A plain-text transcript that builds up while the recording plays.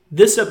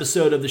This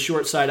episode of the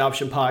Short Side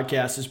Option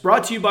Podcast is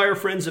brought to you by our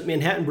friends at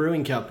Manhattan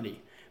Brewing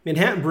Company.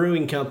 Manhattan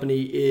Brewing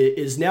Company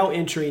is now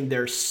entering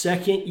their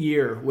second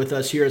year with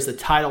us here as the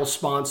title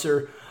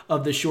sponsor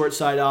of the Short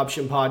Side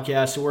Option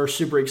Podcast, and we're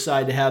super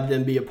excited to have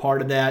them be a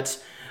part of that.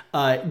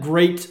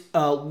 Great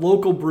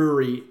local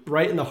brewery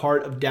right in the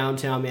heart of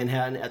downtown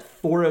Manhattan at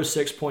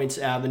 406 Points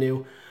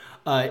Avenue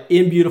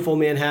in beautiful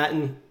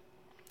Manhattan.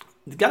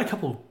 They've got a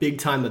couple of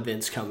big-time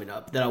events coming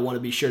up that I want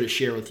to be sure to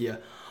share with you.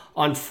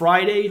 On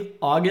Friday,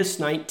 August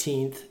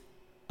 19th,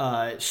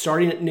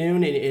 starting at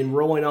noon and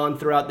rolling on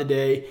throughout the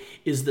day,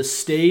 is the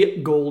Stay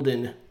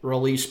Golden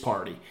release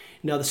party.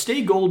 Now, the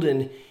Stay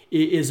Golden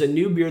is a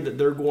new beer that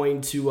they're going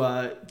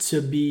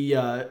to be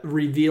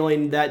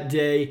revealing that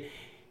day,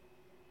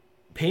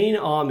 paying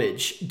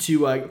homage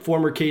to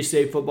former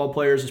K-State football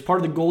players as part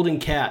of the Golden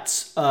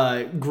Cats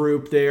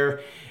group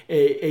there.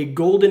 A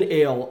golden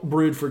ale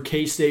brewed for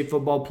K-State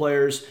football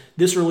players.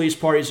 This release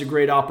party is a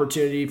great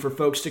opportunity for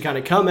folks to kind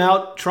of come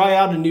out, try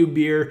out a new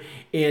beer,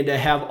 and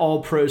have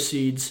all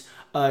proceeds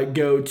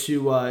go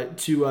to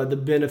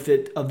the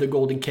benefit of the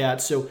Golden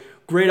Cats. So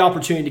great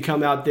opportunity to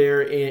come out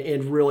there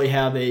and really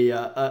have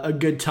a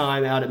good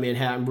time out at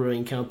Manhattan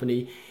Brewing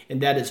Company. And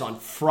that is on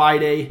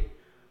Friday,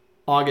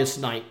 August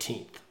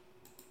 19th.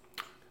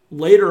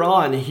 Later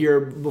on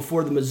here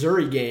before the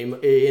Missouri game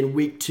in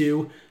week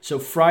 2, so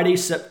Friday,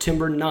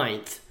 September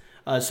 9th,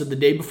 so the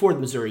day before the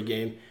Missouri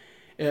game,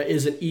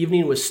 is an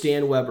evening with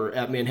Stan Weber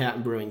at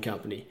Manhattan Brewing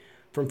Company.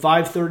 From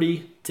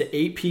 5:30 to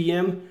 8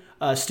 p.m.,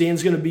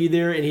 Stan's going to be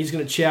there, and he's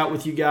going to chat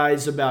with you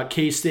guys about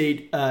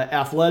K-State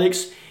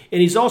athletics.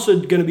 And he's also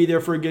going to be there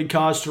for a good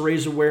cause to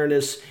raise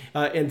awareness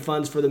and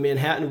funds for the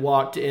Manhattan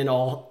Walk to End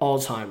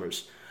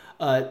Alzheimer's.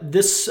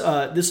 This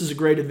is a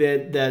great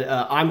event that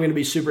I'm going to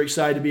be super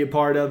excited to be a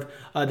part of.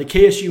 The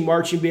KSU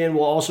marching band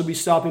will also be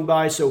stopping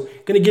by, so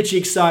going to get you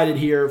excited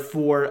here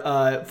for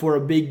a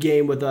big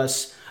game with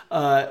us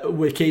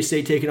with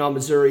K-State taking on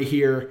Missouri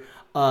here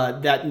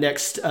the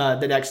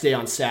next day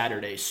on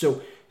Saturday.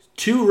 So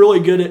 2 really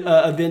good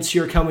events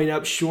here coming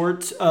up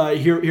short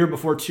here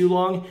before too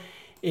long,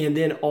 and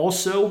then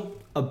also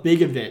a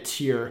big event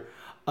here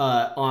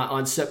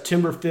on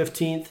September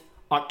 15th.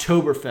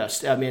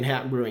 Oktoberfest at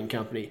Manhattan Brewing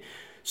Company.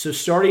 So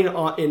starting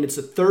on, and it's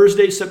a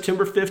Thursday,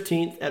 September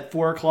 15th at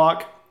 4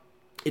 o'clock.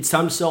 It's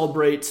time to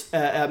celebrate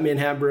at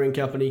Manhattan Brewing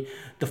Company.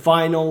 The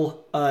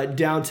final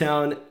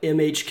downtown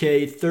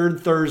MHK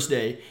third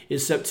Thursday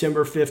is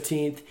September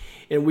 15th,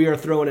 and we are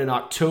throwing an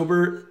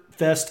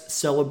Oktoberfest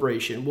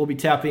celebration. We'll be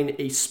tapping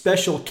a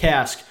special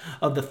cask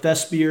of the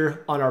Fest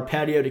beer on our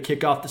patio to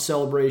kick off the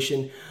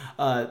celebration.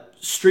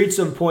 Streets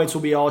of Points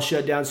will be all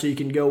shut down, so you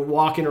can go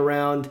walking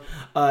around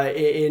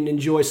and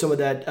enjoy some of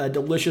that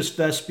delicious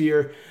Fest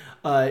beer.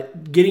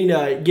 Getting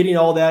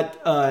all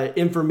that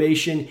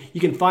information, you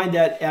can find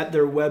that at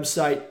their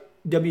website,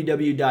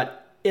 www.mhkbeer,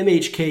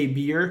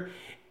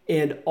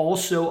 and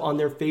also on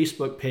their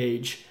Facebook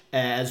page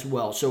as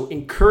well. So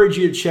encourage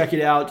you to check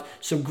it out.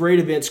 Some great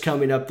events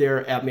coming up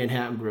there at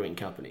Manhattan Brewing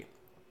Company.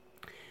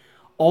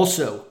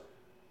 Also,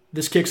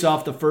 this kicks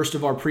off the first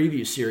of our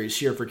preview series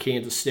here for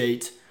Kansas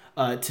State.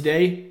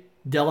 Today,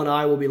 Dell and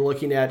I will be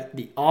looking at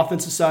the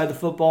offensive side of the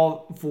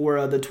football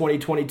for the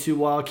 2022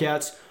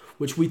 Wildcats,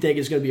 which we think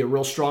is going to be a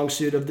real strong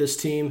suit of this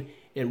team,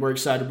 and we're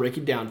excited to break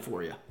it down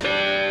for you.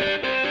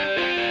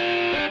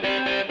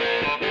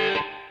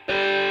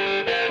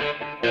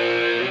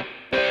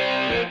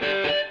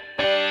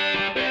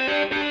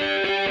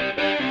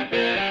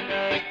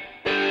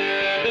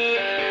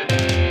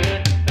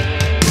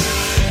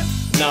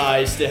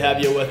 Nice to have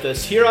you with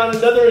us here on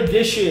another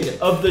edition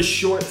of the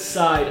Short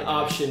Side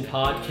Option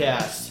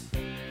Podcast.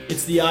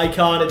 It's the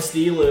icon, it's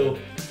D-Lou,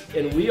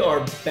 and we are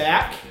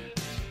back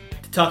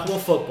to talk a little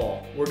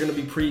football. We're going to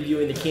be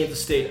previewing the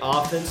Kansas State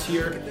offense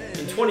here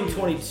in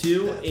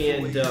 2022,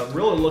 and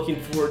really looking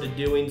forward to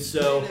doing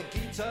so.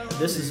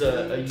 This is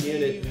a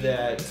unit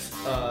that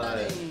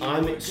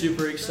I'm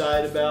super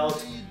excited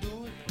about,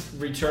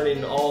 returning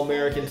an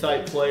All-American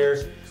type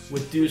player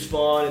with Deuce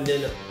Vaughn, and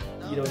then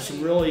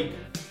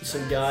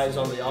some guys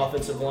on the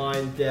offensive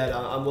line that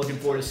I'm looking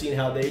forward to seeing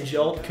how they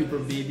gel. Cooper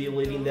Beebe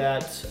leading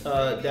that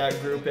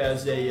group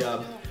as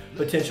a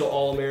potential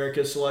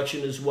All-America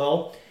selection as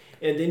well.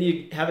 And then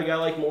you have a guy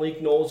like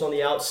Malik Knowles on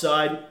the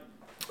outside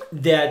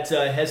that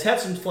has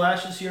had some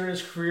flashes here in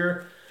his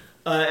career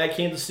at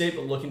Kansas State,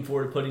 but looking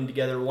forward to putting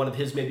together one of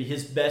his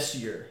best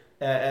year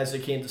as a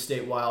Kansas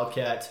State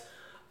Wildcat.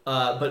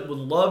 But would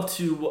love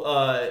to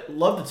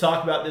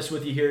talk about this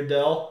with you here,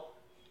 Dell.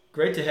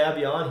 Great to have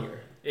you on here.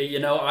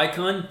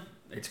 Icon,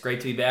 it's great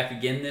to be back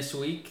again this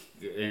week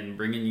and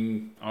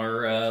bringing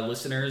our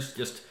listeners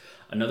just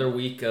another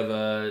week of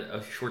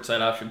a Short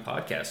Side Option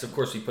podcast. Of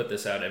course, we put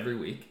this out every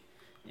week,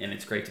 and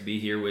it's great to be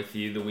here with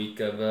you the week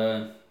of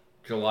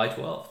July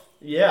 12th.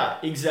 Yeah,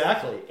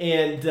 exactly.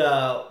 And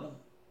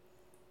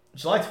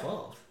July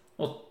 12th?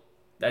 Well,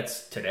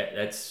 that's today.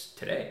 That's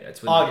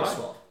when August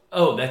 12th.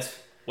 Oh,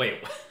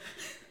 wait.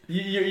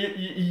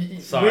 You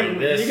Sorry,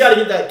 you got to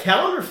get that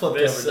calendar flipped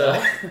over,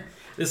 though.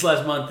 This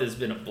last month has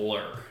been a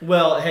blur.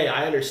 Well, hey,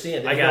 I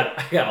understand. I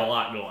got a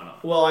lot going on.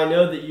 Well, I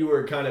know that you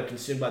were kind of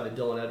consumed by the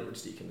Dylan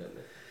Edwards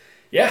decommitment.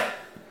 Yeah.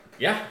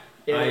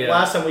 And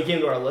last time we came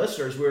to our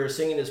listeners, we were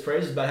singing his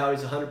praises about how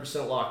he's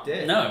 100% locked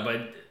in. No,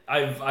 but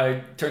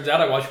I turns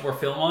out I watched more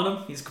film on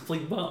him. He's a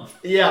complete bum.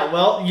 Yeah,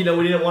 well, we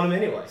didn't want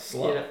him anyway.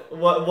 Slow.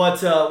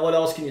 What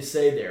else can you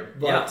say there?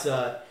 But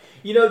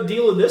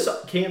D'Lo, this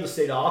Kansas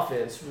State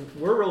offense,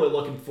 we're really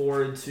looking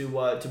forward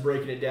to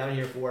breaking it down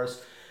here for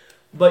us.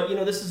 But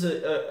this is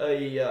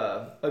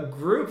a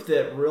group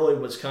that really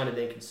was kind of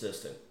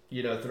inconsistent,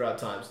 throughout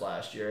times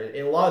last year,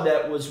 and a lot of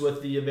that was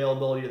with the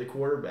availability of the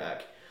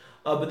quarterback.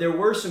 But there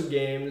were some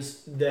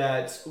games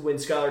that when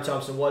Skylar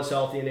Thompson was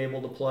healthy and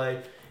able to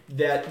play,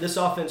 that this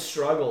offense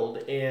struggled.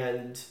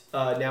 And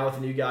now with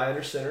a new guy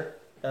under center,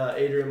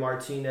 Adrian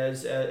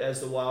Martinez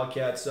as the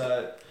Wildcats'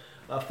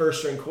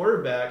 first-string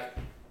quarterback,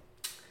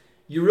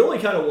 you really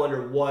kind of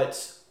wonder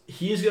what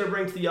he's going to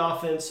bring to the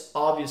offense.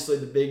 Obviously,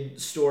 the big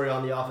story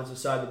on the offensive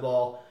side of the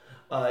ball,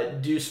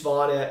 Deuce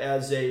Vaughn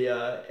as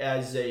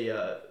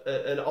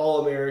an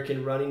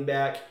All-American running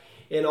back,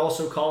 and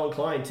also Colin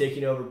Klein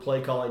taking over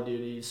play calling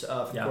duties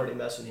for Courtney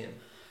Messingham.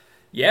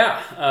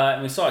 Yeah,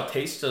 and we saw a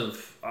taste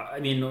of.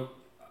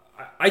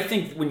 I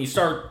think when you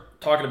start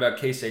talking about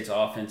K-State's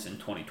offense in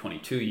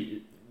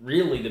 2022,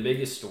 really the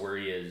biggest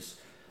story is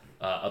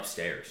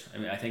upstairs.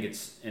 I think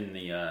it's in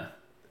the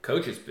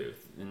coach's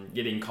booth and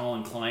getting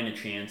Colin Klein a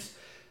chance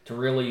to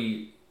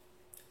really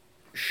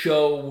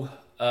show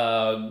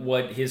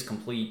what his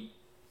complete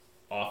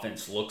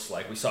offense looks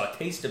like. We saw a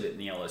taste of it in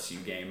the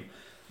LSU game,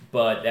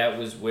 but that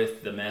was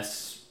with the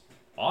Mess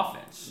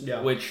offense,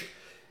 which,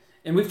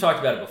 and we've talked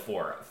about it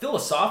before.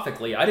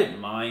 Philosophically, I didn't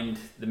mind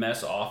the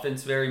Mess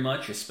offense very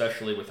much,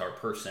 especially with our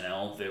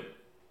personnel. That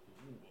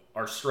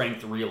our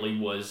strength really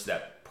was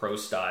that pro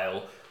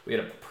style. We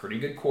had a pretty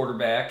good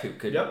quarterback who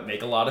could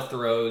make a lot of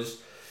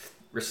throws.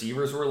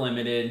 Receivers were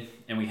limited,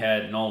 and we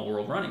had an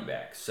all-world running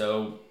back.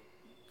 So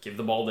give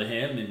the ball to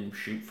him and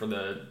shoot for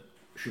the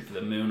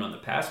moon on the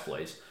pass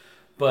plays.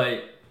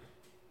 But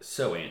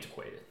so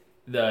antiquated.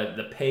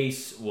 The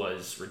pace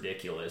was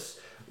ridiculous.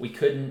 We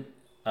couldn't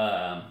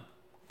go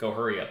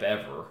hurry up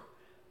ever,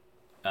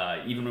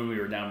 even when we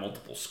were down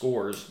multiple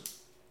scores.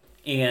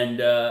 And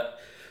the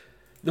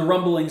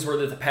rumblings were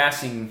that the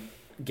passing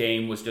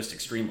game was just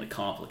extremely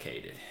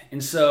complicated.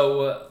 And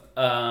so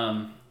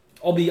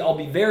I'll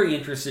be very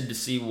interested to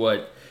see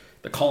what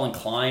the Colin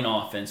Klein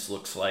offense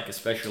looks like,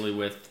 especially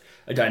with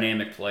a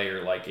dynamic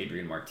player like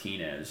Adrian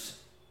Martinez.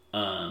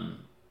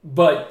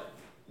 But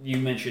you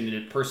mentioned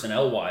it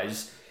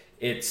personnel-wise,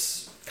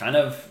 it's kind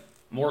of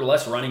more or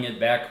less running it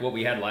back what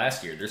we had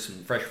last year. There's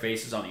some fresh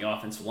faces on the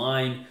offensive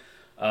line.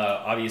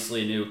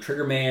 Obviously a new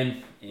trigger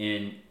man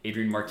in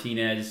Adrian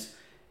Martinez.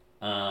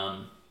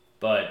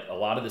 But a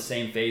lot of the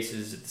same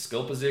faces at the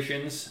skill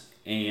positions.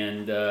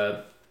 And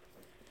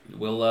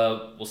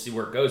we'll see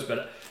where it goes.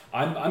 But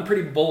I'm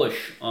pretty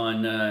bullish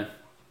on the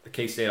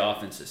K-State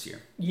offense this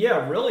year.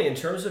 Yeah, really, in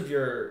terms of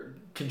your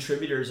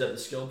contributors at the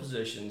skill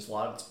positions, a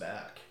lot of it's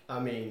back.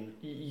 They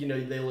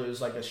lose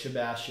like a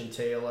Sebastian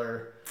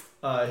Taylor,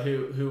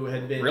 who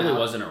had been really out,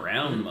 wasn't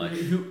around much.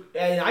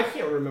 And I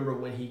can't remember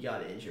when he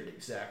got injured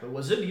exactly.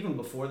 Was it even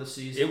before the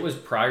season? It was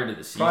prior to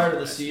the season. Prior to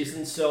the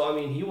season, so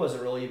he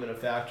wasn't really even a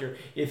factor.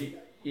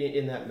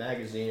 In that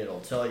magazine, it'll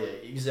tell you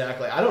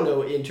exactly. I don't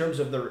know in terms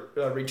of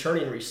the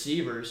returning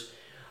receivers,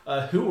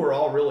 who were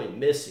all really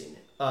missing.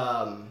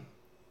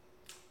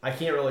 I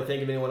can't really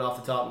think of anyone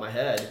off the top of my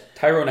head.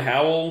 Tyrone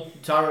Howell,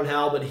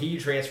 but he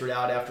transferred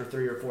out after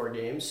 3 or 4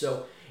 games.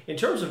 So in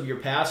terms of your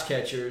pass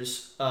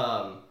catchers,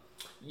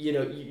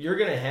 you're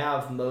going to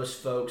have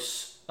most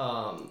folks.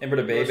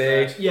 Ember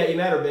Bebe. Yeah,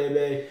 Ember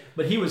Bebe,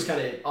 but he was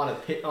kind of on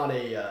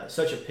a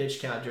such a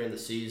pitch count during the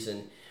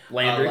season.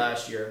 Landry.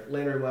 Last year.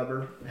 Landry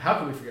Weber. How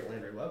can we forget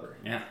Landry Weber?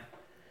 Yeah.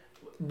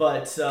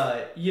 But,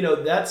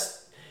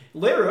 that's...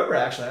 Landry Weber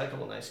actually had a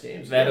couple of nice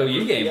games. That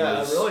OU game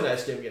was... a really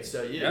nice game against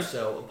OU. Yeah.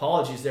 So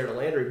apologies there to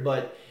Landry.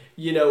 But,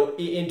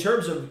 in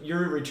terms of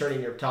you're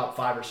returning your top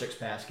 5 or 6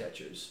 pass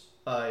catchers,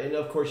 and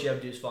of course you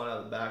have Deuce Vaughn out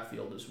of the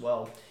backfield as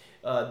well,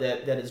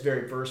 that is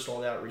very versatile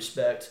in that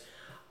respect.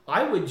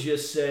 I would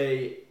just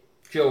say...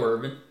 Joe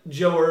Irvin,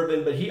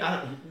 but he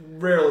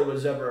rarely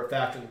was ever a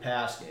factor in the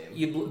pass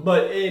game.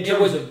 But in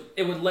terms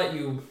it would let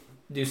you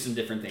do some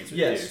different things with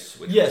Deuce.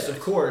 Yes, of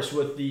course,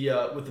 with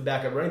the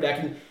backup running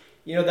back. And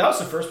that was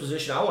the first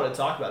position I want to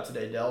talk about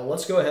today, Del.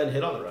 Let's go ahead and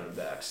hit on the running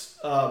backs.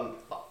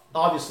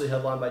 Obviously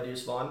headlined by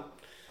Deuce Vaughn.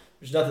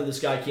 There's nothing this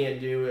guy can't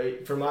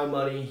do. For my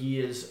money, he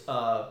is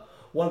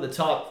one of the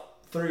top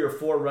 3 or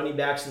 4 running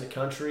backs in the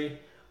country,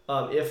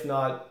 if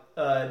not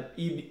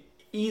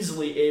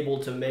easily able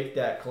to make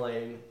that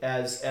claim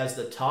as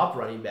the top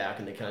running back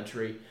in the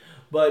country.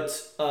 But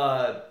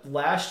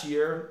last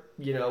year,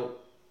 you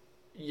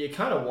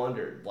kind of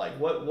wondered, like,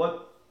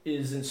 what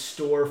is in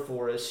store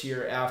for us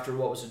here after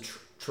what was a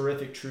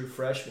terrific true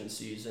freshman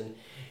season.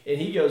 And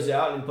he goes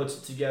out and puts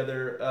it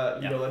together,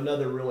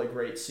 another really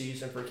great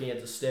season for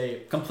Kansas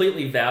State.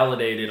 Completely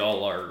validated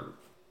all our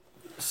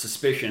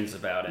suspicions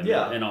about him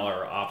and all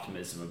our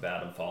optimism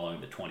about him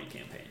following the 20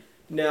 campaign.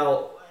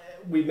 Now,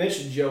 we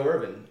mentioned Joe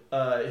Irvin,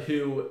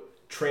 who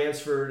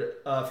transferred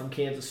from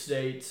Kansas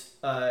State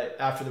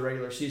after the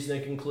regular season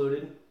had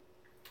concluded.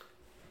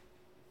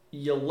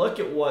 You look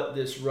at what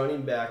this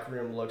running back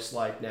room looks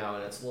like now,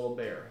 and it's a little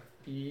bare.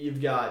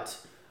 You've got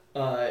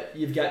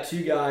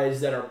two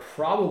guys that are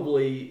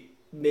probably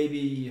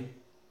maybe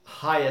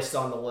highest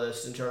on the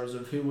list in terms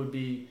of who would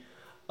be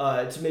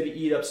to maybe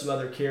eat up some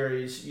other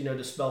carries,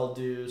 to spell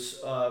Deuce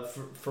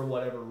for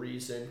whatever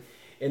reason.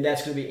 And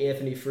that's going to be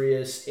Anthony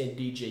Frias and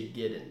DJ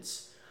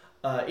Giddens.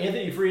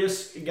 Anthony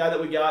Frias, a guy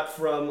that we got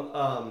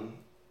from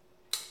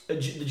the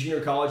junior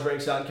college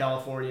ranks out in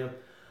California.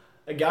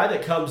 A guy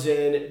that comes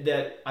in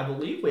that I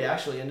believe we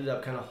actually ended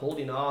up kind of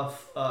holding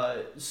off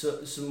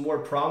some more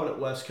prominent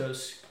West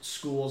Coast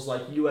schools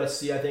like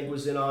USC, I think,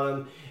 was in on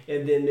him.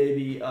 And then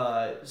maybe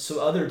some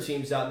other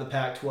teams out in the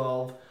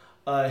Pac-12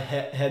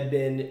 had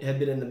been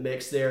in the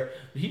mix there.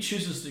 But he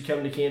chooses to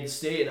come to Kansas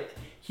State, and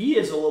he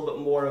is a little bit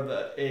more of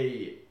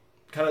a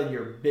kind of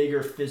your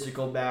bigger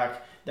physical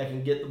back that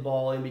can get the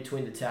ball in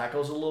between the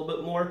tackles a little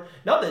bit more.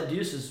 Not that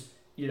Deuce is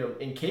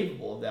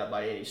incapable of that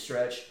by any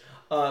stretch,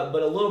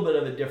 but a little bit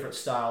of a different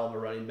style of a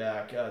running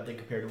back than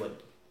compared to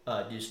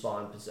what Deuce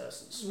Vaughn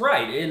possesses.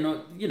 Right, and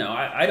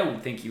I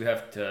don't think you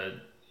have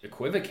to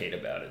equivocate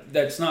about it.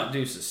 That's not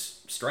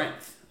Deuce's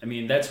strength. I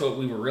mean, that's what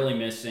we were really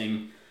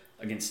missing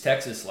against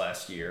Texas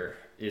last year,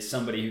 is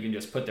somebody who can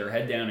just put their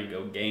head down and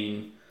go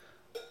gain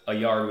a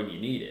yard when you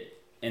need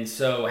it. And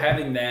so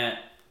having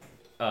that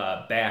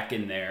back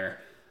in there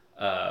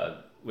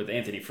with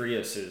Anthony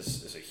Frias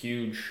is a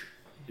huge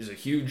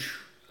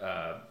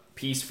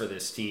piece for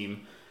this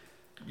team.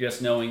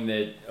 Just knowing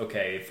that,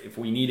 okay, if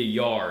we need a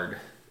yard,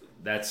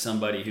 that's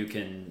somebody who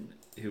can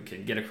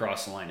get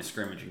across the line of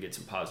scrimmage and get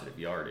some positive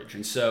yardage.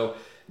 And so,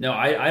 no,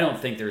 I don't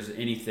think there's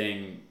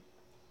anything.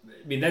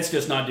 I mean, that's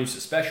just not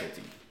Deuce's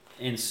specialty.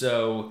 And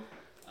so,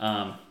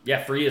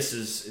 Frias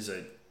is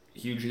a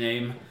huge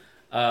name.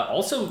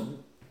 Also,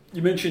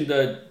 you mentioned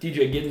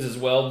DJ Giddens as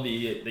well,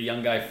 the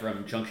young guy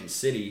from Junction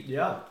City.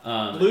 Yeah,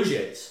 Blue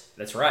Jays.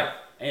 That's right.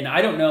 And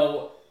I don't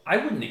know, I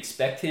wouldn't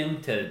expect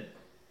him to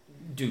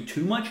do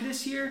too much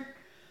this year,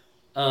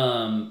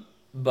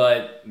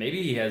 but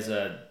maybe he has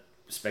a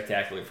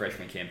spectacular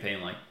freshman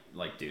campaign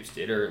like Deuce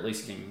did, or at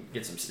least can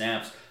get some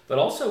snaps. But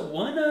also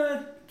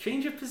one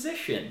change of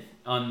position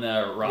on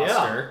the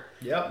roster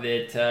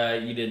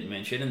that you didn't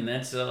mention, and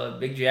that's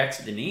Big Jax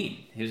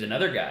Deneen, who's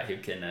another guy who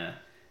can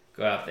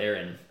go out there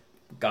and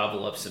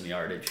gobble up some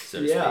yardage,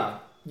 so to speak.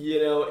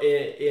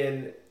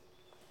 And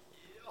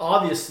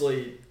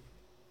obviously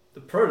the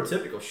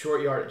prototypical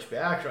short yardage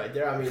back right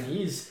there. I mean,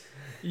 he's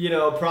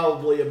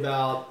probably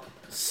about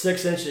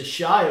 6 inches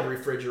shy of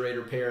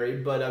Refrigerator Perry,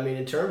 but I mean,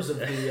 in terms of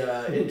the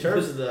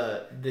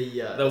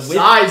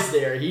size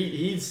there,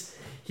 he's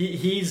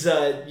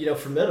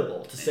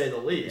formidable to say the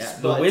least.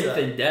 Yeah, the width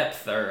and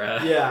depth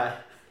are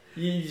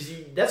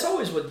that's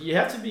always what you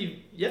have to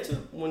be. You have to,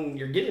 when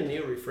you're getting a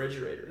new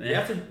refrigerator, you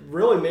have to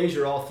really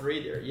measure all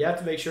three there. You have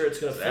to make sure it's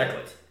going to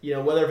fit.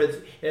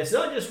 Whether it's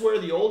not just where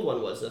the old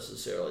one was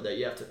necessarily that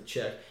you have to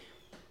check.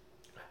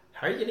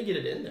 How are you going to get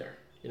it in there?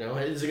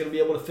 Is it going to be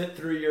able to fit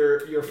through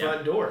your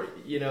front door? Or are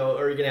you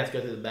going to have to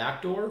go through the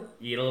back door?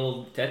 Eat a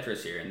little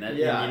Tetris here and that.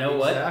 Yeah, and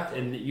exactly.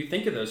 What? And you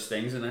think of those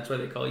things, and that's why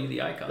they call you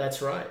the icon.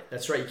 That's right.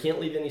 You can't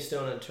leave any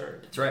stone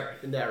unturned. That's right.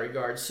 In that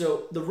regard.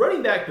 So the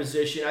running back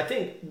position, I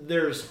think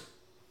there's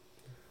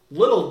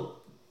little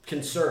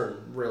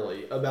concern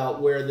really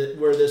about where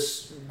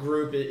this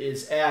group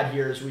is at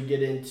here as we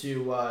get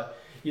into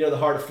the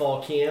heart of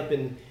fall camp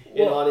and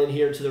on in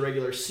here to the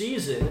regular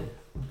season.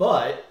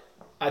 But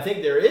I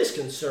think there is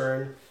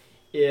concern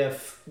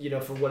if,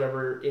 for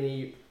whatever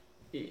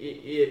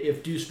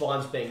if Deuce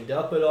Vaughn's banged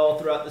up at all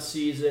throughout the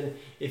season,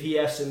 if he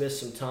has to miss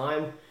some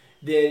time,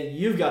 then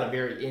you've got a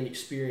very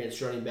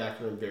inexperienced running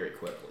back room very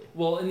quickly.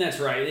 Well, and that's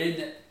right.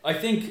 And I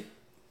think,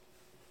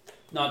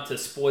 not to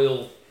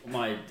spoil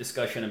my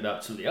discussion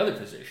about some of the other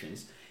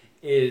positions,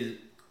 is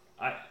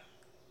I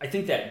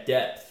think that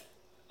depth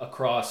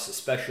across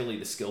especially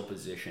the skill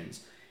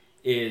positions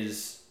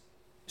is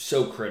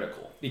so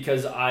critical,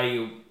 because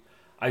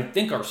I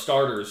think our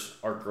starters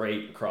are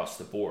great across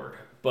the board,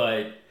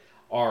 but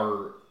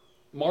our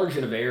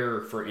margin of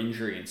error for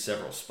injury in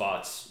several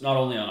spots, not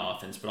only on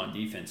offense but on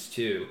defense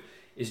too,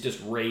 is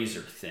just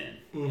razor thin.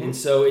 Mm-hmm. And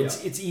so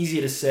it's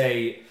easy to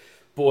say,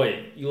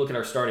 boy, you look at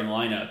our starting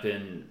lineup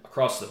and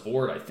across the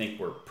board, I think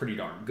we're pretty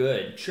darn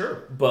good.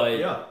 Sure.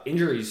 But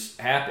injuries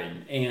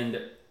happen. And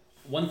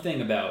one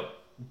thing about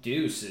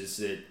Deuce is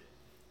that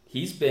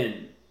he's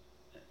been,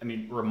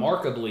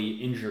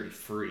 remarkably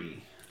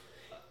injury-free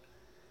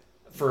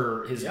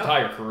for his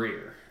entire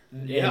career.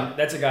 Yeah. And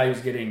that's a guy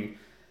who's getting,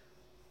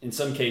 in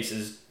some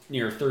cases,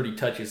 near 30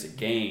 touches a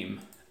game.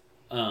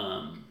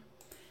 And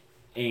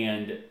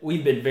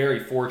we've been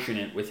very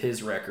fortunate with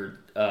his record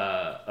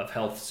of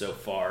health so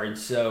far. And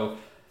so,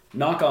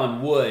 knock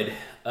on wood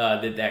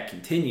that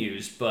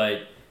continues.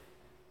 But,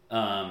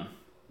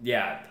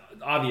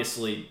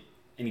 obviously,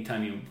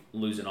 anytime you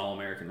lose an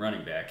All-American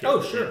running back,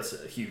 sure. It's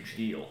a huge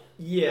deal.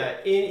 Yeah,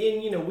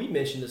 and we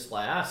mentioned this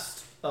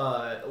last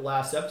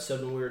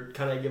episode when we were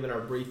kind of giving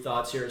our brief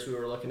thoughts here as we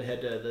were looking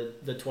ahead to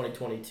the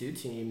 2022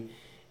 team.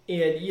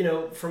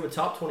 And, from a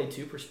top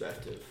 22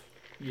 perspective,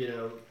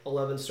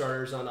 11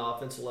 starters on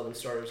offense, 11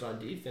 starters on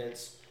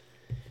defense.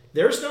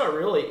 There's not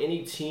really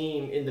any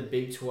team in the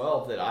Big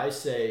 12 that I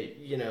say,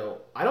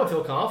 I don't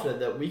feel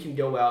confident that we can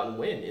go out and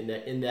win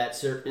on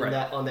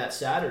that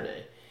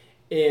Saturday,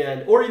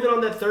 or even on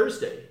that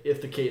Thursday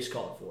if the case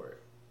called for it,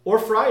 or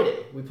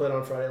Friday. We played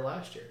on Friday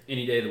last year.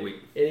 Any day of the week.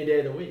 Any day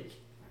of the week,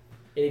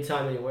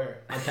 anytime, anywhere.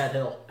 I'm Pat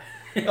Hill.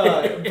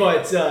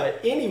 But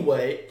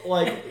anyway,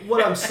 like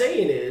what I'm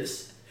saying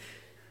is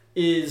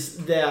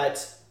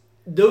that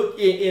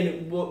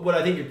what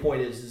I think your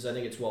point is I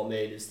think it's well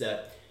made, is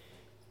that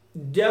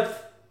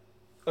depth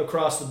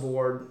across the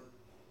board,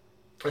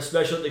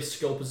 especially at the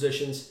skill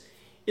positions,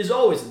 is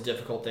always a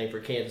difficult thing for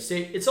Kansas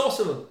State. It's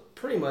also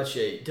pretty much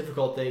a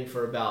difficult thing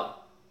for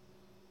about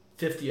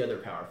 50 other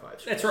Power 5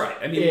 schools. That's right.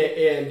 I mean,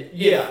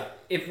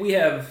 if we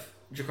have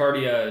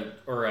Jacardia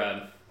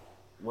or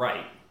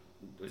Wright,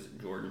 was it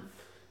Jordan?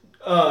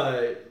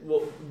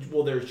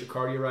 Well, there's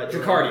Jacardia Wright.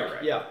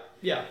 Right?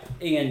 Yeah.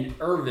 And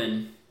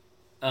Irvin,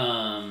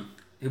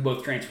 who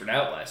both transferred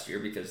out last year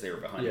because they were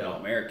behind an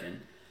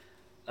All-American.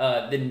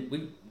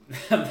 Then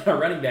our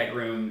running back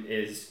room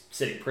is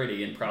sitting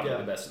pretty and probably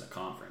the best in the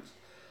conference.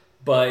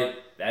 But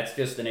that's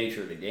just the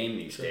nature of the game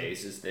these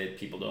days, is that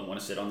people don't want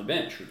to sit on the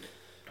bench.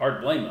 Hard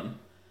to blame them.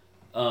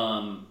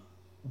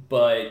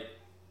 But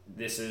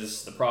this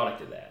is the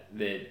product of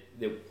that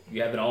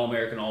you have an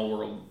All-American,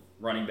 All-World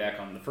running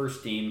back on the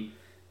first team,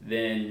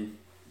 then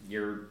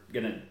you're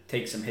going to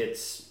take some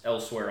hits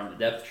elsewhere on the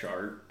depth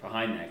chart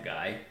behind that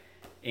guy,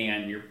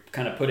 and you're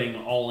kind of putting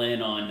all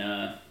in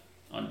on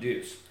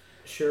Deuce.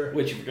 Sure.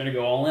 Which, if you're going to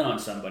go all in on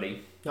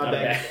somebody, not a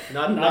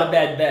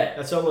bad bet.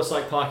 That's almost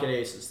like pocket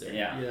aces there.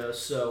 Yeah.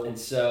 So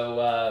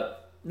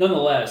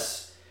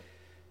nonetheless,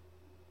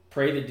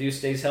 pray that Deuce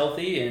stays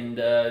healthy, and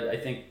I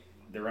think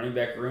the running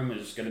back room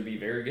is going to be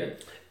very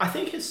good. I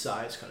think his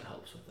size kind of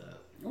helps with that.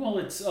 Well,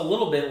 it's a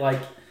little bit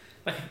like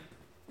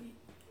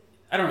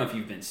I don't know if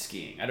you've been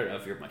skiing. I don't know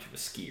if you're much of a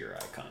skier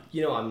icon.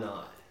 I'm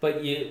not. But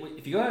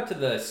if you go out to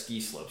the ski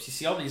slopes, you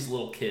see all these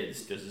little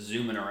kids just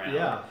zooming around.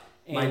 Yeah.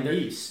 And my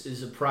niece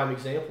is a prime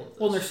example of this.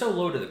 Well, they're so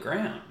low to the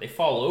ground. They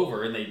fall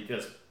over and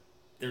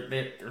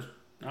they're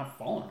not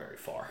falling very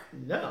far.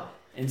 No.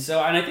 And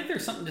I think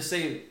there's something to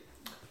say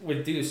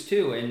with Deuce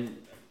too, and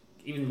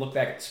even look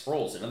back at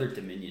Sproles, another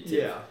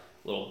diminutive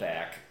little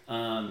back.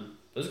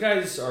 Those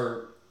guys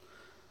are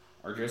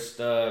just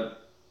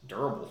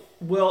durable.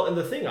 Well, and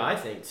the thing I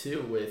think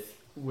too with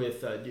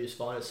Deuce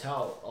Vaughn is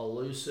how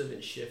elusive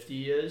and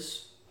shifty he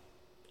is.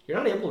 You're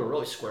not able to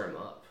really square him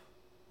up.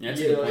 That's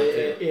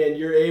and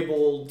you're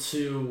able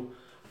to,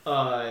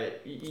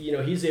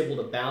 he's able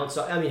to bounce.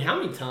 I mean, how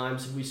many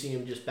times have we seen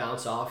him just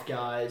bounce off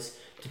guys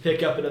to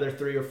pick up another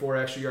 3 or 4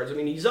 extra yards? I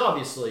mean, he's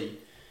obviously,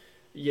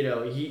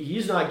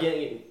 he's not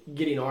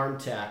getting arm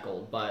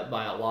tackled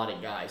by a lot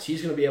of guys.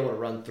 He's going to be able to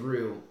run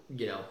through,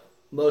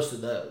 most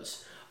of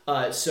those.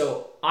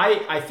 So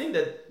I think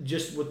that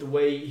just with the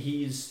way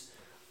he's,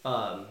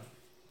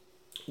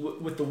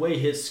 with the way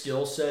his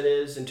skill set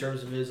is in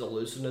terms of his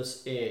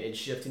elusiveness and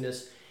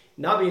shiftiness,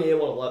 not being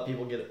able to let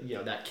people get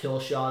that kill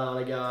shot on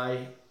a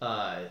guy,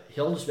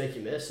 he'll just make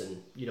you miss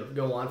and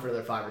go on for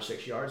another 5 or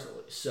 6 yards at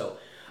least. So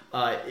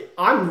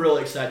I'm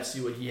really excited to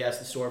see what he has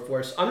in store for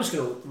us. I'm just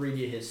going to read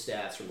you his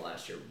stats from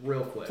last year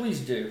real quick.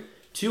 Please do.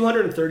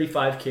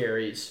 235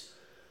 carries,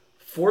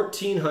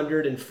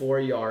 1,404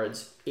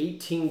 yards,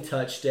 18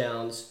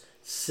 touchdowns,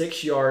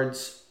 6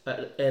 yards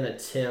an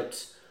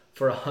attempt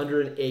for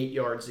 108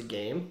 yards a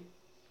game.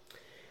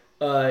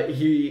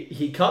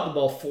 He caught the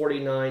ball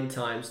 49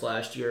 times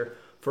last year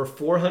for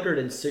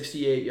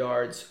 468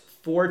 yards,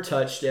 4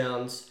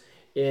 touchdowns,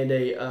 and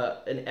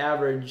an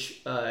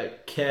average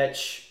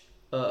catch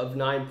of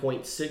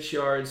 9.6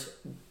 yards,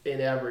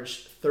 and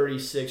average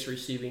 36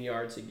 receiving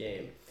yards a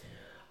game.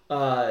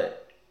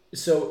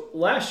 So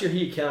last year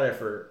he accounted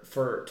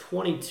for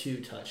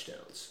 22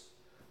 touchdowns.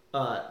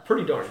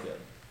 Pretty darn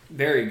good.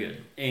 Very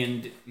good.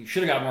 And you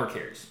should have got more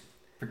carries.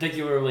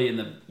 Particularly in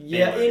the...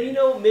 Yeah,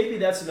 and maybe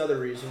that's another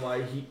reason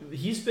why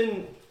he's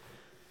been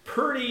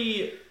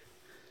pretty...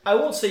 I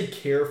won't say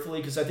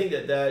carefully, because I think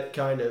that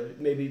kind of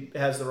maybe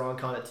has the wrong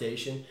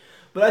connotation.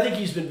 But I think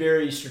he's been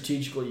very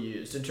strategically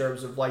used in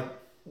terms of, like,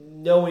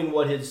 knowing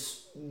what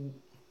his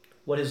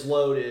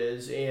load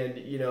is. And,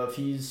 if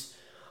he's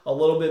a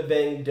little bit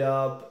banged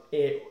up,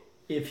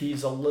 if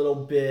he's a little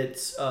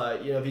bit,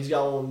 if he's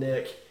got a little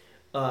nick...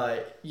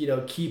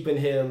 keeping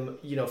him,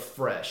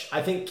 fresh.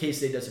 I think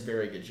K-State does a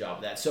very good job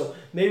of that. So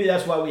maybe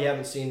that's why we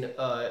haven't seen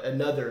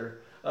another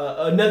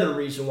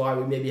reason why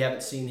we maybe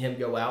haven't seen him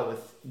go out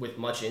with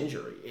much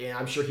injury. And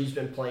I'm sure he's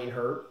been playing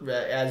hurt,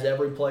 as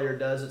every player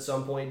does at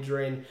some point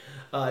during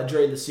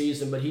the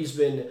season. But he's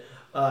been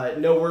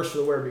no worse for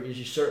the wear, because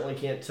you certainly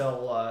can't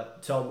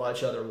tell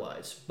much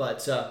otherwise.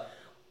 But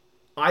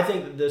I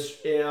think that this,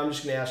 and I'm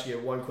just going to ask you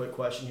one quick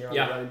question here on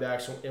the running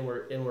backs, and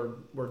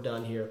we're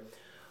done here.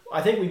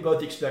 I think we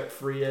both expect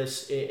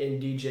Frias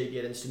and DJ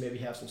Giddens to maybe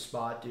have some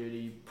spot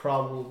duty.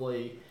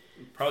 Probably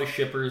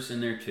Shippers in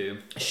there too.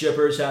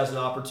 Shippers has an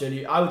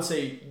opportunity. I would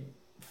say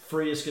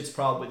Frias gets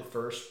probably the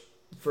first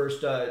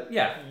go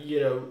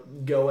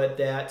at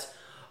that.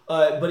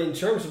 But in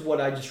terms of what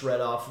I just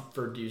read off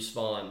for Deuce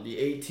Vaughn, the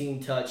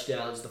 18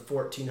 touchdowns, the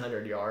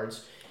 1,400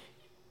 yards,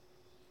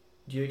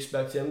 do you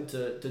expect him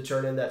to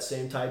turn in that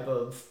same type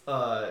of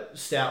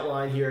stat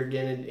line here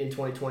again in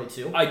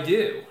 2022? I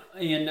do.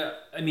 And,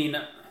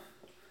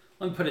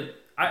 let me put it...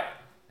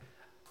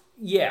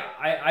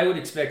 I would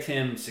expect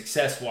him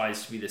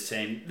success-wise to be the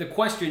same. The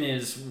question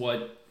is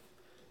what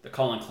the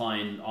Colin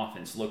Klein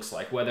offense looks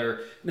like,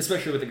 whether,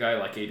 especially with a guy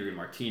like Adrian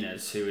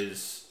Martinez, who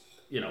is,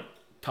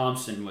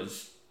 Thompson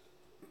was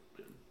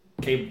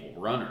a capable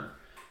runner,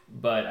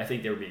 but I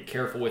think they were being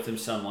careful with him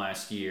some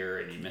last year,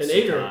 and he missed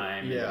some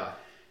time. Yeah.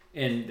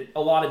 And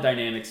a lot of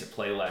dynamics at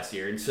play last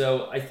year. And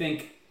so I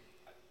think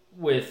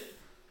with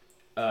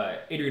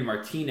Adrian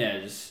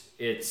Martinez,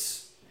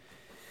 it's...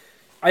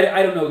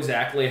 I don't know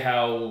exactly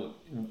how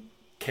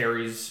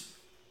carries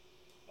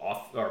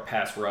off or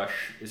pass rush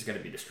is going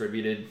to be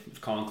distributed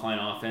with Colin Klein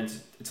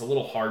offense. It's a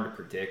little hard to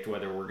predict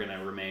whether we're going to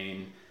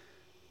remain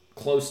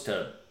close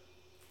to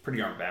pretty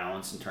darn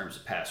balanced in terms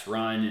of pass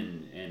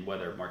run and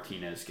whether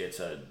Martinez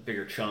gets a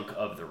bigger chunk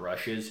of the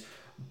rushes.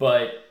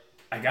 But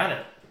I got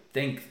to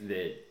think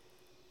that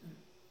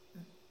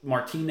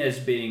Martinez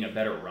being a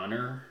better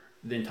runner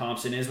than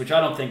Thompson is, which I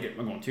don't think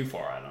I'm going too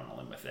far out on a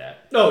limb with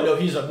that. No,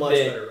 he's a much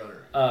better runner.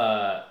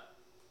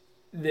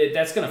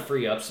 That's going to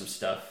free up some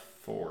stuff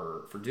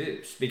for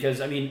Deuce. Because,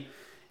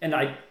 and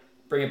I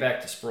bring it back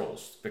to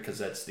Sproles because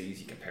that's the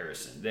easy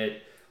comparison.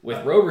 That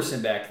with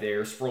Roberson back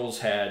there, Sproles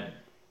had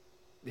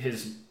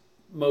his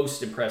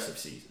most impressive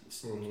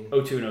seasons,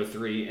 02 and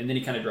 03, and then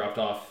he kind of dropped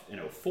off in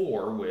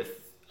 04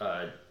 with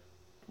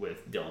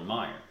Dylan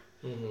Meyer.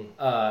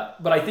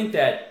 But I think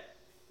that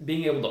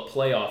being able to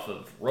play off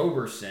of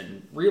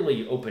Roberson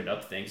really opened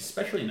up things,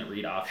 especially in the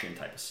read option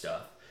type of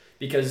stuff,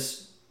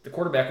 because the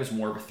quarterback was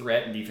more of a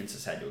threat and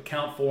defenses had to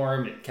account for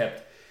him. It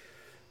kept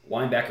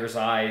linebackers'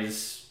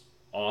 eyes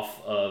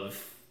off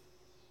of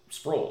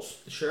Sproles.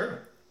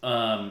 Sure.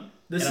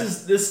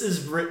 This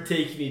is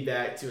taking me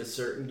back to a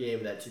certain game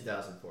of that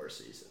 2004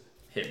 season.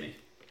 Hit me.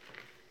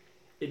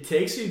 It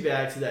takes me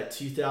back to that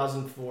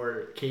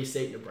 2004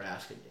 K-State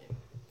Nebraska game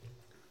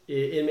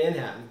in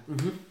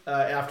Manhattan.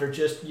 After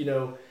just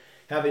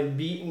having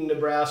beaten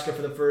Nebraska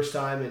for the first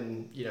time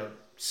in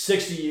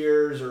 60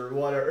 years or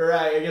whatever, or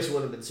I guess it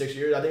wouldn't have been 60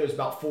 years. I think it was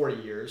about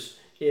 40 years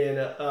in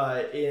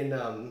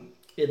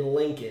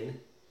Lincoln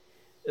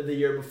the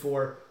year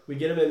before. We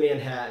get them in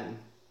Manhattan,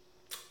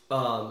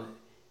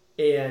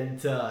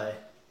 and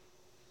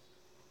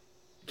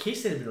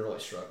K-State had been really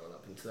struggling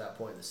up until that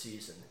point in the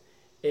season.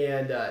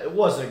 And it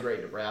wasn't a great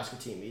Nebraska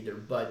team either,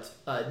 but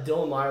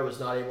Dylan Meyer was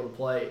not able to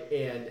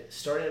play, and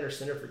starting under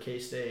center for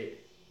K-State,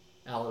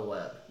 Alan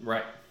Webb.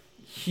 Right.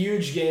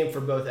 Huge game for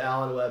both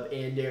Alan Webb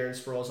and Darren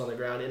Sproles on the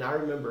ground. And I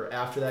remember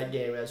after that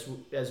game, as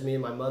me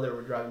and my mother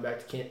were driving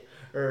back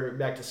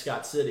to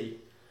Scott City,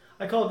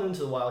 I called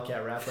into the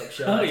Wildcat Wrap-Up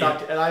Show.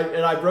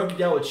 And I broke it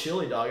down with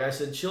Chili Dog. I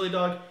said, Chili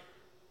Dog,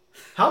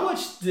 how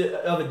much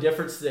of a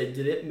difference did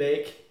it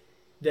make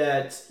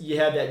that you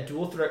had that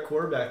dual threat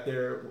quarterback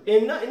there?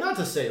 And not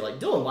to say like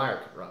Dylan Meyer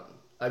could run.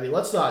 I mean,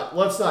 let's not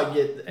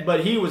get,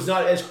 but he was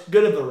not as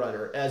good of a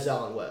runner as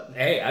Alan Webb.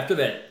 Hey, after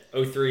that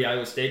 03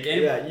 Iowa State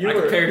game, I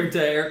compared him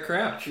to Eric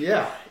Crouch.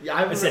 Yeah,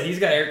 I said he's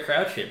got Eric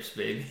Crouch hips,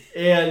 baby.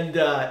 And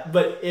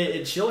but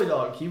in Chili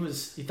Dog, he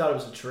thought it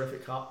was a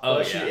terrific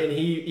question, and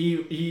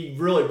he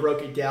really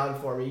broke it down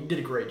for me. He did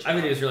a great job. I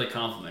mean, he was really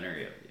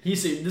complimentary of you. He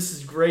said, "This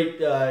is great."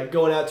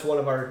 Going out to one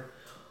of our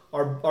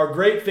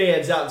great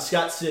fans out in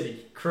Scott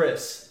City,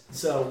 Chris.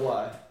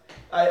 So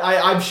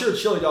I'm sure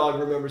Chili Dog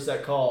remembers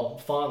that call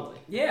fondly.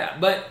 Yeah,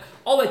 but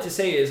all that to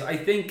say is, I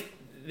think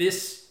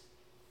this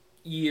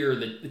year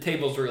the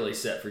table's really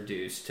set for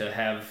Deuce to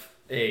have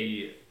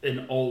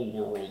an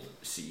all-world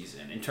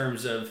season in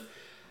terms of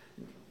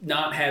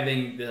not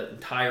having the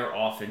entire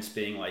offense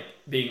being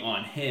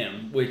on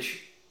him,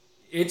 which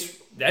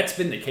that's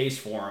been the case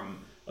for him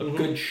a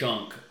good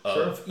chunk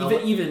of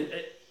even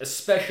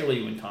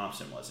especially when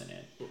Thompson wasn't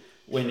in,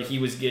 when he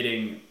was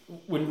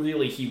when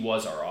really he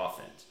was our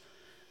offense,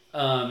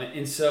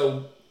 and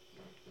so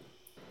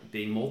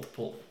being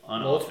multiple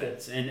on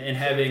offense and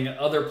having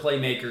other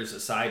playmakers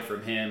aside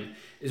from him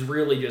is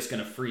really just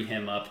going to free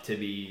him up to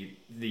be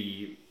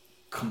the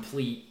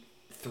complete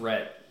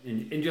threat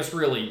and just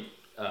really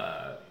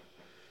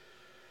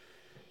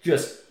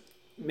just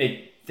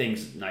make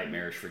things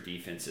nightmarish for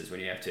defenses when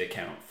you have to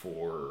account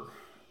for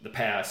the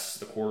pass,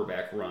 the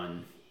quarterback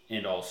run,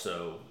 and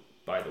also,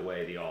 by the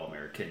way, the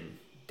All-American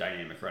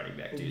dynamic running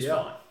back Deuce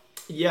Vaughn.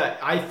 Yeah,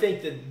 I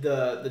think that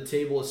the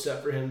table is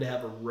set for him to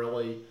have a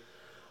really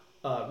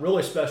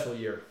special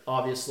year.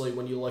 Obviously,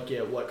 when you look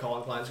at what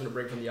Colin Klein's going to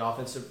bring from the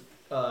offensive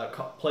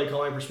play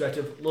calling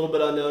perspective, a little bit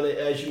unknown,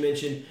 as you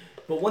mentioned.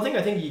 But one thing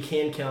I think you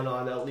can count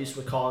on, at least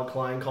with Colin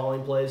Klein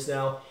calling plays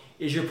now,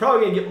 is you're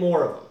probably going to get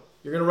more of them.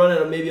 You're going to run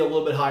at maybe a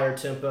little bit higher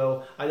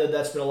tempo. I know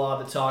that's been a lot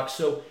of the talk.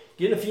 So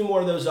getting a few more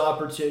of those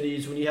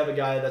opportunities when you have a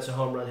guy that's a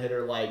home run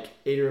hitter like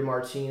Adrian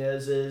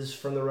Martinez is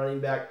from the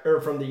running back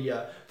or from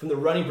the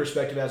running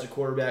perspective as a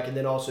quarterback, and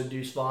then also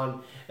Deuce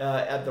Vaughn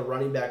at the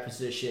running back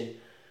position.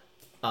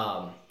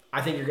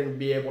 I think you're going to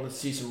be able to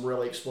see some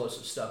really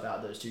explosive stuff out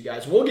of those two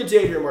guys. We'll get to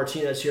Adrian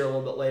Martinez here a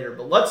little bit later,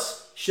 but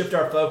let's shift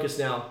our focus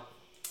now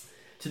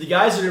to the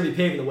guys that are going to be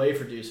paving the way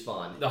for Deuce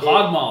Vaughn. The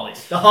Hog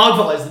Mollies. The Hog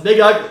Mollies, the Big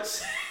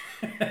Uglies.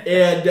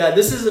 And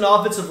this is an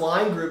offensive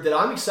line group that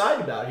I'm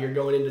excited about here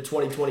going into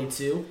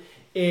 2022.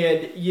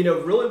 And,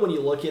 really when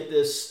you look at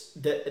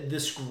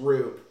this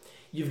group,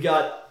 you've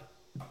got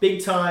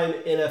big-time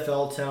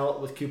NFL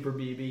talent with Cooper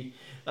Beebe,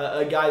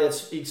 a guy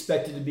that's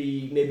expected to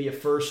be maybe a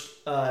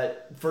first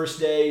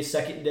day,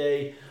 second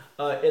day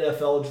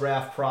NFL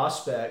draft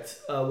prospect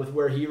with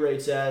where he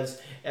rates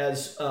as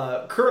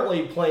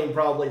currently playing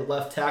probably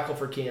left tackle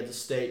for Kansas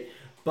State,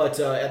 but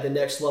at the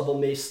next level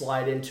may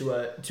slide into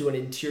an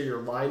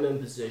interior lineman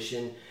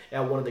position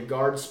at one of the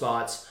guard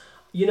spots.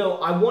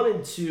 I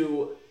wanted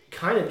to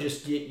kind of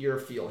just get your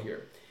feel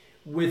here.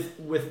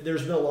 With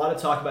there's been a lot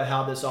of talk about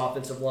how this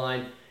offensive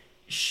line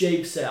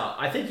shapes out.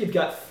 I think you've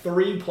got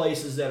three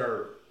places that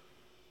are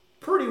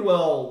pretty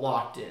well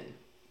locked in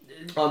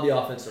on the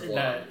offensive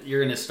line.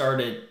 You're going to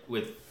start it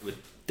with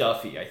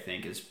Duffy, I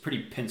think, is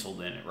pretty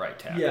penciled in at right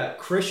tackle. Yeah,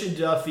 Christian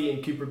Duffy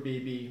and Cooper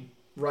Beebe,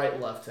 right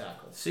and left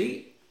tackle.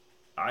 See,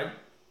 I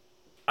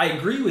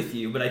agree with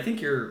you, but I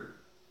think you're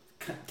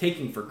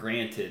taking for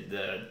granted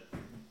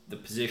the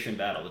position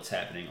battle that's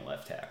happening at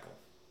left tackle.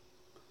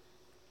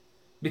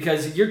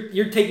 Because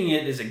you're taking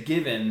it as a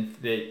given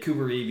that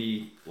Cooper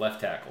Beebe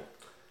left tackle.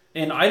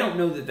 And I don't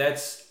know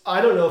that's...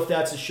 I don't know if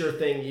that's a sure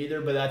thing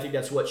either, but I think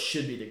that's what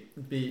should be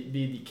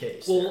the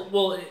case.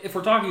 Well, if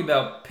we're talking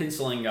about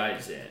penciling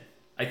guys in,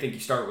 I think you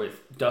start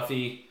with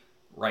Duffy,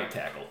 right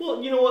tackle.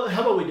 Well, you know what?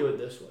 How about we do it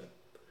this way?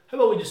 How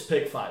about we just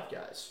pick five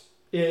guys?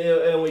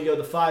 And we go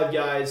the five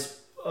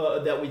guys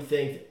that we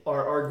think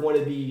are going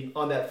to be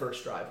on that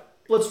first drive.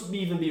 Let's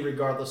even be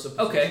regardless of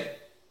position. Okay.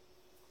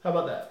 How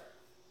about that?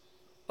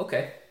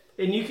 Okay.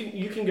 And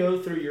you can go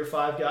through your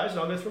five guys, and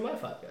I'll go through my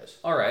five guys.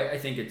 All right. I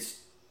think it's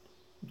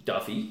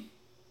Duffy.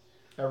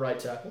 At right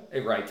tackle.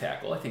 At right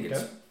tackle. I think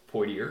it's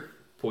Poitier.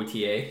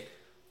 Poitier.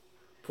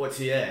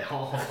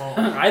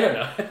 I don't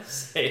know how to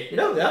say it.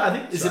 No, I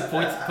think is it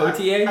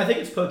Poitier? I think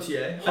it's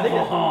Poitier. I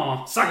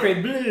think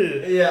Sacre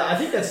bleu. Yeah, I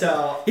think that's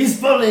how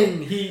he's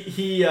bullying.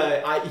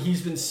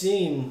 He's been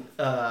seen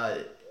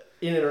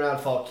in and around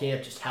fall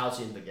camp just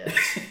housing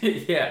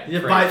baguettes. Yeah.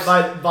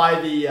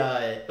 By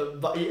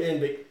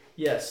the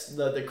yes,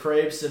 the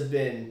crepes have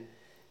been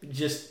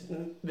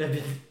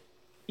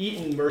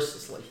eaten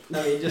mercilessly.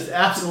 I mean, just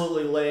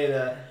absolutely laying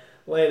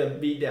a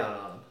beat down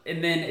on them.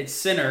 And then at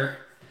center,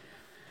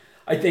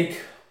 I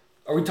think,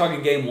 are we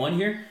talking game one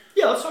here?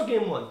 Yeah, let's talk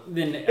game one.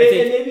 Then and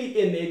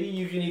maybe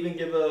you can even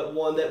give a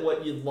one that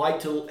what you'd like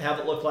to have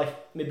it look like.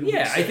 Maybe week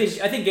six.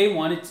 I think game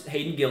one it's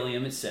Hayden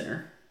Gilliam at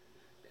center.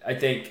 I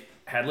think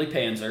Hadley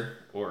Panzer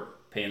or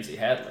Pansy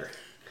Hadler.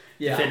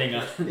 Yeah. Depending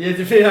on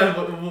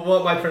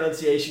what my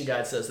pronunciation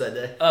guide says that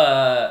day.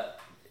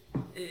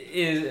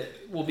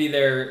 Will be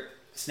there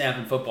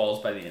snapping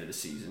footballs by the end of the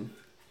season,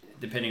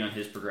 depending on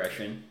his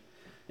progression.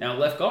 Now,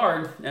 left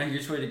guard,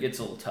 here's where it gets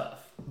a little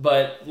tough.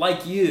 But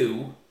like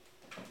you,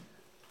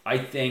 I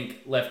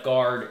think left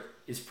guard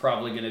is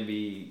probably going to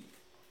be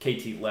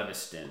KT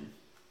Leviston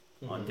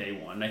on day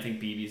one. I think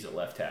Beebe's at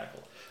left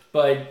tackle.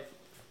 But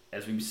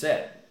as we've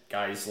said,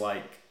 guys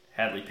like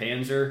Hadley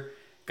Panzer,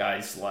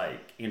 guys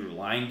like Andrew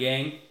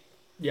Leingang,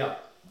 yeah,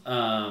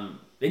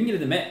 they can get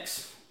in the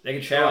mix. They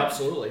can shout. Oh,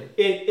 absolutely.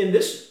 In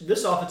this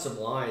offensive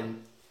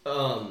line,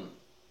 Connor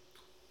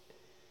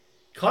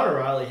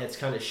Riley has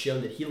kind of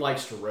shown that he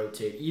likes to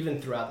rotate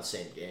even throughout the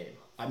same game.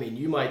 I mean,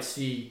 you might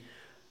see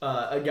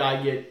a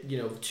guy get,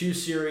 2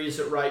 series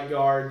at right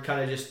guard,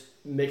 kind of just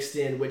mixed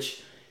in,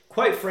 which,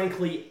 quite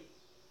frankly,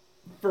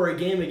 for a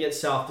game against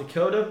South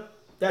Dakota,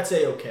 that's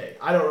A-okay.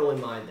 I don't really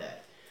mind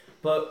that.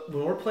 But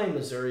when we're playing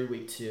Missouri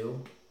week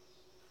 2,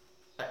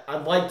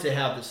 I'd like to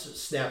have the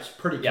snaps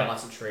pretty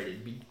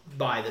concentrated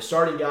by the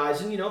starting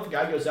guys. And, if a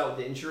guy goes out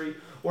with injury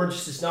or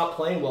just is not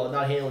playing well and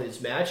not handling his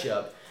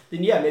matchup,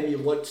 then, maybe you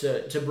look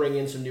to bring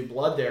in some new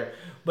blood there.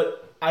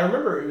 But I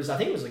remember I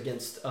think it was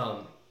against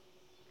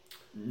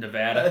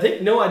Nevada. I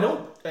think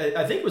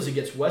it was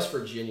against West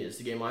Virginia is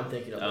the game I'm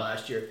thinking of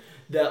last year.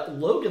 That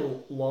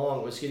Logan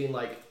Long was getting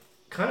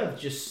kind of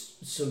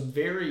just some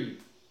very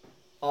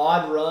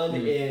odd run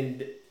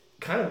and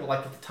kind of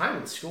at the time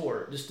of the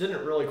score just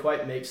didn't really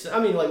quite make sense. I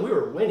mean, we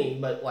were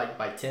winning, but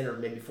by 10 or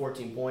maybe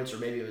 14 points, or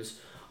maybe it was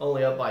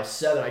only up by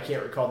 7. I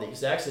can't recall the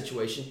exact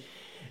situation.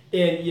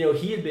 And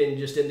he had been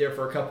just in there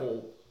for a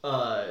couple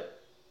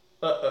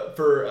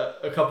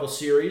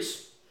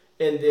series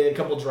and then a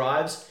couple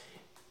drives.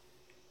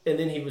 And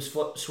then he was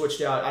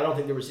switched out. I don't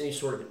think there was any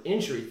sort of an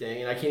injury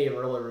thing, and I can't even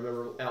really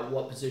remember at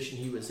what position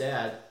he was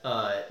at.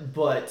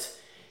 But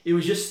it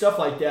was just stuff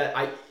like that.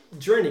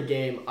 During the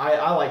game,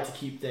 I like to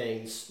keep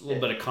things a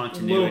little bit of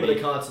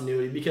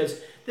continuity. Because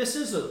this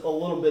is a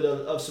little bit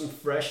of some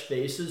fresh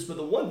faces. But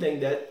the one thing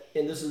that,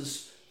 and this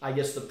is, I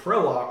guess, the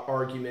pro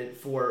argument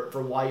for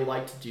why you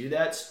like to do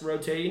that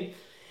rotating,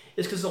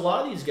 is because a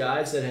lot of these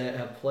guys that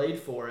have played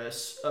for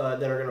us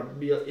that are going to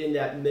be in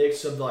that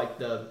mix of like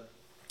the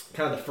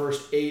kind of the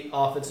first 8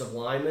 offensive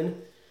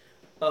linemen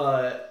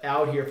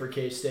out here for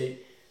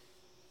K-State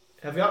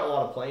have gotten a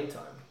lot of playing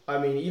time. I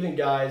mean, even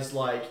guys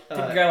like... a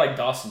guy like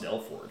Dawson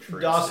Delforge, for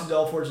Dawson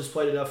Delforge has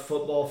played enough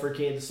football for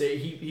Kansas State.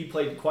 He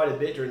played quite a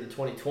bit during the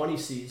 2020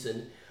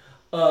 season.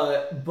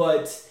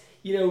 But,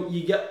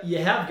 you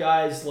have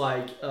guys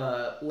like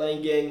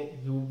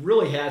Langang, who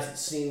really hasn't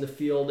seen the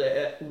field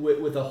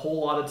with a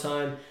whole lot of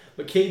time.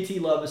 But KT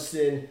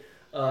Leviston,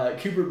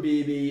 Cooper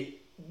Beebe,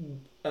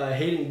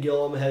 Hayden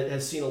Gillum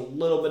has seen a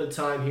little bit of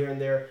time here and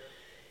there.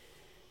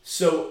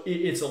 So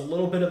it's a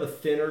little bit of a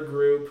thinner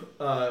group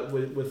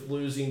with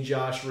losing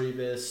Josh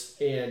Revis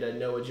and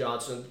Noah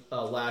Johnson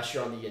last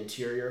year on the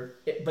interior.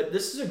 But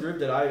this is a group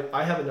that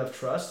I have enough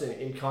trust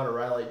in Connor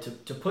Riley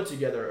to put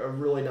together a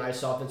really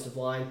nice offensive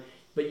line.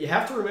 But you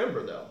have to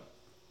remember, though,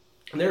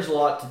 and there's a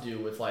lot to do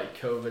with like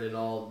COVID and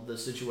all the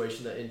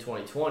situation that in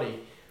 2020,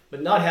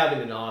 but not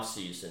having an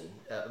offseason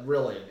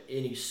really of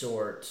any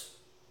sort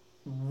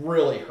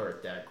really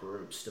hurt that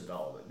group's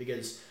development,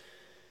 because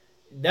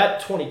that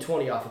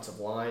 2020 offensive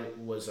line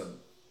was a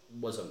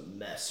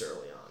mess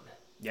early on.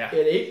 Yeah.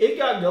 And it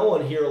got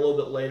going here a little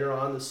bit later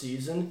on in the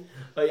season,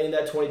 in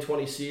that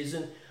 2020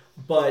 season.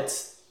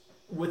 But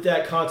with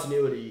that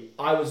continuity,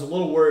 I was a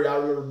little worried. I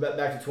remember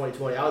back to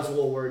 2020, I was a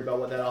little worried about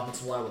what that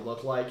offensive line would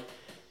look like.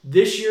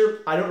 This year,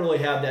 I don't really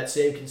have that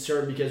same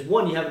concern because,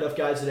 one, you have enough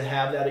guys that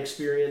have that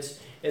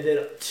experience. And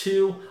then,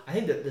 2, I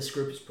think that this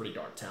group is pretty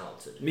darn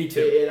talented. Me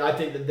too. And I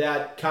think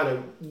that kind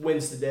of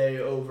wins the day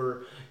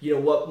over,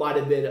 what might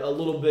have been a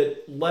little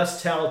bit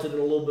less talented and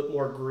a little bit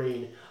more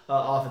green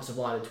offensive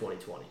line in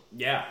 2020.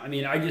 Yeah, I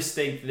mean, I just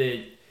think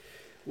that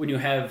when you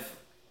have,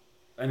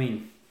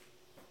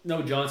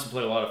 Noah Johnson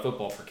played a lot of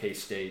football for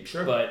K-State,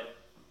 sure, but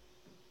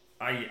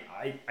I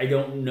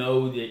don't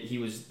know that he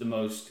was the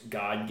most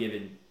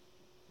God-given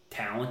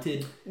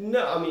talented he was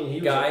a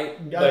guy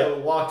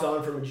that walked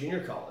on from a junior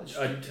college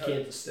to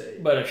Kansas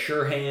State. But a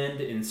sure hand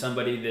and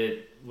somebody that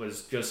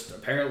was just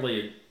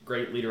apparently a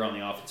great leader on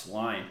the offensive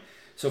line.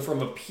 So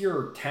from a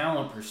pure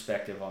talent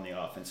perspective on the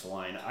offensive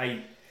line,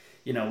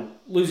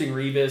 losing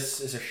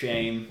Revis is a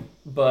shame,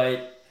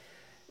 but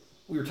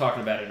we were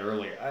talking about it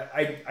earlier.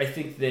 I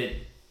think that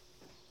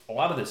a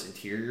lot of those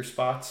interior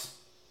spots,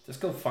 just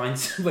go find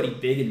somebody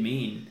big and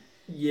mean.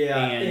 Yeah,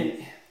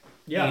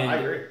 I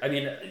agree. I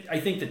mean, I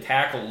think the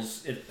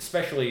tackles,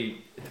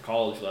 especially at the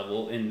college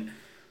level, and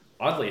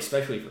oddly,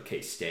 especially for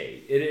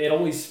K-State, it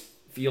always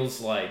feels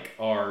like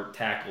our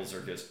tackles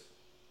are just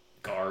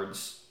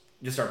guards,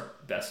 just our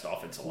best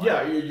offensive line.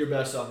 Yeah, your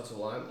best offensive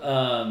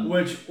line.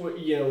 Which,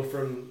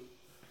 from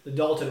the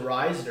Dalton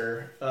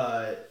Reisner,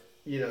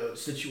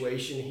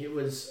 situation, he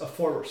was a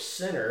former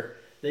center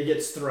that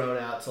gets thrown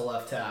out to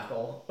left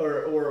tackle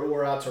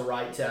or out to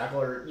right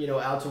tackle or,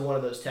 out to one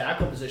of those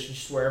tackle positions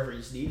just wherever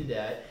he's needed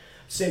at.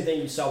 Same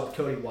thing you saw with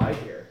Cody White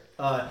here.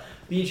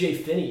 B.J.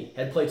 Finney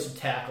had played some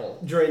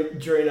tackle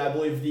during I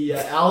believe the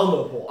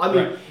Alamo Bowl. I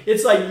mean, right.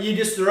 It's like you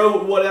just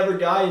throw whatever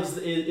guy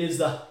is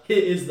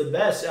the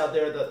best out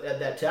there at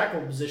that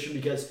tackle position,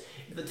 because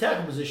if the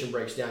tackle position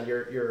breaks down,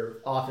 your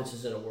offense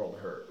is in a world of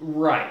hurt.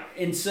 Right,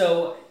 and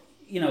so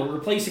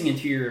replacing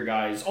interior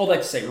guys. All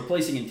that to say,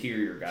 replacing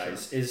interior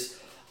guys sure. is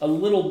a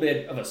little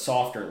bit of a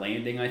softer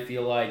landing, I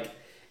feel like,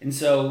 and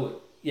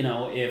so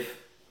if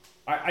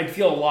I'd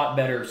feel a lot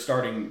better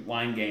starting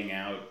Langang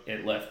out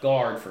at left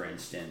guard, for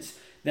instance,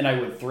 than I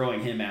would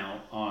throwing him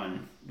out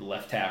on the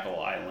left tackle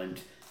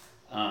island,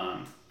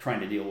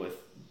 trying to deal with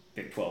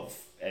Big 12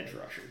 edge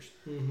rushers.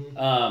 Mm-hmm.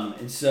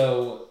 And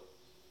so,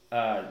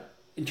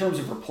 in terms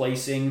of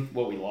replacing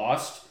what we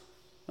lost,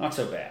 not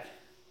so bad.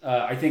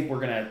 I think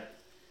we're going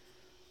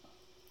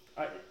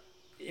to...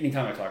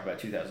 Anytime I talk about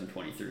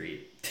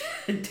 2023,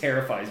 it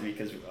terrifies me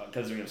because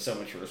we have so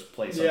much to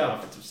replace on the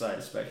offensive side,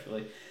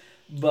 especially.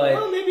 But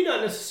well, maybe not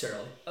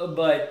necessarily.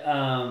 But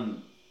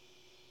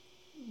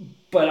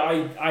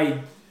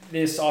I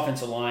this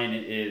offensive line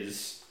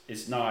is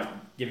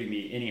not giving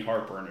me any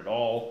heartburn at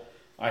all.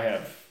 I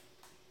have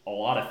a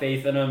lot of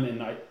faith in them,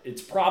 and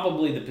it's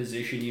probably the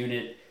position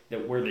unit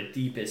that we're the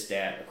deepest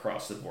at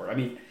across the board. I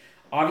mean,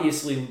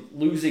 obviously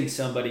losing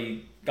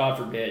somebody, God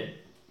forbid,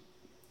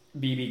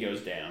 BB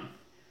goes down.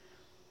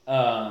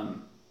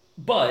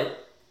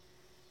 But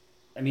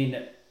I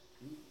mean,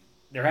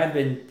 there have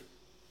been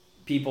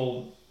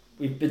people,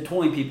 we've been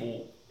 20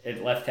 people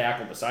at left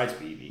tackle besides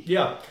BB.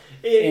 Yeah.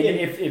 And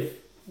if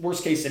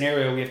worst case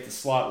scenario, we have to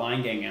slot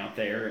Langang out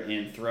there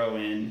and throw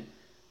in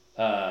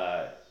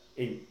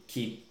and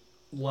keep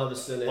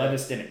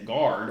Leviston at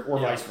guard or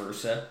vice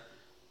versa,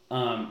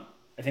 I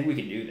think we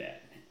can do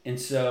that. And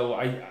so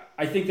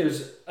I think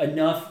there's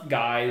enough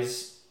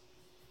guys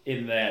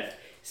in that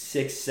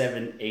 6,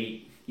 7,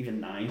 8, even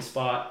 9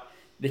 spot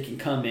that can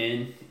come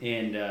in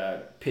and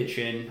pitch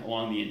in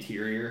along the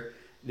interior,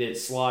 that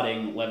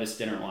slotting Levis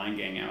Dinner line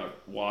gang out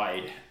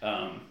wide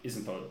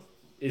isn't going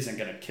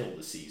to kill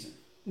the season.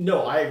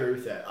 No, I agree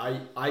with that.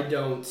 I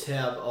don't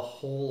have a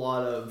whole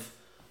lot of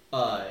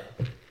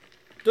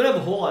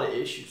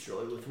issues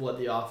really with what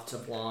the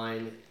offensive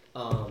line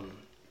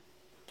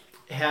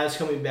has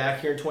coming back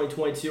here in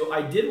 2022.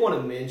 I did want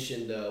to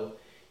mention though,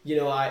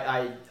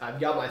 I've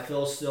got my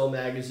Phil Still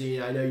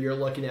magazine. I know you're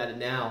looking at it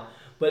now,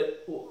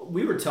 but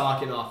we were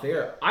talking off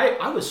air.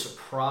 I was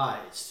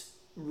surprised,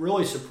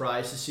 really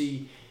surprised to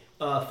see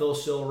Phil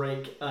Still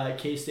rank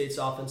K-State's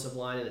offensive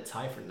line in a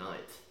tie for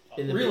ninth.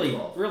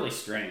 Really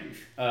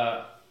strange.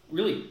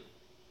 Really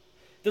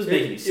doesn't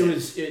make any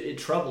sense. It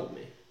troubled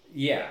me.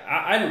 Yeah,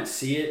 I don't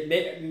see it.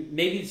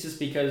 Maybe it's just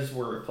because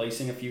we're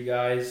replacing a few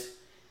guys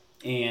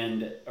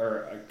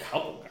or a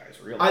couple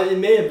guys, really. It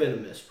may have been a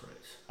misprint.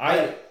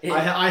 I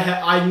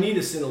need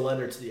to send a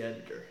letter to the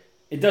editor.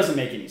 It doesn't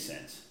make any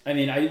sense. I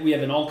mean, we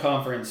have an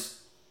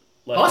all-conference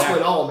left possibly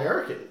tackle. An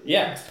all-American.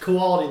 Yeah.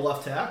 Quality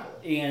left tackle.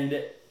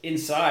 And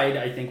inside,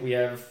 I think we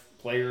have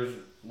players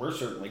we're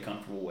certainly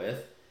comfortable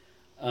with.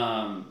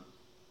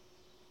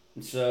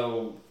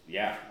 So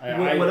yeah,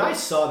 when I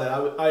saw that,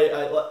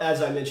 I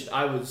as I mentioned,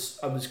 I was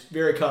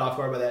very caught off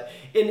guard by that,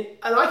 and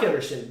I can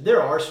understand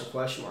there are some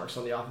question marks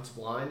on the offensive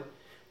line,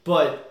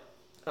 but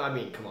I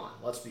mean, come on,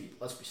 let's be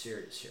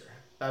serious here.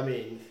 I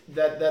mean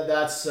that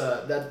was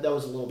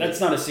a little. That's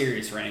not a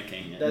serious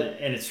ranking,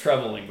 and it's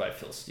troubling by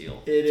Phil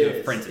Steele to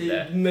have printed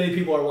that. Many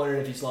people are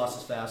wondering if he's lost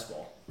his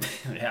fastball.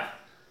 Yeah,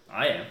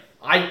 I am.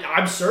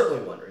 I'm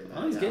certainly wondering that.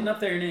 Well, he's getting up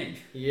there in age.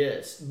 He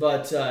is,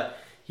 but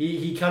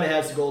he kind of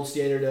has the gold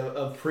standard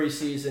of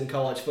preseason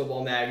college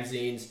football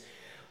magazines.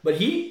 But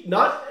he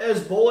not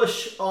as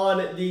bullish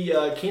on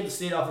the Kansas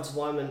State offensive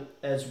lineman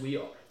as we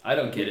are. I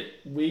don't get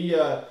it. We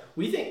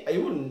think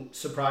it wouldn't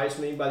surprise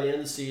me by the end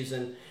of the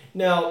season.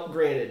 Now,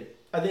 granted,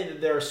 I think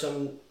that there are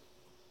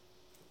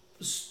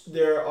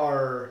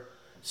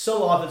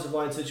some offensive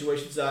line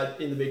situations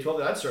in the Big 12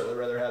 that I'd certainly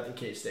rather have than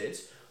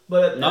K-State's.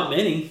 But not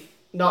many.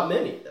 Not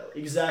many, though.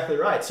 Exactly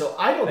right. So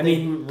I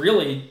mean,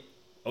 really,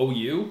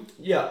 OU?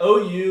 Yeah,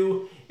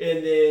 OU,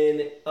 and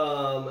then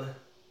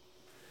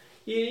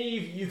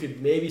you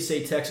could maybe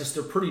say Texas.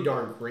 They're pretty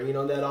darn green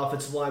on that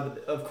offensive line,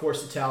 but of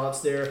course the talent's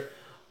there.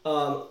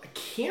 I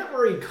can't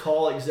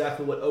recall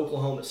exactly what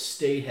Oklahoma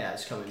State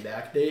has coming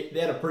back. They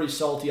had a pretty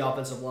salty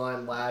offensive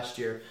line last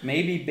year.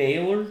 Maybe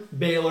Baylor?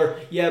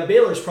 Yeah,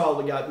 Baylor's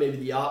probably got maybe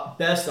the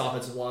best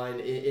offensive line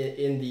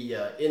in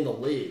the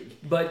league.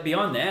 But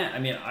beyond that, I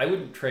mean, I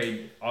wouldn't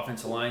trade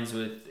offensive lines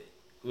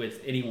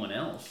with anyone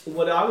else.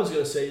 What I was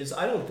going to say is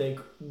I don't think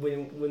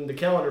when the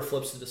calendar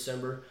flips to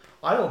December,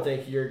 I don't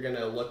think you're going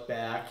to look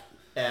back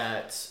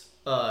at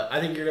I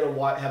think you're going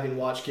to having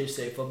watched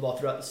K-State football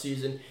throughout the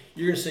season,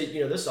 you're going to say,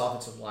 this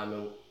offensive line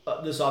group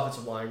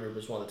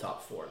is one of the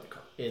top four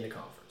in the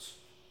conference.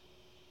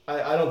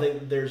 I don't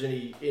think there's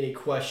any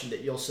question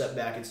that you'll set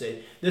back and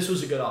say this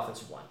was a good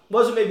offensive line.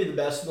 Wasn't maybe the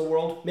best in the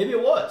world, maybe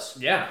it was.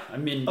 Yeah, I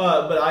mean,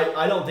 but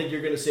I don't think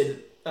you're going to say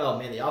that. Oh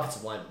man, the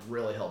offensive line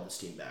really held this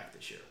team back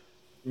this year.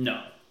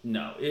 No.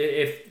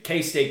 If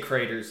K-State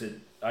craters it,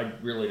 I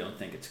really don't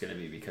think it's going to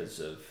be because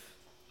of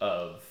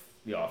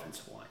the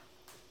offensive line.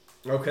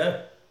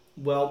 Okay.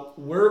 Well,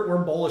 we're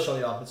bullish on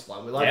the offensive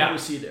line. We like what we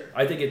see there.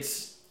 I think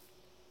it's,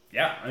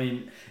 I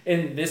mean,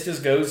 and this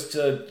just goes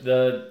to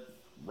the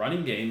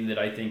running game that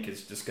I think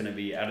is just going to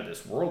be out of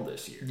this world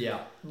this year. Yeah,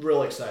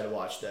 real excited to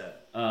watch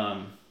that.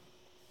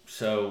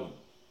 So,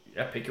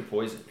 pick your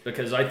poison.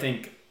 Because I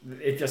think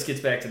it just gets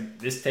back to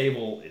this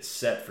table is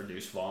set for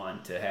Deuce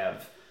Vaughn to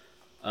have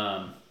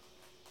an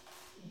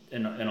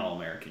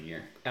All-American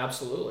year.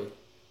 Absolutely.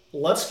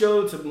 Let's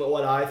go to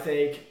what I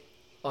think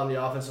on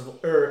the offensive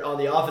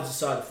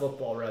side of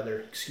football,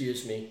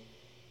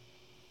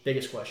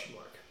 biggest question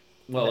mark.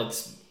 Well,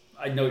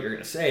 I know what you're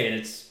going to say, and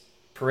it's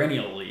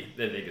perennially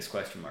the biggest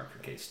question mark for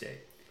K-State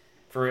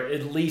for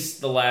at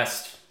least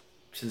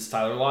since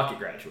Tyler Lockett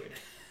graduated.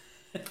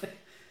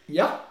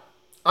 Yeah,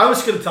 I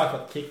was going to talk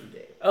about the kicking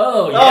game.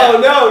 Oh yeah. Oh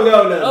no.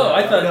 Oh,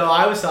 I thought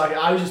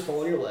I was just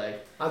pulling your leg.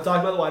 I'm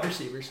talking about the wide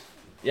receivers.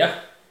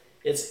 Yeah,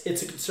 it's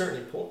a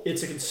concerning point.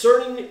 It's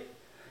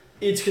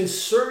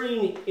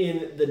concerning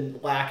in the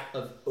lack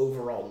of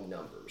overall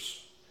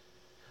numbers.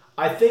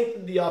 I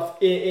think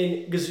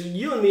because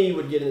you and me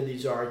would get into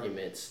these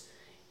arguments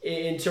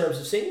in terms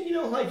of saying,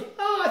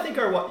 I think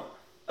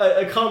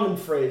a common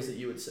phrase that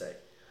you would say,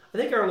 I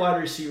think our wide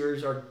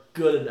receivers are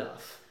good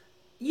enough.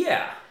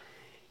 Yeah.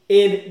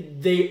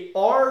 And they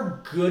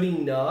are good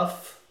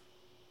enough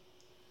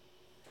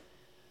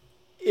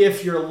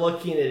if you're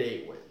looking at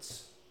 8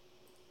 wins.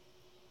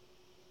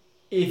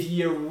 If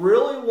you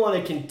really want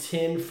to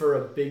contend for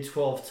a Big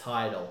 12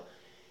 title,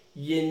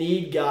 you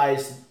need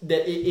guys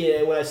that,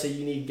 and when I say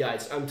you need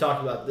guys, I'm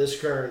talking about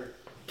this current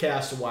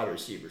cast of wide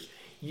receivers.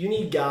 You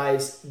need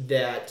guys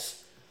that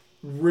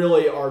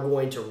really are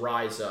going to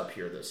rise up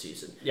here this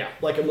season. Yeah.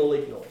 Like a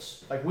Malik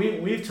Knowles. Like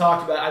we've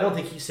talked about, I don't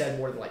think he's had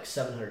more than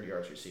 700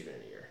 yards receiving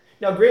in a year.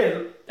 Now,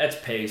 granted, that's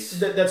pace.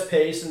 That's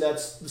pace, and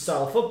that's the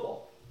style of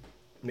football.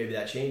 Maybe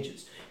that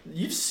changes.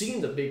 You've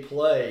seen the big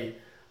play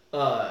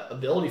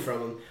ability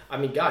from him. I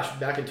mean, gosh,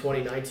 back in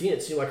 2019,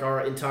 it seemed like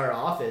our entire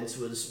offense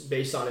was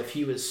based on if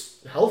he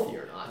was healthy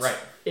or not. Right.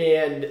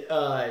 And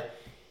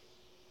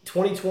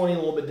 2020, a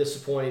little bit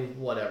disappointing,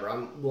 whatever.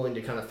 I'm willing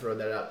to kind of throw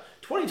that out.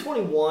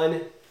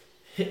 2021,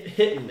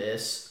 hit and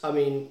miss. I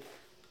mean,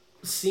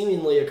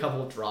 seemingly a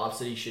couple of drops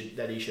that he should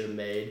have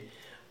made,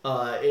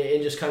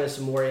 and just kind of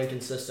some more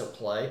inconsistent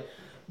play.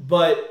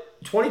 But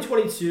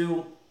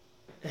 2022,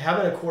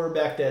 having a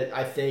quarterback that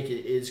I think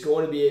is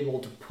going to be able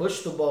to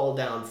push the ball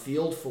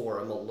downfield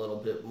for him a little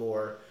bit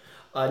more.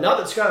 Not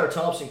that Skylar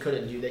Thompson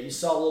couldn't do that. You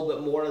saw a little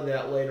bit more of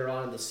that later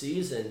on in the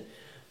season.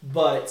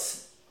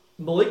 But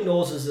Malik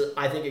Knowles is,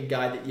 I think, a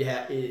guy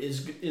that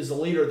is the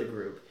leader of the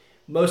group.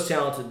 Most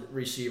talented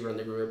receiver in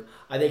the group.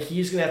 I think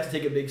he's going to have to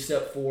take a big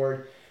step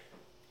forward.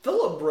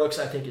 Phillip Brooks,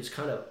 I think, is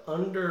kind of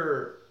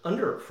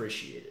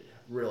underappreciated,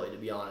 really, to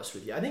be honest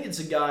with you. I think it's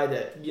a guy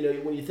that,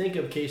 when you think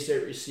of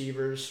K-State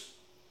receivers,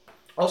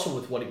 also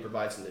with what he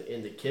provides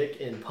in the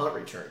kick and punt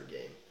return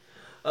game,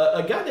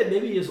 a guy that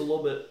maybe is a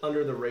little bit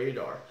under the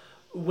radar.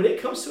 When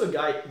it comes to a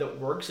guy that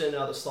works in and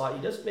out of the slot,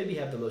 he doesn't maybe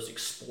have the most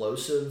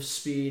explosive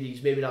speed.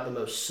 He's maybe not the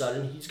most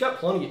sudden. He's got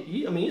plenty.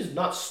 He's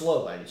not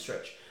slow by any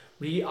stretch.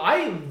 But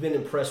I've been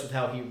impressed with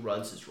how he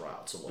runs his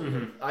routes a little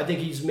bit. I think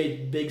he's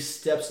made big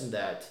steps in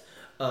that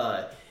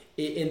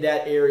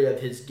area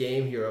of his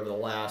game here over the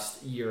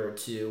last year or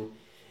two.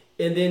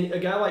 And then a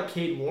guy like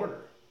Cade Warner.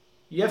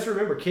 You have to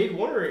remember, Cade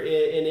Warner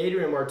and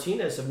Adrian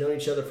Martinez have known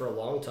each other for a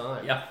long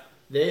time. Yeah.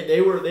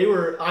 They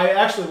were. I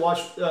actually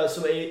watched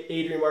some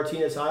Adrian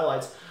Martinez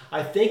highlights.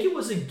 I think it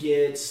was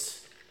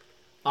against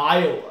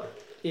Iowa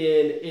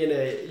in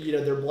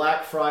a their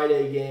Black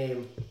Friday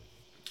game.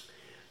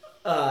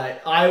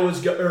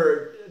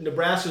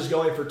 Nebraska's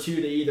going for 2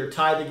 to either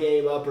tie the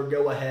game up or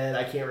go ahead.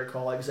 I can't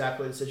recall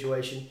exactly the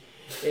situation.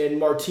 And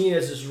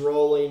Martinez is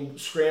rolling,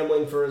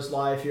 scrambling for his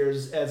life here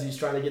as he's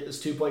trying to get this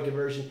 2-point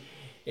conversion.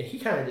 And he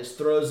kind of just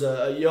throws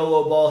a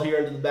YOLO ball here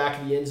into the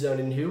back of the end zone,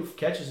 and who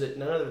catches it?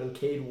 None other than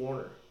Cade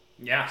Warner.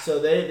 Yeah. So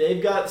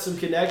they've got some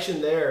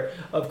connection there,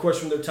 of course,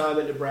 from their time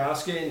at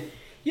Nebraska. And,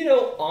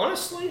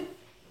 honestly,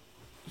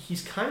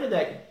 he's kind of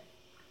that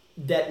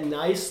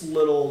nice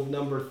little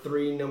number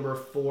 3, number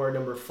 4,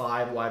 number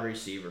 5 wide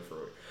receiver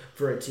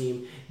for a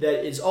team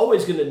that is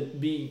always going to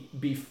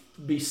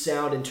be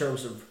sound in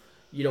terms of,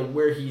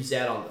 where he's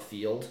at on the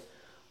field.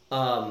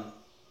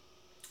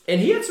 And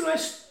he had some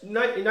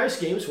nice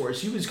games for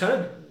us. He was kind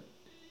of,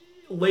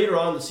 later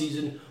on in the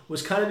season,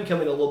 was kind of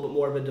becoming a little bit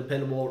more of a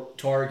dependable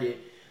target.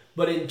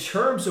 But in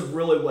terms of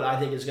really what I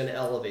think is going to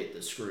elevate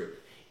this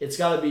group, it's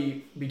got to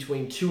be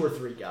between 2 or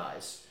 3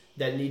 guys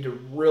that need to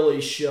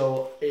really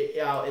show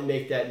out and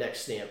make that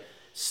next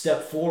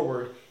step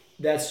forward.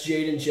 That's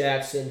Jaden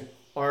Jackson,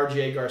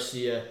 RJ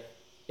Garcia,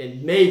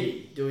 and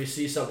maybe do we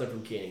see something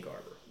from Keenan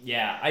Garber?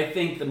 Yeah, I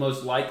think the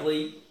most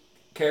likely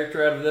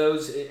character out of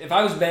those, if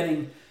I was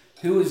betting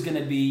who is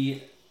going to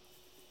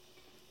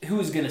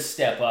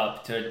step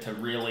up to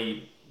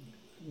really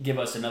give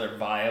us another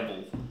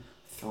viable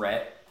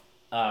threat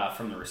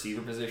from the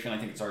receiver position, I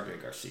think it's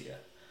RJ Garcia.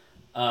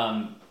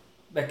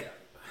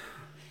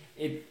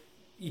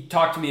 You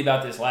talked to me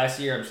about this last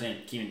year. I'm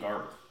saying Keenan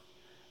Garber,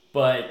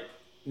 but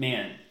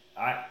man,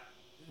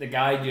 the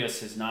guy just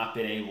has not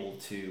been able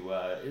to,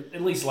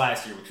 at least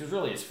last year, which was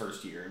really his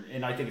first year,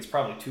 and I think it's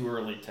probably too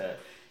early to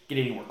get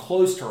anywhere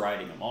close to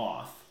writing him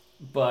off.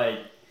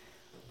 But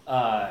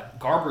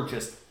Garber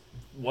just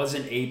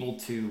wasn't able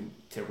to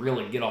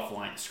really get off the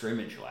line of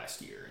scrimmage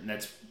last year, and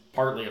that's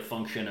partly a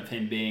function of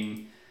him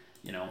being,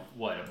 a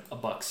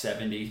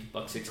 $170,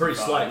 $165. Pretty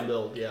slight in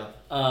build, yeah.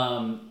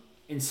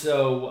 And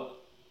so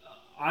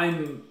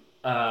I'm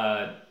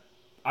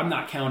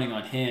not counting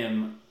on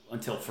him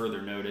until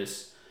further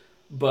notice,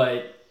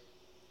 but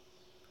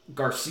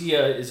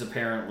Garcia is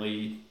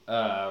apparently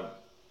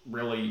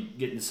really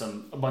getting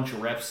a bunch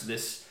of reps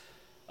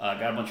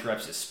got a bunch of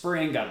reps this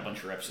spring, got a bunch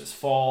of reps this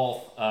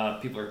fall.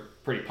 People are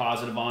pretty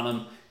positive on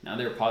him. Now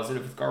they were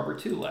positive with Garber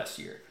too last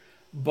year.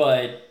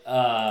 But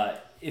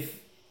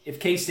if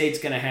K-State's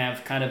going to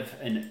have kind of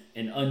an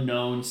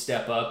unknown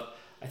step up,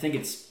 I think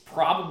it's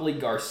probably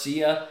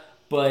Garcia.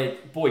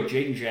 But boy,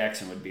 Jaden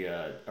Jackson would be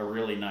a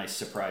really nice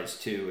surprise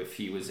too if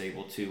he was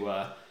able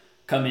to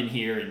come in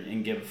here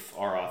and give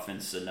our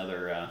offense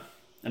another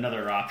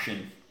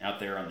option out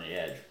there on the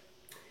edge.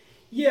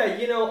 Yeah,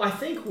 I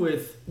think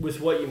with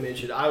what you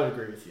mentioned, I would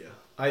agree with you.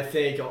 I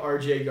think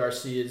RJ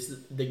Garcia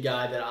is the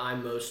guy that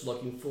I'm most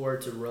looking for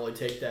to really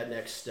take that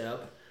next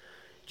step.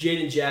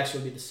 Jaden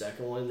Jackson would be the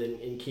second one,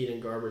 and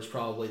Keenan Garber is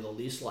probably the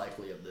least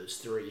likely of those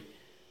 3.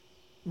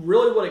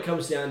 Really what it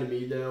comes down to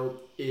me, though,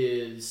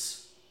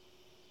 is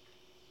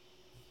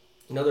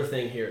another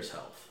thing here is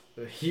health.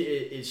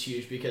 It's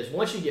huge because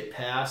once you get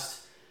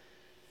past,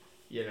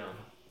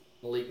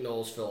 Malik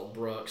Knowles, Phillip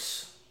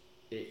Brooks,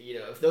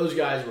 if those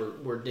guys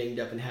were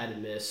dinged up and had to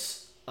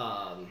miss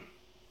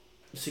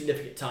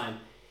significant time,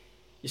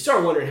 you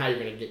start wondering how you're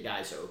going to get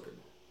guys open.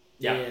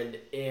 Yeah.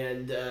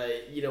 And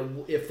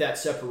if that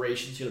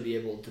separation is going to be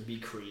able to be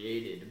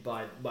created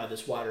by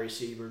this wide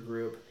receiver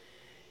group,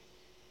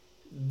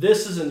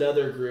 this is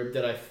another group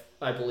that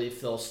I believe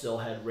Phil still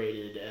had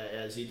rated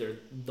as either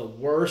the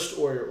worst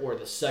or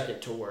the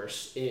second to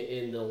worst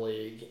in the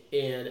league.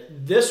 And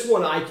this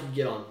one I can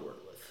get on board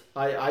with.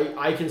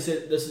 I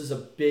consider this is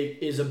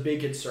a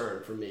big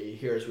concern for me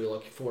here as we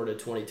look forward to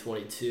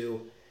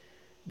 2022.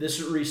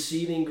 This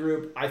receiving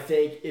group, I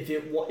think, if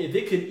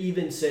it could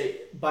even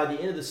say by the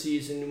end of the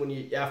season,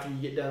 after you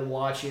get done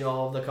watching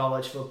all of the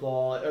college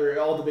football or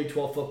all the Big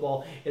 12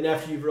 football, and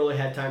after you've really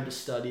had time to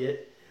study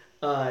it,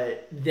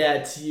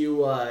 that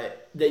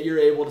you're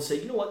able to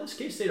say, you know what, this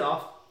K-State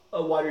off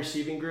a wide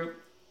receiving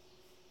group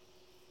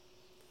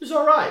is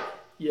all right.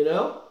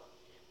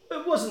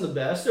 It wasn't the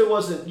best. It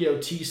wasn't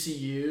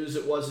TCU's.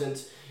 It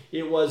wasn't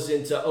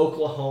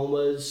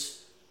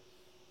Oklahoma's.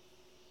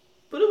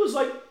 But it was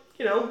like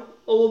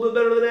a little bit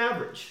better than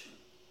average.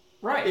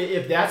 Right.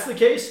 If that's the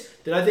case,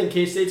 then I think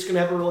K-State's going to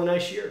have a really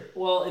nice year.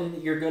 Well,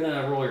 and you're going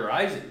to roll your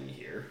eyes at me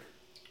here.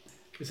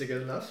 Is it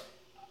good enough?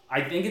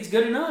 I think it's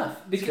good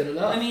enough. It's good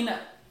enough. I mean,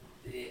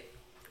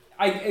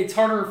 it's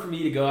harder for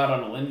me to go out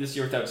on a limb this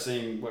year without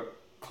saying what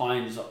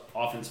Klein's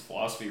offensive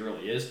philosophy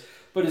really is.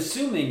 But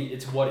assuming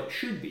it's what it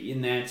should be,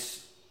 and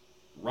that's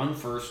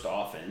run-first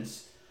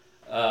offense,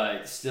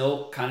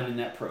 still kind of in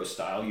that pro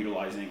style,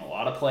 utilizing a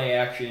lot of play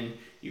action,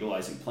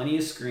 utilizing plenty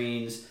of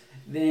screens,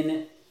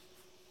 then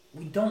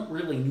we don't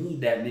really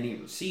need that many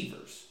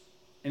receivers.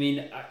 I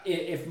mean,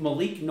 if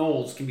Malik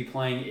Knowles can be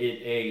playing at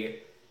a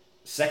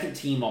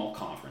second-team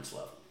all-conference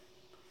level,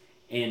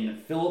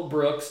 and Phillip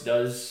Brooks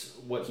does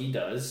what he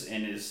does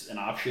and is an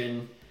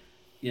option,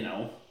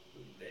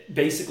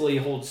 basically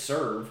holds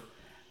serve,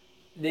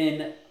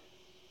 then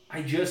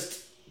I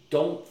just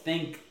don't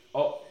think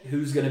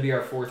who's going to be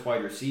our fourth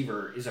wide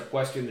receiver is a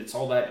question that's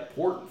all that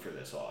important for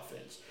this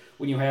offense.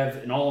 When you have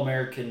an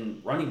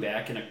All-American running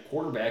back and a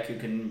quarterback who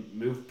can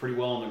move pretty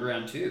well on the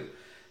ground too.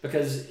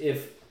 Because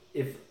if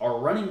our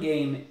running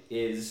game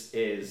is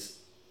as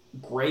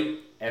great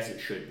as it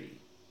should be,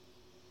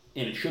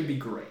 and it should be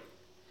great,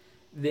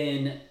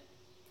 then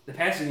the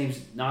passing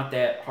game's not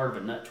that hard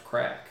of a nut to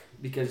crack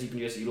because you can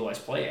just utilize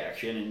play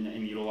action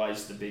and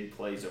utilize the big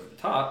plays over the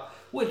top,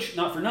 which,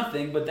 not for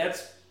nothing, but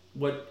that's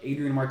what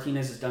Adrian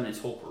Martinez has done his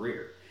whole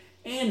career.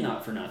 And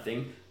not for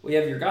nothing, we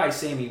have your guy,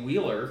 Sammy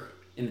Wheeler,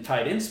 in the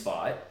tight end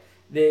spot.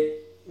 That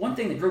one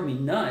thing that drove me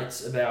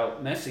nuts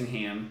about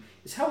Messingham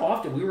is how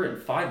often we were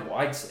in 5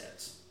 wide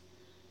sets.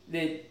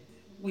 That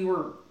we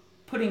were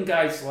putting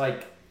guys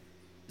like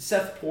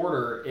Seth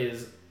Porter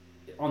is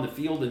on the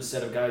field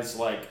instead of guys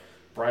like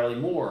Briley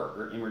Moore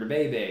or Emer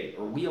DeBebe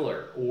or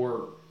Wheeler.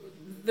 Or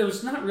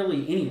there's not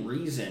really any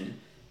reason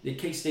that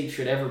K-State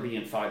should ever be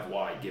in 5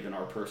 wide given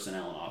our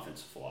personnel and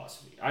offensive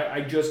philosophy.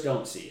 I just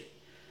don't see it.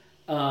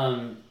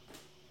 And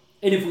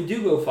if we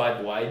do go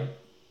 5 wide,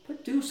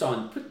 put Deuce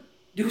on. Put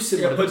Deuce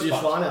in one of those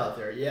spots. Put Deuce out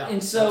there, yeah.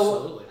 And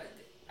so,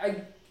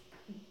 I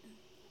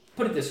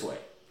put it this way.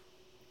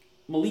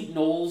 Malik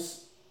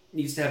Knowles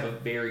needs to have a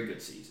very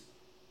good season.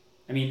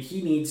 I mean,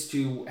 he needs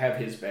to have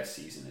his best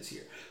season this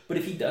year. But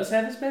if he does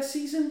have his best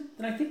season,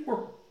 then I think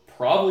we're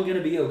probably going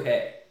to be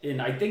okay.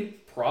 And I think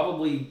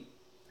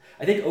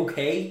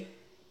okay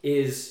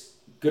is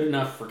good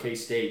enough for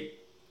K-State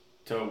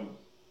to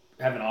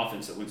have an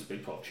offense that wins a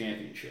Big 12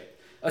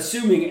 championship.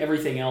 Assuming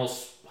everything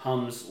else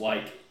hums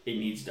like it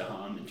needs to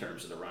hum in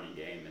terms of the running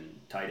game and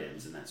tight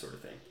ends and that sort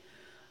of thing.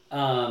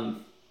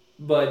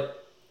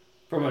 But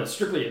from a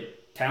strictly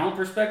talent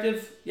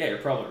perspective, yeah, you're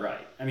probably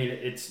right. I mean,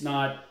 it's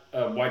not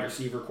a wide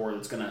receiver core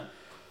that's going to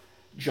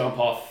jump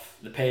off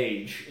the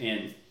page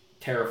and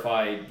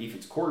terrify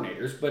defense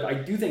coordinators, but I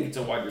do think it's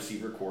a wide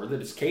receiver core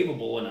that is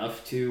capable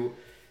enough to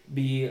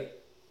be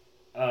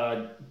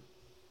a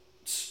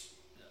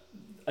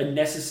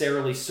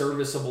necessarily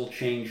serviceable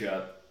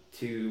changeup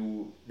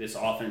to this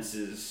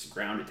offense's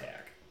ground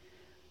attack,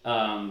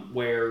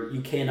 where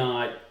you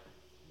cannot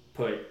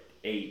put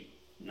 8,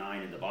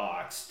 9 in the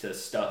box to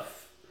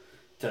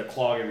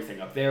clog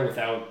everything up there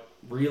without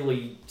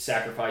really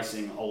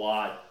sacrificing a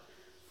lot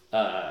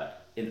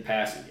in the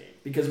passing game.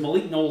 Because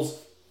Malik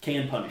Knowles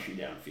can punish you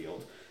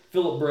downfield.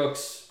 Phillip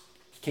Brooks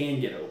can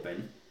get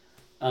open.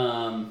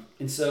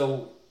 And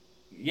so,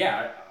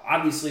 yeah,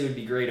 obviously it would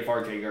be great if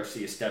RJ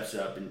Garcia steps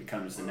up and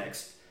becomes the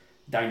next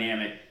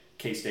dynamic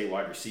K-State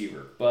wide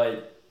receiver.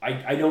 But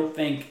I don't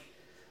think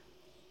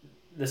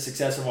the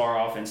success of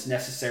our offense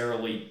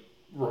necessarily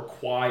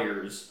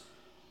requires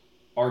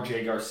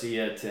RJ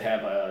Garcia to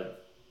have a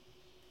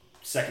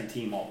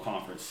second-team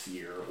all-conference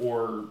year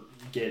or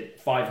get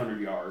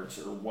 500 yards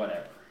or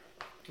whatever.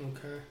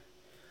 Okay.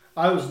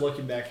 I was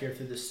looking back here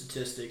through the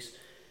statistics.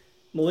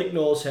 Malik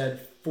Knowles had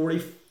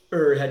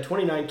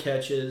 29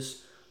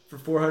 catches for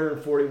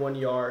 441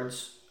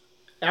 yards,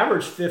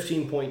 averaged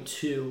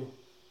 15.2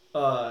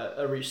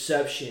 a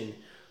reception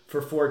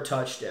for 4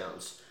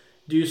 touchdowns.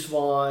 Deuce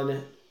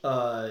Vaughn,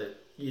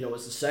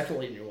 was the second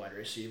leading wide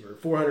receiver,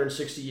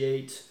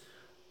 468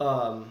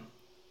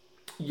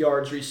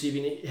 yards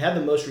receiving. He had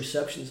the most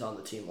receptions on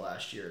the team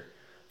last year.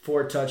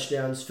 4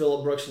 touchdowns.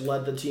 Phillip Brooks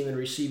led the team in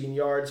receiving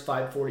yards,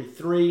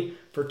 543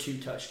 for 2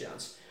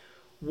 touchdowns.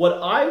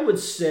 What I would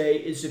say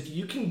is if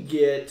you can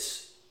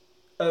get,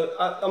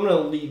 I'm going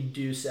to leave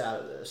Deuce out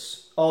of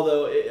this.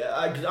 Although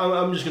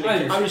I'm just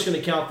going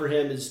to count for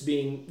him as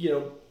being,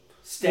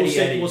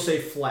 steady. We'll say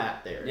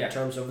flat there in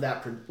terms of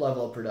that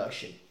level of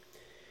production.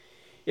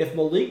 If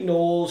Malik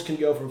Knowles can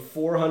go from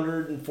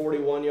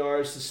 441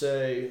 yards to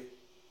say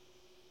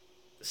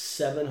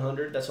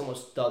 700, that's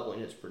almost doubling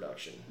his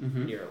production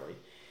nearly.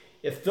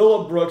 If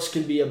Phillip Brooks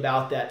can be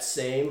about that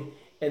same,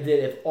 and then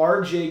if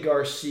RJ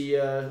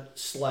Garcia /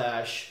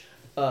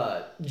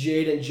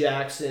 Jaden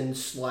Jackson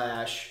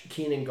 /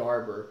 Keenan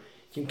Garber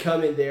can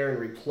come in there and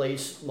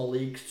replace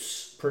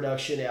Malik's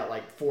production at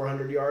like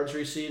 400 yards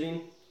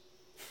receiving,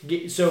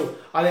 so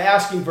I'm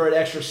asking for an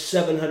extra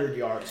 700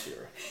 yards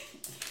here.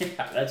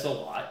 Yeah, that's a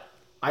lot.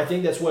 I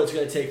think that's what it's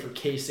going to take for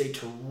K-State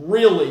to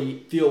really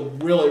feel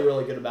really,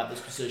 really good about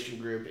this position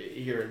group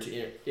here in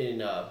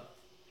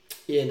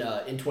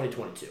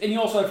 2022. And you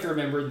also have to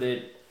remember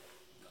that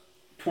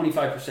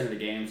 25% of the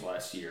games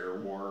last year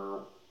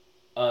were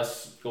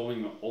us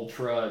going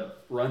ultra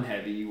run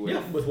heavy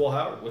with Will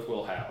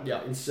Howard.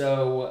 Yeah. And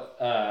so,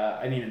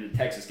 in the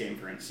Texas game,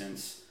 for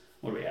instance,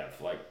 what do we have?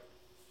 Like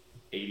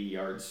 80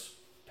 yards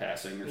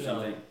passing or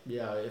something?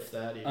 Yeah, if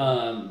that.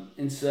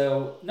 And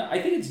so, no,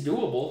 I think it's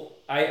doable.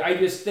 I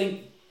just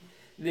think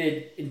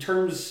that in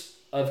terms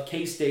of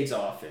K-State's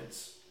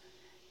offense,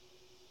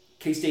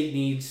 K-State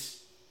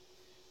needs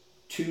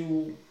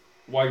 2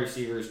 wide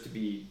receivers to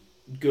be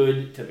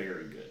good to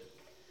very good.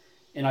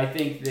 And I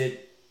think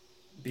that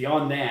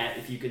beyond that,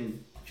 if you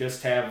can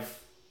just have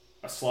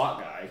a slot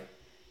guy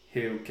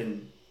who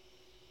can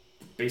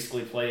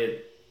basically play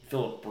at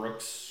Phillip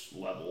Brooks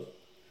level,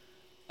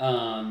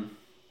 I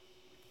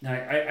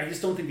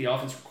just don't think the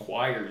offense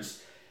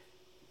requires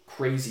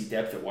crazy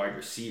depth at wide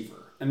receiver.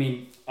 I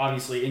mean,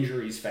 obviously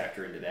injuries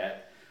factor into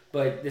that,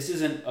 but this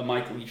isn't a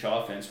Mike Leach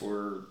offense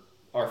where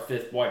our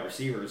 5th wide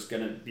receiver is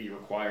going to be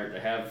required to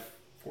have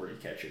 40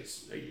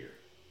 catches a year.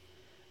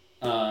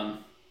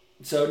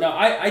 So no,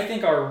 I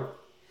think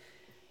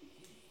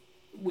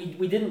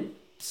we didn't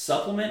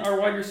supplement our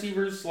wide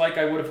receivers like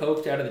I would have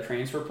hoped out of the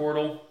transfer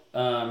portal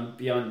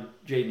beyond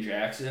Jaden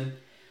Jackson,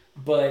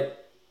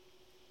 but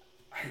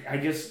I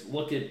just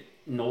look at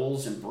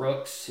Knowles and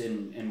Brooks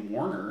and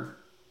Warner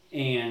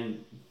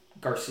and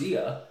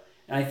Garcia,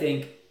 and I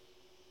think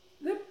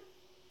they'll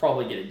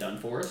probably get it done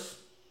for us.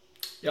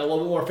 Yeah, a little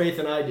bit more faith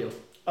than I do.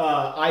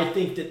 I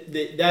think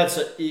that's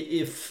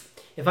if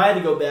I had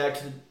to go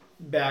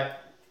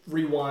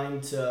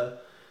rewind to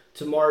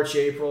March,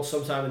 April,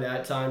 sometime in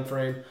that time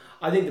frame,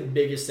 I think the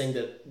biggest thing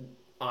that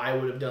I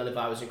would have done if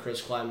I was in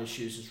Chris Kleiman's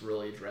shoes is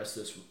really address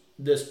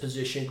this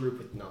position group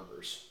with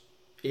numbers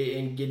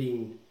and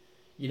getting,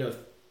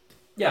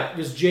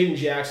 because Jaden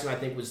Jackson I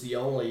think was the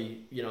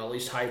only at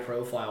least high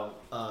profile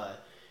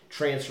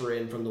transfer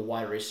in from the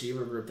wide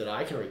receiver group that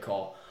I can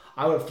recall.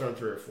 I would have thrown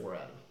 3 or 4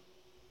 at him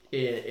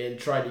and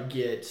tried to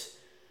get.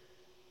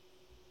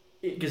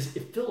 Because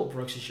if Phillip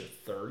Brooks is your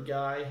 3rd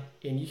guy,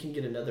 and you can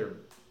get another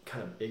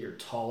kind of bigger,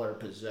 taller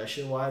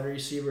possession wide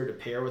receiver to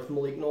pair with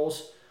Malik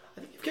Knowles,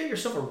 I think you've got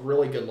yourself a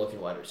really good-looking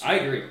wide receiver. I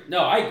agree. No,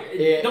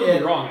 don't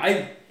get me wrong.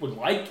 I would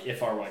like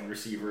if our wide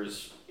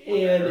receivers were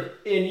better.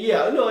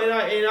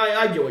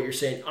 I get what you're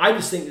saying. I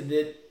just think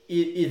that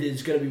it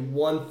is going to be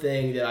one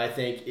thing that I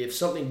think if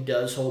something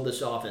does hold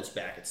this offense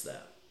back, it's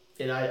that.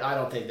 And I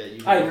don't think that you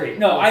can I agree.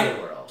 No,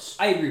 anywhere else.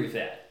 I agree with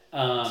that.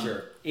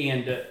 Sure.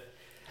 And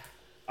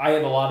I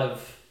have a lot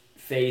of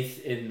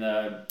faith in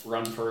the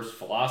run-first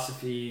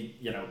philosophy,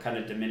 kind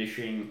of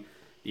diminishing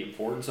the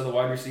importance of the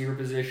wide receiver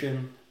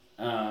position.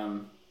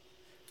 And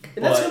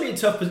that's going to be a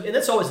tough, and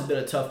that's always been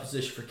a tough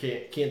position for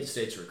Kansas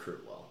State to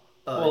recruit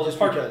well. Just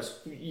because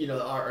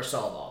our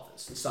solid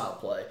offense and style of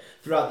play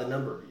throughout the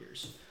number of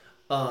years.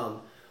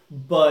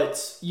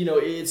 But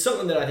it's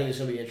something that I think is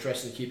going to be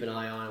interesting to keep an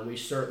eye on, and we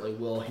certainly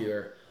will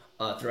here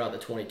throughout the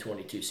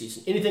 2022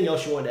 season. Anything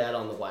else you wanted to add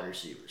on the wide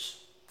receivers?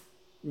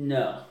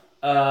 No.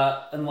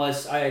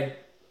 Unless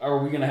are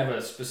we going to have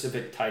a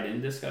specific tight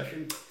end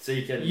discussion so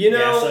you can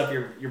gas up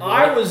your boy?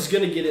 I was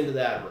going to get into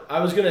that. I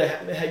was going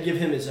to give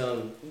him his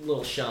own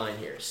little shine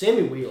here.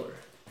 Sammy Wheeler.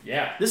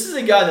 Yeah. This is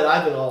a guy that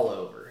I've been all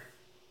over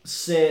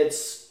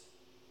since,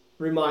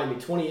 remind me,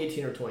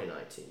 2018 or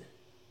 2019?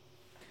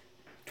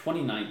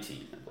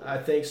 2019. I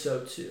think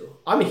so too.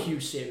 I'm a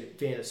huge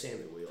fan of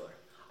Sammy Wheeler.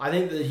 I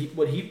think that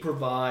what he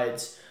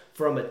provides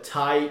from a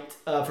tight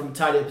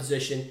end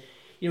position,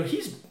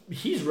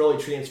 he's really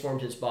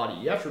transformed his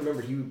body. You have to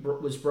remember he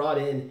was brought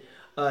in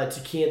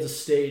to Kansas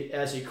State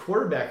as a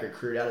quarterback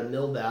recruit out of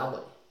Mill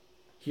Valley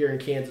here in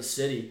Kansas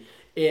City,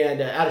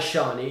 and out of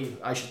Shawnee,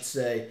 I should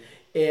say.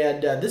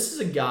 And this is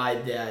a guy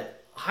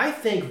that I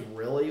think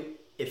really,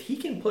 if he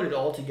can put it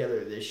all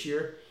together this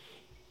year,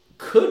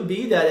 could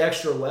be that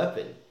extra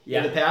weapon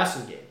in the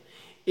passing game.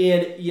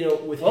 And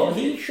with him,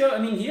 he showed. I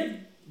mean, he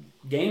had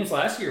games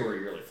last year where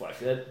he really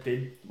flashed. That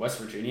big West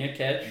Virginia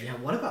catch. Yeah,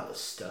 what about the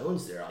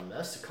Stones there on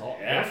Mess to call?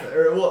 Yeah.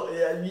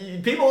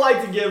 People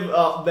like to give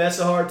Mess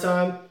a hard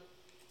time.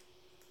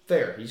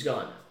 Fair, he's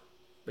gone now.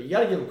 But you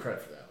got to give him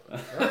credit for that one.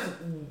 That was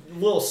a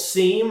little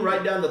seam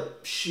right down the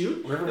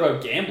chute.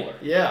 Riverboat Gambler.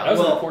 Yeah. That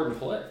was an important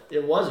play.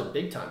 It was a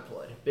big-time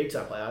play.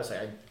 Big-time play. I was like,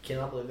 I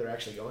cannot believe they're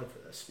actually going for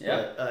this.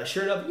 Yeah. But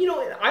sure enough,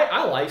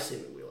 I like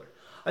Sammy Wheeler.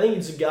 I think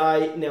it's a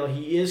guy, now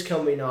he is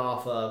coming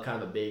off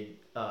kind of a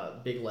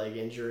big leg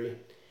injury.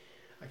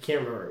 I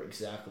can't remember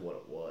exactly what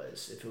it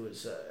was, if it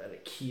was an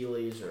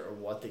Achilles or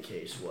what the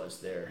case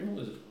was there. It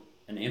was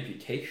an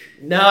amputation.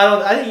 No, I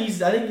don't. I think he's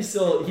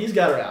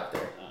got her out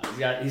there.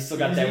 He's still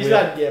got that. He's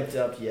not gimped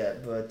up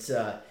yet, but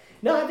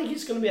no, I think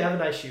he's going to have a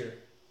nice year.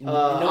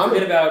 Don't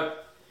forget about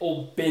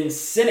old Ben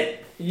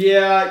Sinnott.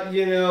 Yeah,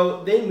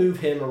 they move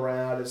him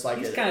around. It's like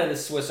he's kind of the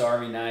Swiss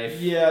Army knife.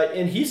 Yeah,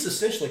 and he's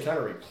essentially kind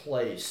of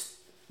replaced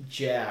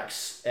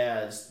Jax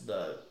as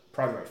the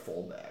primary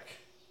fullback.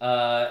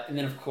 And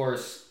then of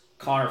course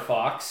Connor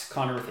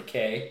with a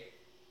K,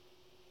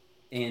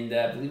 and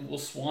I believe Will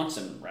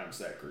Swanson rounds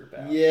that group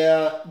out.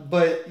 Yeah,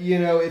 but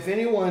if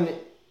anyone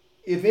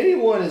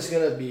is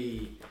going to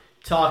be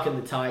talking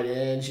the tight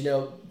ends,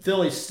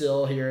 Philly's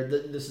still here.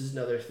 This is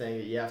another thing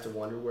that you have to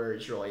wonder where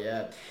he's really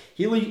at.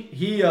 He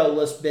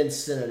lists Ben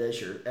Sinnott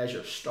as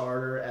your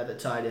starter at the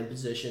tight end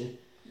position.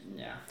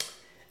 Yeah.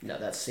 No,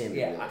 that's Sammy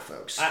Wheeler,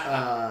 folks.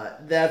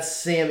 That's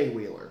Sammy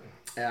Wheeler,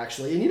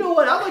 actually. And you know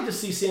what? I'd like to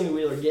see Sammy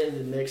Wheeler get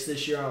into the mix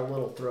this year on a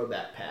little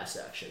throwback pass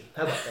action.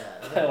 How about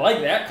that? I like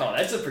that call.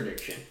 That's a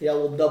prediction. Yeah, a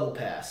little double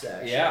pass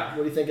action. Yeah.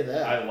 What do you think of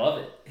that? I love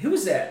it. Who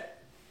was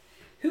that?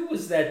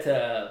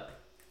 God,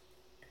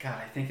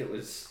 I think it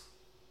was...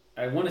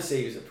 I want to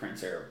say he was a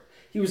Prince Arab.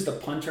 He was the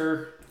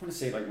punter. I want to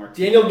say like Martinez.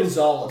 Daniel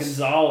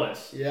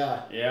Gonzalez.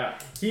 Yeah.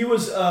 He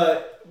was he was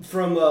a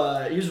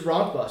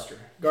Rockbuster,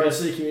 Garden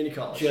City Community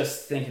College.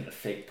 Just think of the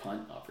fake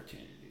punt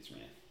opportunities,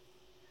 man.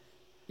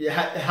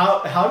 Yeah,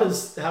 how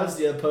does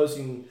the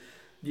opposing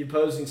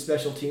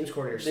special teams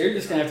coordinator? They're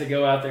just gonna have to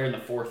go out there in the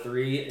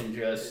 4-3 and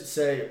just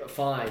say,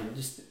 fine,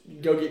 just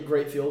go get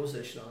great field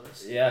position on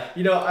us. Yeah.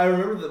 I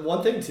remember the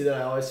one thing too that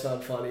I always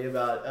found funny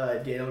about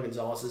Daniel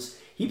Gonzalez is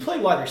he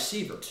played wide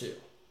receiver too.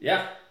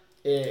 Yeah.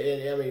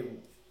 And I mean,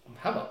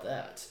 how about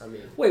that? I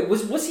mean, wait,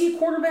 was he a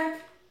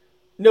quarterback?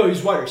 No, he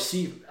was wide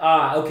receiver.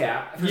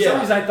 Okay. For some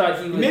reason, I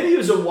thought he was. Maybe he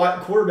was a wide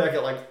quarterback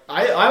at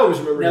I always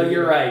remember. No,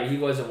 you're right. He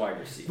was a wide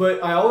receiver.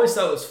 But I always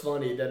thought it was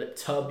funny that at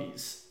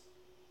Tubby's,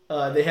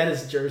 they had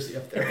his jersey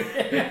up there.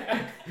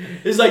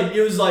 it was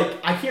like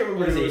I can't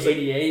remember. Was it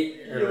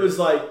 88? It was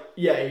like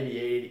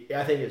 88.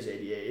 I think it was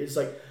 88. It's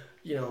like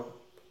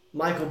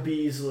Michael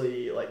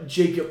Beasley, like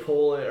Jacob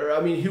Poland, or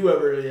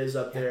whoever it is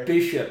up there.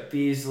 Bishop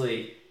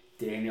Beasley.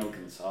 Daniel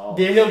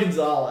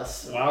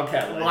Gonzalez.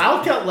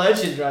 Wildcat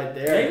legend right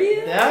there. Maybe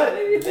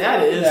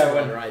that is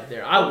one right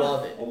there. I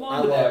love it. I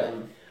love it.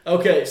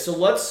 Okay, so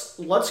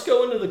let's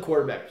go into the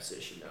quarterback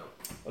position now.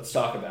 Let's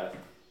talk about it.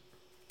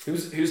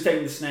 Who's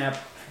taking the snap?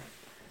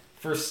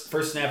 First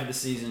snap of the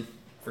season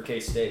for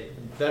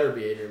K-State. Better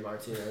be Adrian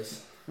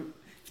Martinez. If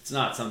it's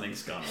not,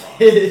 something's gone wrong.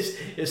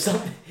 If it's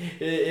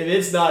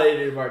not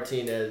Adrian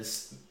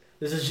Martinez,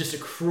 this is just a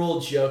cruel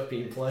joke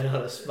being played on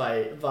us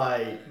by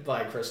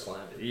Chris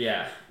Calamity.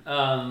 Yeah.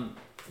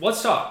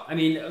 Let's talk.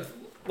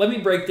 Let me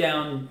break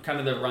down kind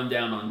of the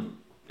rundown on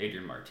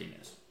Adrian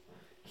Martinez.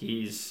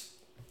 He's...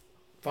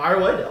 Fire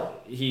away, Del.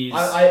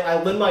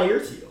 I lend my ear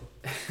to you.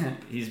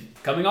 He's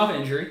coming off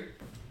injury.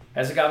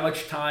 Hasn't got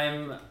much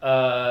time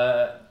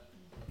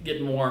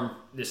getting warm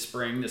this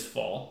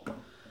fall.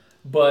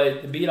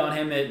 But the beat on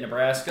him at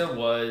Nebraska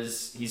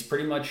was he's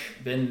pretty much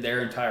been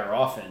their entire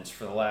offense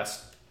for the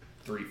last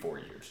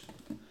 3-4 years.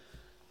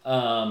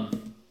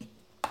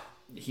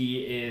 He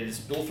is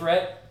dual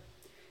threat.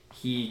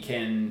 He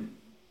can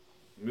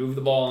move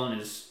the ball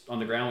on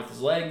the ground with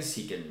his legs.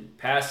 He can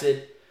pass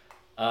it.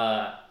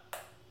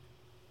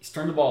 He's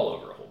turned the ball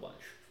over a whole bunch.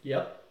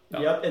 Yep.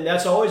 And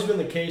that's always been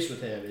the case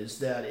with him, is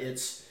that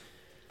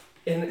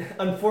and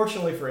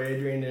unfortunately for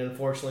Adrian and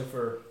unfortunately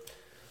for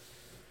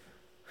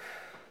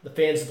the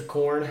fans of the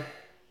Corn,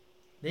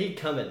 they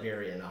come at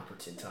very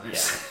inopportune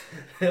times.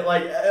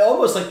 Yeah.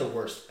 Almost like the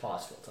worst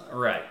possible time.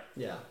 Right.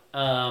 Yeah.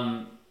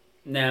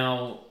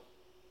 Now,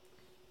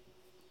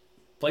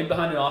 played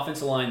behind an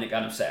offensive line that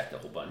got him sacked a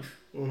whole bunch.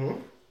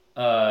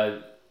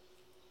 Mm-hmm.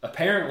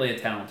 Apparently a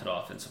talented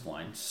offensive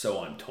line,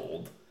 so I'm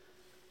told.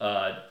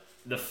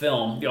 The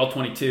film, the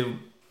All-22,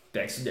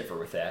 begs to differ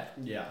with that.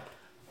 Yeah.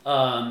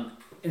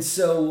 And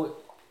so,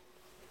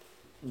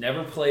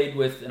 never played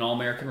with an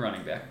All-American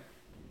running back.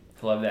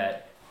 He'll have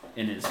that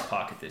in his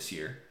pocket this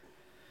year.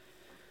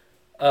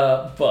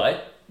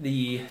 But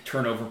the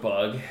turnover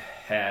bug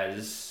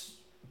has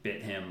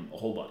bit him a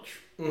whole bunch.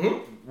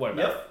 Mm-hmm. What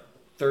about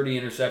 30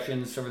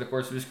 interceptions over the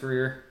course of his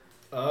career?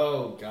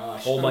 Oh,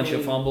 gosh. Whole bunch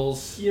of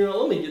fumbles.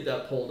 Let me get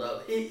that pulled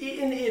up.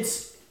 And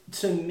it's,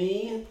 to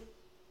me,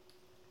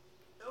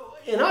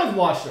 and I've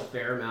watched a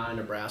fair amount of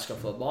Nebraska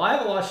football. I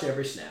haven't watched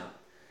every snap.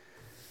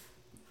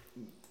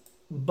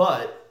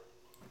 But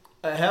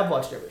I have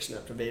watched every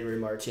snap of Adrian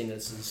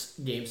Martinez's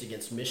games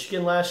against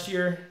Michigan last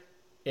year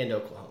and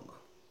Oklahoma.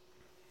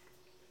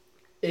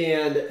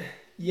 And,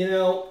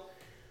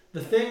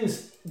 the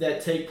things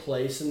that take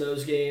place in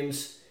those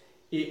games,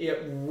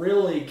 it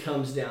really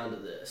comes down to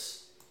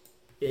this.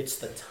 It's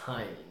the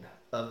timing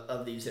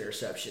of these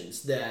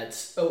interceptions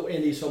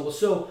and these fumbles.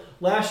 So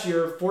last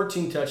year,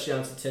 14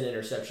 touchdowns to 10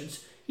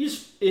 interceptions.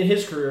 In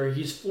his career,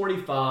 he's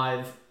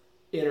 45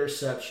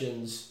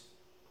 interceptions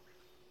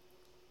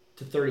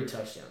to 30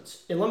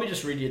 touchdowns. And let me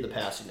just read you the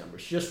passing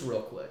numbers just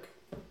real quick.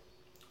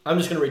 I'm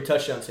just going to read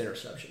touchdowns to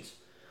interceptions.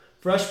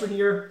 Freshman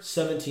year,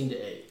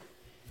 17-8.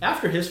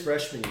 After his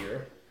freshman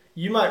year,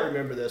 you might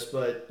remember this,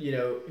 but,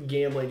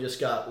 gambling just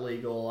got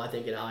legal, I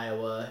think, in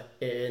Iowa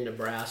and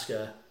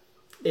Nebraska.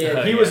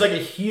 And he was like a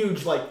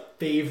huge,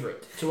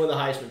 favorite to win the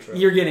Heisman Trophy.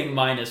 You're getting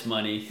minus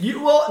money. I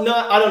don't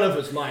know if it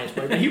was minus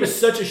money, but he was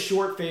such a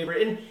short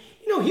favorite. And,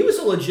 he was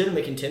a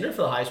legitimate contender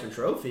for the Heisman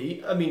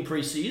Trophy,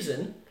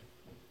 preseason.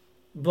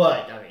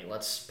 But,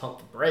 let's pump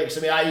the brakes.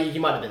 He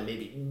might have been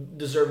maybe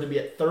deserved to be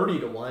at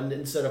 30-1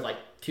 instead of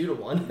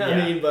 2-1.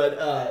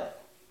 Yeah.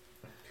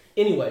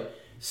 Anyway,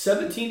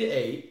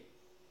 17-8,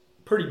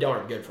 pretty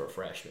darn good for a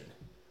freshman.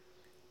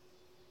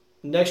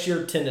 Next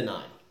year,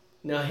 10-9.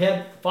 Now, he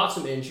had fought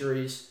some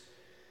injuries.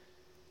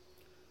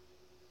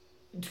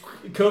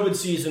 COVID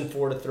season,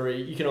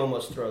 4-3. You can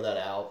almost throw that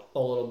out a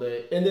little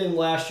bit. And then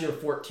last year,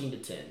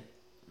 14-10.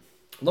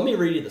 Let me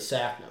read you the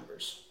sack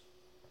numbers.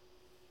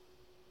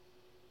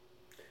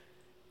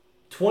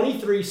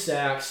 23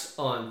 sacks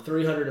on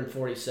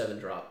 347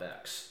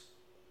 dropbacks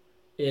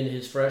in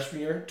his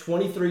freshman year.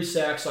 23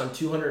 sacks on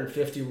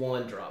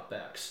 251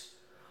 dropbacks.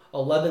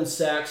 11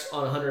 sacks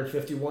on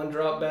 151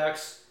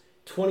 dropbacks.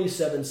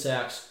 27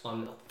 sacks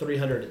on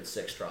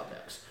 306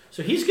 dropbacks.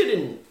 So he's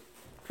getting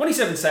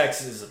 27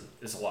 sacks is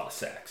a lot of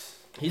sacks.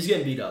 He's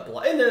getting beat up a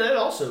lot. And then that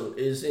also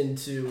is and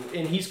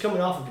he's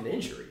coming off of an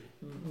injury.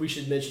 We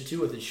should mention too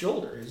with his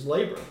shoulder, his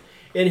labrum.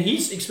 And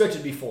he's expected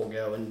to be full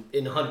go and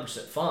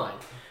 100% fine.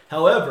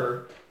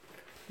 However,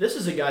 this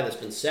is a guy that's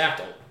been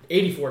sacked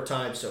 84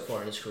 times so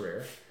far in his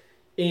career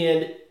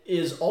and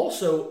is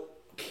also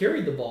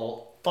carried the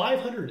ball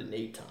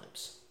 508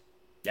 times.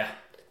 Yeah.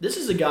 This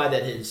is a guy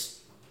that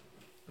has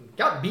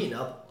got beaten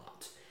up a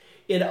lot.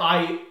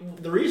 And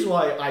the reason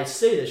why I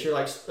say this, you're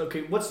like,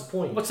 okay, what's the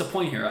point? What's the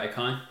point here,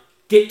 Icon?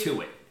 Get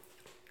to it.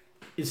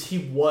 Is he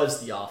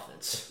was the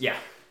offense. Yeah.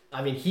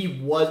 He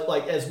was,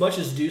 as much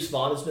as Deuce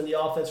Vaughn has been the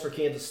offense for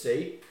Kansas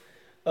State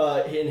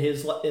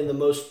in the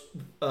most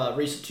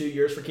recent 2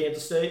 years for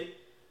Kansas State,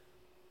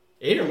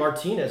 Adrian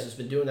Martinez has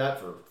been doing that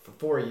for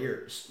 4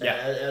 years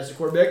as a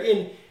quarterback.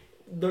 And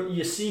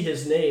you see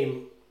his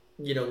name,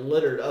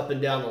 littered up and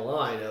down the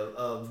line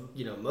of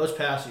most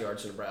passing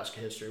yards in Nebraska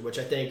history, which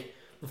I think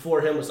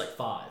before him was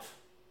 5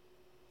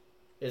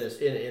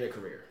 in a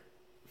career.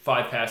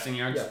 5 passing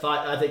yards? Yeah,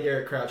 5. I think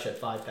Eric Crouch had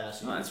 5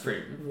 passing yards. That's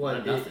pretty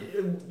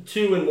nothing.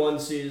 2 in one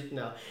season.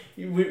 No,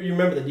 you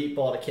remember the deep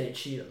ball to Kenny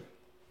Cheatham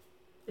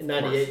in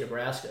 '98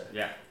 Nebraska.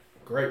 Yeah,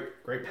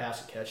 great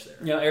pass and catch there.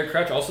 Eric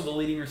Crouch also the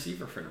leading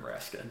receiver for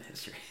Nebraska in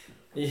history.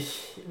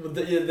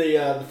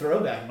 the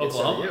throwback against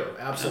Oklahoma. OU,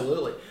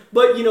 absolutely. Yeah.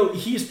 But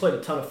he's played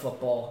a ton of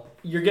football.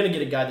 You're going to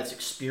get a guy that's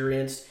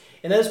experienced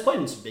and that has played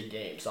in some big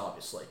games,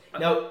 obviously.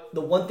 Now,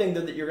 the one thing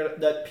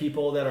that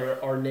people that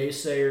are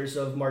naysayers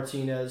of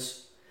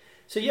Martinez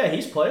say, yeah,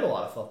 he's played a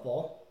lot of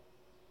football.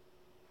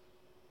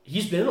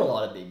 He's been in a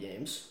lot of big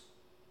games.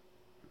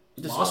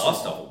 Just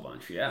lost a whole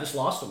bunch, yeah. Just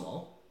lost them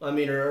all.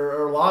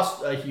 Or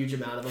lost a huge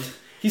amount of them.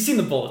 He's seen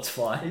the bullets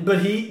fly.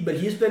 But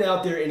he's been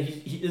out there, and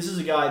this is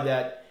a guy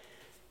that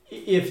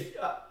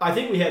I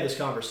think we had this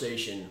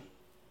conversation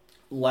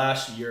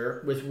last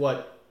year with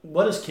what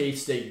does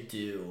K-State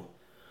do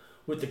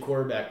with the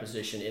quarterback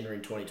position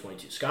entering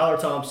 2022? Skylar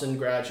Thompson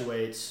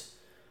graduates.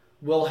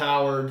 Will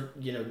Howard,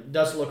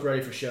 doesn't look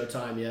ready for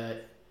showtime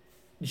yet.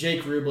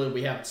 Jake Rublin,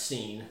 we haven't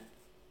seen.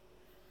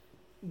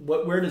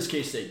 Where does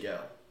K-State go?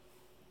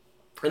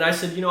 And I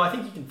said, I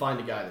think you can find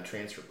a guy in the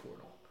transfer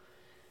portal.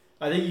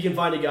 I think you can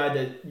find a guy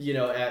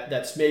that,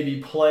 that's maybe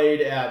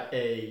played at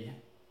the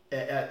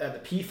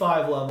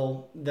P5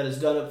 level, that has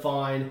done it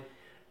fine,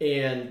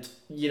 and,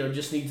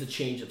 just needs a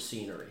change of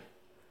scenery.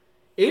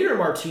 Adrian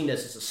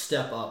Martinez is a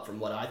step up from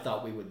what I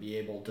thought we would be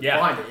able to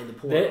find it in the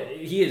portal.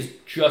 He is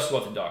just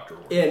what the doctor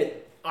ordered. And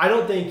I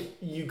don't think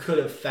you could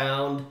have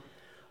found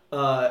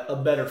a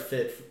better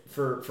fit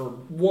for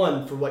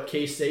what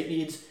K-State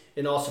needs,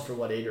 and also for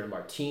what Adrian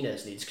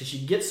Martinez needs, because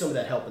you get some of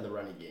that help in the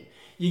running game.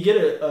 You get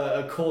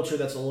a culture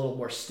that's a little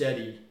more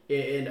steady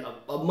and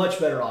a much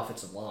better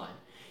offensive line.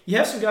 You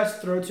have some guys to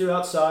throw to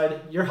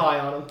outside. You're high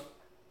on them.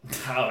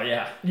 Oh,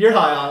 yeah. You're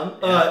high on them.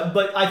 Yeah.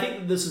 But I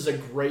think this is a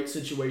great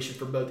situation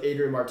for both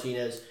Adrian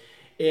Martinez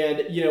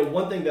and,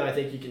 one thing that I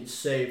think you can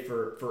say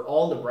for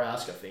all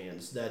Nebraska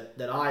fans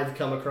that I've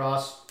come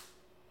across,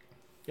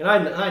 and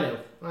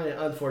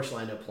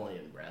unfortunately I know plenty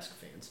of Nebraska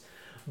fans,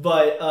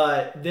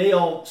 but they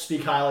all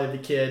speak highly of the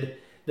kid.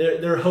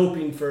 They're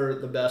hoping for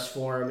the best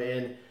for him,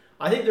 and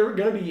I think they're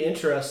going to be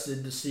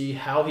interested to see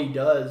how he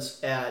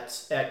does at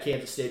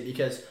Kansas State,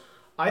 because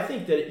I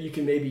think that you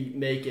can maybe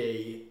make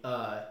a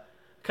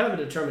kind of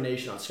a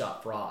determination on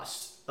Scott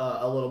Frost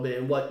a little bit,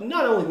 and what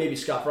not only maybe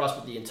Scott Frost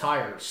but the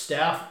entire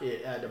staff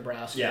at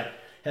Nebraska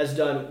has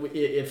done.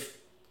 If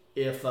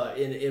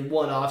in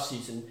one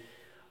offseason,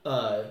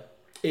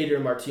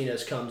 Adrian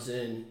Martinez comes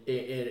in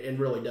and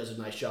really does a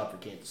nice job for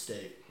Kansas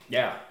State.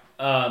 Yeah.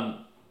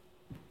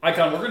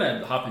 Icon, we're going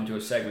to hop into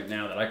a segment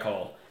now that I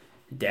call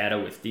Data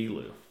with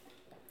D-Lou.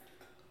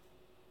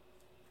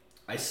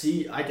 I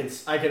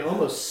can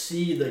almost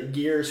see the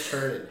gears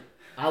turning.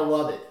 I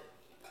love it.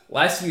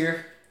 Last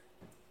year,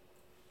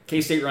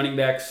 K-State running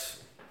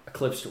backs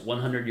eclipsed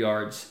 100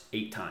 yards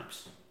 8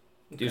 times.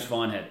 Okay. Deuce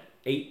Vaughn had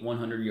 8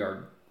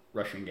 100-yard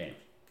rushing games.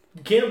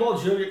 Cannonball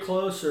Joe get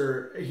close,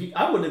 or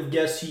I would have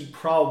guessed he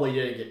probably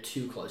didn't get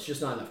too close.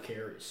 Just not enough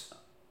carries.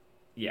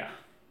 Yeah,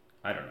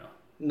 I don't know.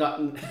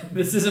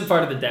 This isn't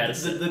part of the data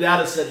set. The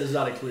data set does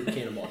not include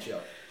Cannonball Joe.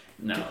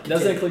 No, it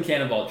doesn't include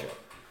Cannonball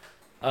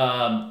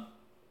Joe.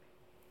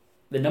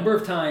 The number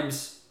of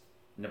times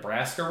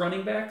Nebraska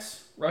running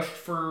backs rushed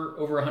for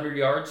over 100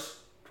 yards,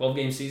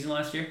 12-game season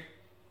last year,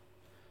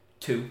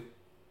 2.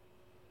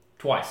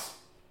 Twice.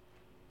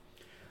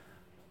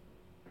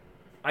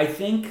 I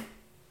think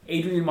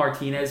Adrian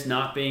Martinez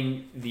not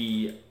being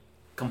the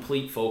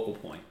complete focal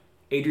point,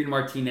 Adrian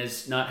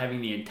Martinez not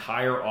having the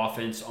entire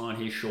offense on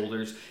his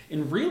shoulders,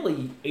 and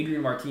really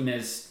Adrian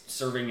Martinez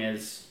serving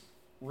as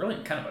really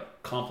kind of a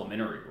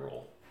complementary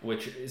role,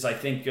 which is, I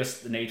think,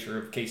 just the nature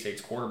of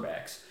K-State's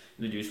quarterbacks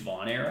in the Deuce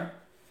Vaughn era.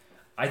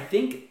 I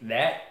think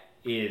that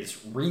is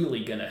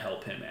really going to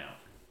help him out.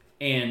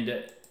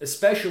 And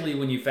especially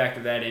when you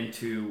factor that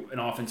into an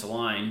offensive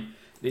line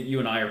that you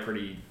and I are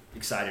pretty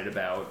excited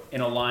about,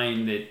 and a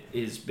line that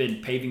has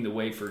been paving the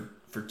way for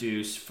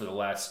Deuce for the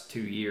last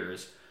 2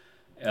 years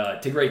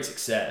to great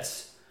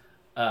success.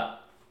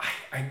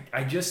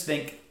 I just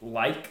think,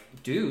 like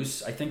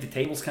Deuce, I think the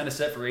table's kind of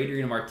set for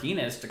Adrian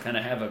Martinez to kind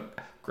of have a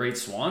great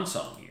swan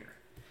song here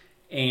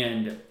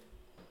and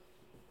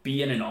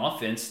be in an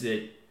offense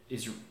that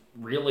is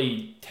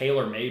really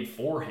tailor-made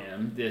for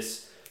him,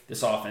 this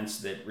offense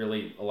that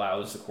really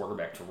allows the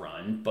quarterback to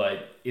run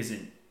but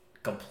isn't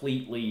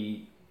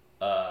completely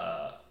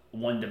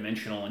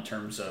one-dimensional in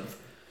terms of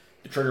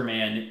the trigger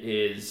man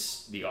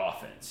is the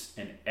offense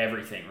and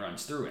everything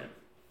runs through him.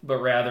 But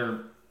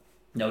rather,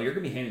 no, you're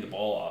going to be handing the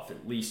ball off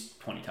at least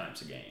 20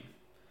 times a game.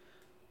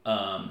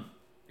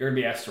 You're going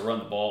to be asked to run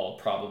the ball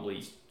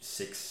probably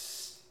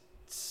 6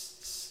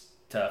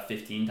 to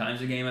 15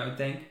 times a game, I would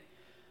think.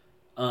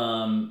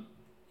 And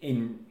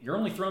you're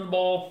only throwing the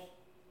ball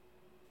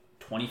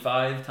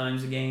 25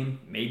 times a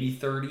game, maybe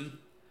 30.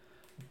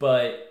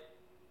 But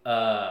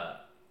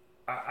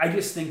I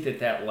just think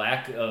that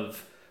lack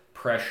of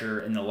pressure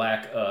and the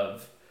lack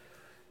of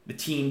the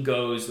team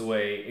goes the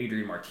way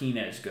Adrian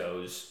Martinez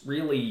goes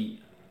really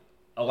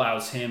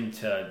allows him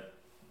to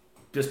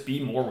just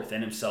be more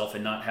within himself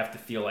and not have to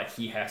feel like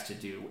he has to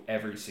do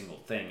every single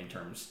thing in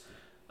terms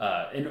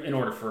in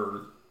order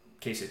for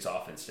K-State's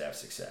offense to have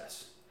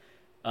success.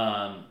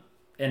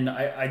 And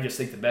I just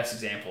think the best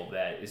example of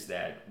that is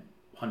that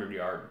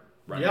 100-yard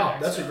running back. Yeah,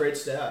 that's a great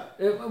stat.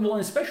 Well,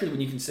 and especially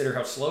when you consider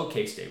how slow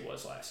K-State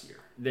was last year.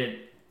 That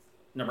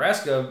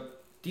Nebraska,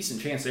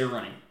 decent chance they were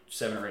running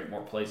 7 or 8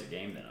 more plays a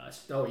game than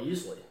us. Oh,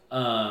 easily.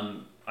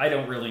 I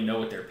don't really know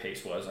what their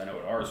pace was. I know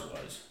what ours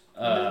was.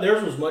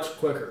 Theirs was much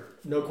quicker,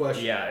 no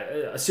question. Yeah,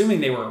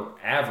 assuming they were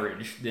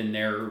average, then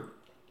they're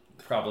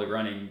probably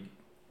running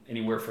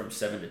anywhere from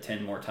 7 to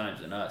 10 more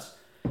times than us.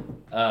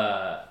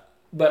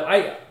 But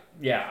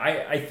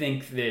I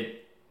think that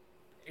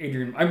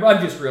Adrian. I'm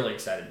just really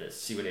excited to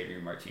see what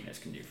Adrian Martinez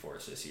can do for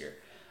us this year.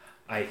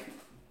 I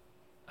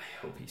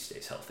hope he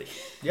stays healthy.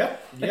 Yeah,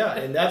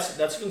 and that's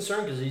a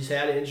concern because he's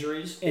had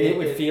injuries. And it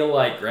would feel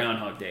like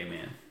Groundhog Day,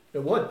 man.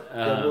 It would.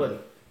 It would.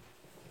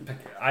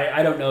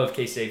 I don't know if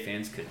K-State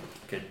fans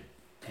could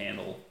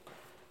handle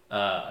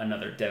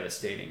another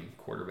devastating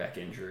quarterback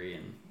injury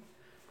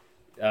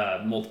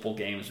and multiple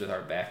games with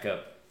our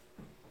backup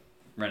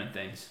running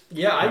things.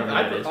 Yeah,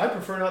 I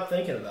prefer not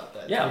thinking about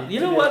that. Yeah,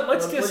 you know what?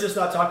 Let's just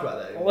not talk about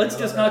that anymore. Let's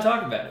just not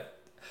talk about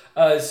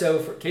it. So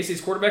for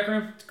K-State's quarterback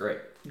room, it's great.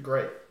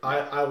 Great.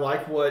 I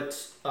like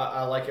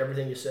I like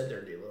everything you said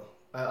there, D'Lo.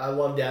 I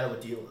love data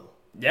with D'Lo.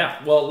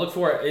 Yeah. Well, look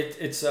for it.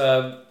 It's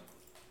going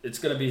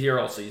to be here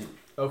all season.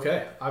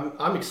 Okay.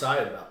 I'm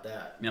excited about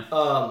that.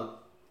 Yeah.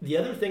 The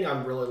other thing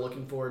I'm really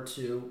looking forward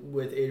to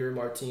with Adrian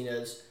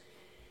Martinez,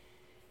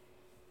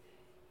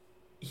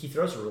 he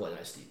throws a really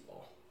nice deep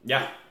ball.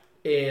 Yeah.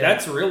 And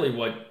that's really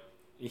what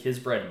his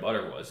bread and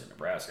butter was in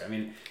Nebraska. I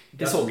mean,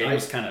 this whole game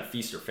was kind of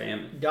feast or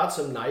famine. Got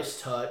some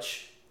nice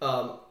touch.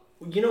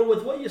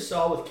 With what you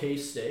saw with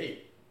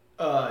K-State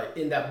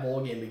in that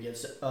bowl game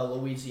against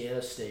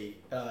Louisiana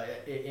State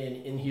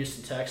in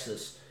Houston,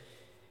 Texas,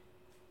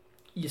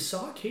 you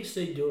saw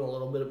K-State doing a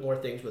little bit more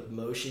things with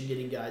motion,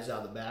 getting guys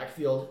out of the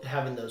backfield,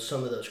 having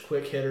some of those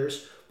quick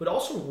hitters, but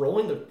also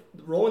rolling the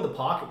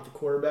pocket with the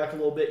quarterback a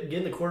little bit,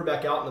 getting the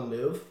quarterback out in the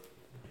move.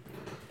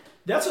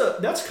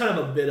 That's kind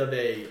of a bit of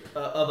a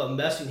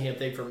Messingham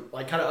thing from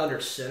like kind of under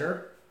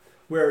center,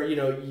 where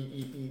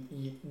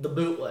the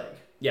bootleg,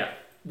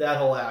 that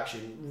whole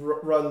action,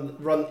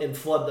 run and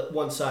flood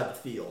one side of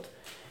the field.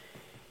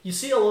 You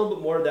see a little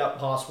bit more of that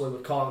possibly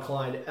with Colin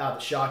Klein out of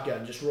the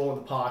shotgun, just rolling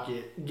the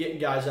pocket, getting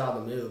guys out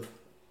of the move.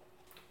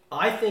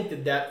 I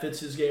think that fits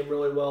his game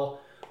really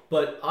well,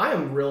 but I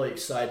am really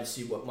excited to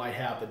see what might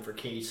happen for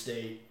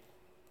K-State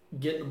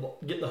getting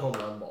the home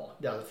run ball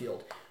down the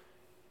field.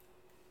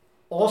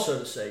 Also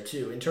to say,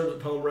 too, in terms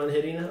of home run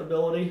hitting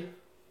ability,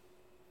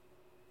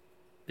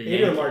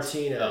 Adrian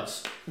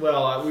Martinez. Oh.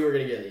 Well, we were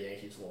going to get into the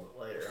Yankees a little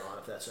bit later on,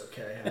 if that's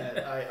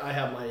okay. I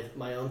have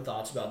my own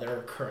thoughts about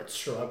their current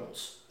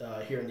struggles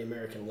here in the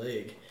American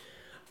League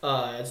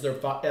as they're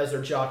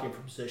jockeying for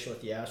position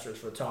with the Astros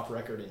for a top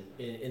record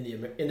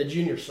in the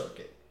junior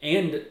circuit,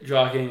 and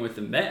jockeying with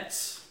the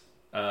Mets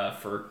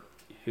for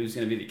who's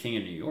going to be the king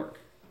of New York.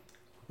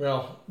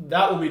 Well,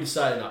 that will be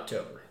decided in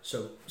October,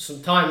 so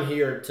some time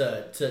here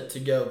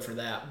to go for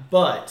that,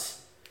 but.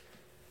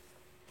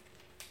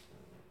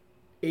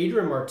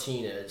 Adrian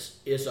Martinez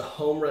is a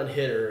home run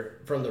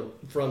hitter from the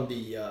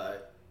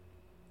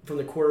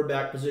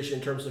quarterback position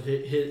in terms of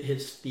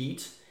his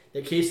feet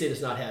that K-State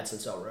has not had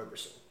since L.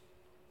 Roberson.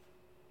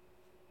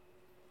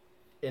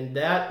 And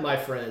that, my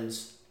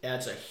friends,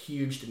 adds a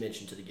huge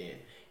dimension to the game.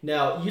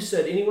 Now, you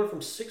said anywhere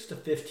from 6 to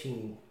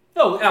 15.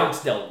 Oh,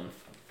 Alex Delton.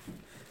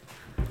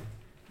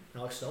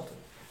 Alex Delton.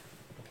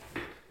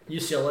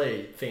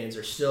 UCLA fans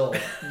are still,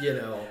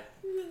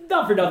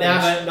 not for nothing,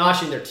 but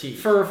gnashing their teeth.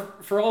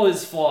 For all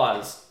his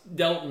flaws,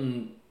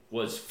 Delton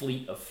was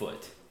fleet of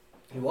foot.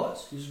 He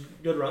was. He's a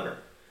good runner.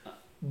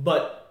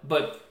 But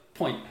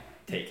point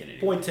taken. Anyway.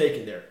 Point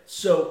taken there.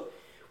 So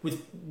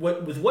with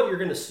what you're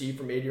going to see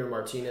from Adrian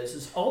Martinez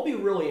is I'll be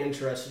really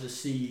interested to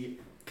see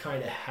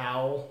kind of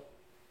how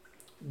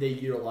they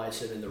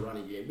utilize him in the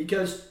running game,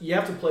 because you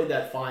have to play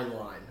that fine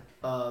line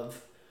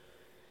of,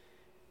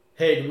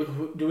 hey,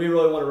 do we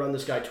really want to run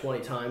this guy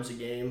 20 times a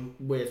game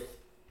with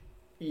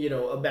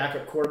a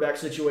backup quarterback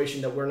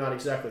situation that we're not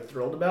exactly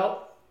thrilled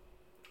about?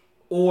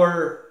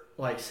 Or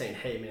like saying,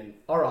 hey man,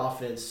 our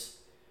offense,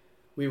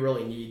 we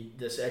really need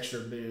this extra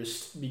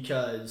boost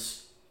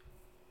because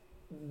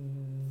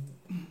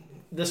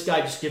this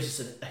guy just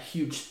gives us a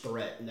huge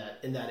threat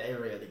in that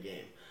area of the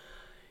game.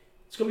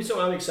 It's going to be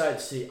something I'm excited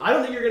to see. I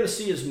don't think you're going to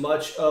see as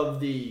much of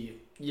the,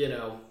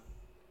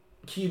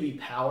 QB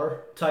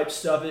power type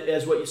stuff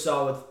as what you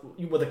saw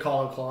with a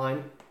Colin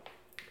Klein.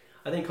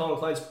 I think Colin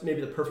Klein's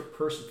maybe the perfect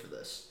person for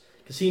this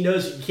because he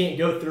knows you can't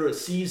go through a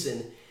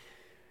season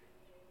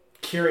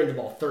carrying the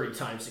ball 30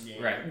 times a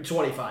game, right.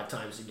 25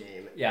 times a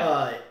game.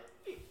 Yeah.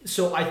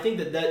 So I think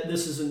that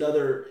this is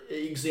another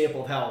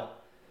example of how,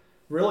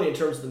 really, in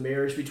terms of the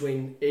marriage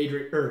between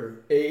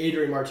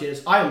Adrian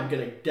Martinez, I'm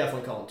going to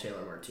definitely call him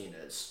Taylor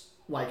Martinez,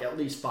 like at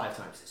least 5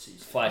 times this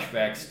season.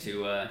 Flashbacks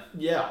to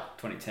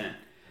 2010.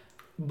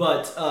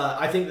 But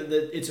I think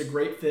that it's a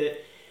great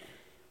fit.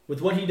 With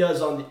what he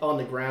does on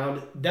the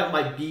ground, that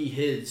might be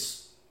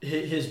his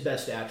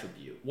best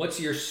attribute.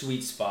 What's your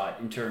sweet spot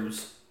in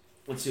terms?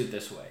 Let's do it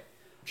this way.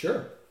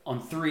 Sure.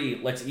 On 3,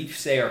 let's each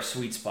say our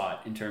sweet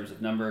spot in terms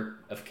of number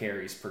of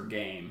carries per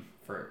game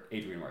for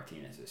Adrian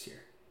Martinez this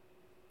year.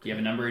 Do you have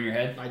a number in your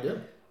head? I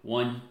do.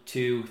 1,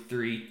 2,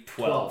 3,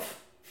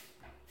 12.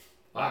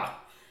 Wow.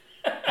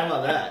 How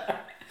about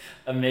that?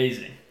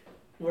 Amazing.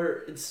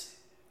 It's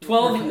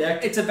 12,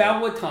 it's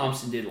about what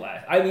Thompson did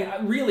last. I mean,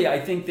 I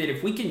think that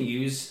if we can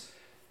use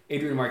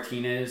Adrian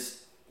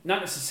Martinez,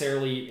 not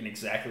necessarily in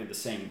exactly the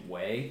same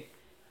way,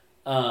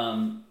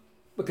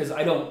 because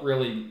I don't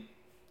really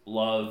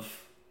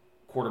love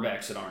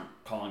quarterbacks that aren't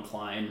Colin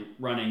Klein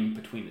running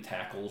between the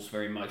tackles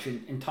very much,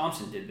 and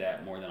Thompson did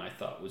that more than I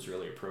thought was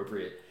really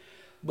appropriate.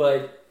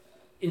 But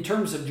in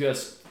terms of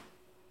just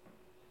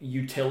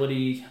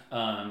utility,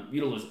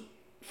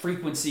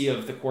 frequency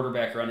of the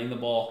quarterback running the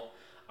ball,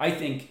 I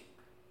think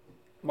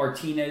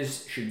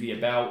Martinez should be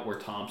about where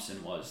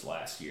Thompson was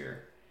last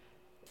year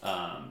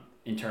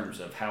in terms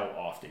of how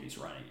often he's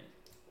running it.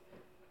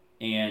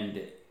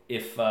 And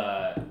if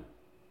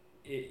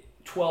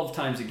 12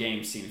 times a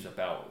game seems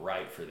about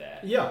right for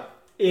that. Yeah.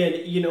 And,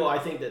 I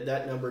think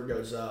that number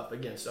goes up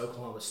against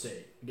Oklahoma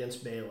State,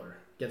 against Baylor,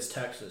 against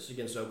Texas,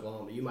 against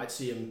Oklahoma. You might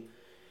see him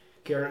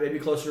carrying maybe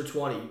closer to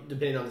 20,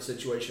 depending on the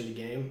situation of the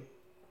game.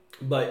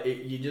 But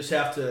you just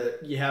have to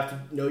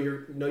know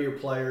your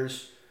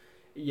players.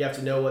 You have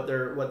to know what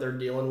they're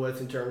dealing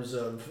with in terms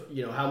of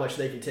how much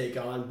they can take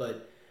on,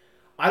 but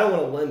I don't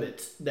want to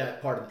limit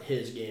that part of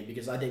his game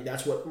because I think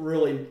that's what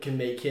really can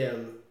make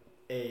him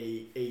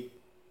a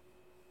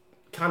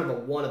kind of a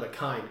one of a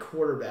kind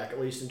quarterback,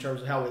 at least in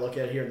terms of how we look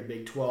at it here in the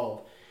Big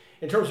 12,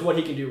 in terms of what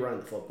he can do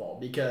running the football.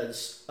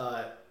 Because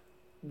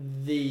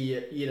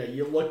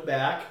you look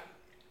back,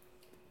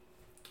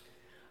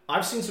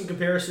 I've seen some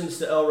comparisons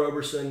to L.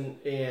 Roberson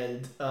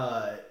and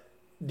Darren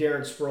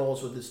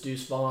Sproles with this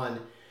Deuce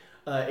Vaughn.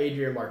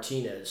 Adrian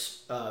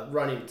Martinez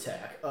running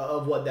attack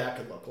of what that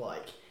could look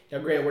like. Now,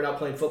 granted, we're not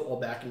playing football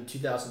back in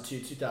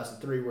 2002,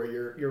 2003, where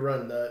you're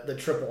running the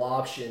triple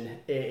option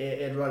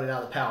and running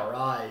out the power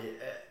I.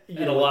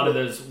 And a lot of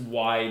those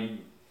wide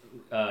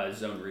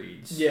zone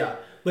reads. Yeah,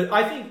 but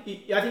I think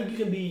you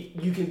can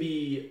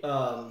be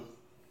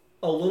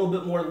a little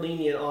bit more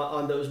lenient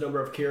on those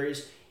number of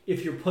carries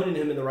if you're putting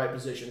him in the right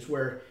positions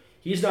where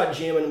he's not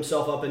jamming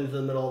himself up into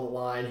the middle of the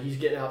line. He's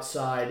getting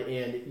outside,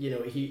 and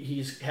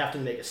he's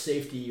having to make a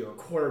safety or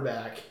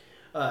quarterback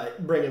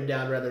bring him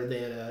down rather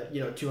than a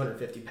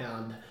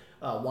 250-pound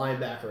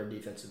linebacker or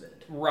defensive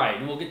end. Right,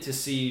 and we'll get to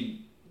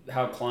see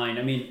how Klein.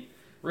 I mean,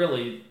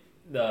 really,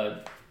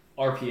 the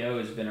RPO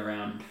has been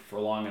around for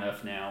long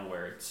enough now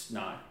where it's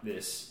not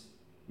this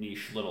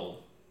niche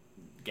little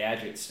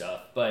gadget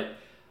stuff, but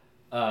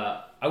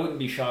I wouldn't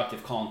be shocked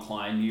if Colin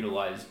Klein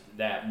utilized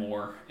that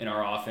more in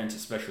our offense,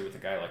 especially with a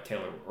guy like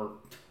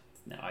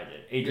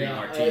Adrian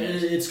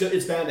Martinez.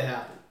 It's bound to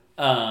happen.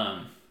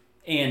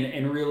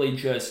 And really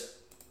just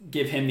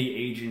give him the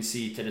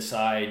agency to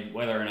decide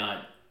whether or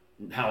not,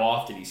 how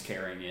often he's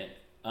carrying it.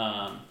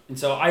 And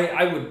so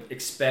I would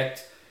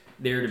expect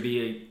there to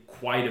be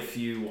quite a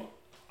few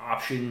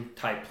option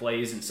type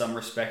plays in some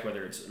respect,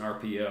 whether it's an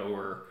RPO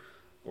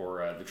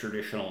or the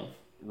traditional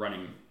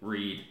running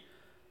read,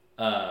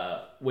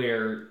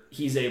 where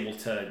he's able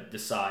to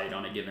decide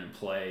on a given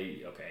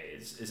play, okay,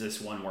 is this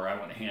one where I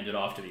want to hand it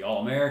off to the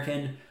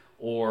All-American,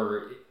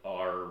 or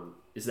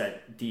is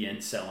that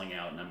DN selling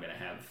out and I'm going to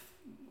have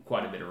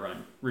quite a bit of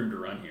room to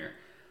run here.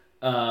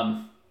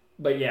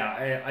 But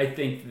yeah, I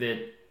think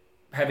that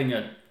having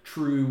a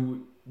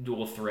true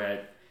dual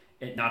threat,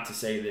 and not to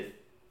say that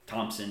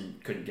Thompson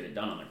couldn't get it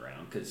done on the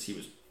ground because he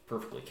was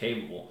perfectly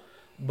capable,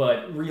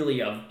 but really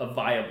a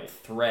viable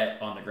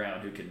threat on the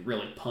ground who can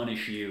really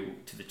punish you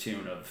to the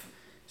tune of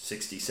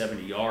 60,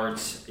 70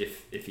 yards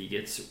if he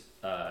gets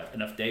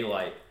enough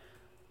daylight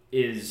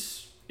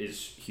is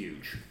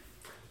huge.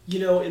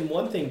 And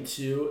one thing,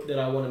 too, that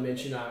I want to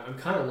mention, I'm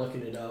kind of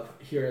looking it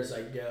up here as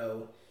I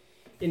go.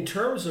 In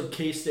terms of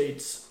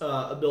K-State's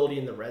ability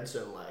in the red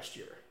zone last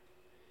year,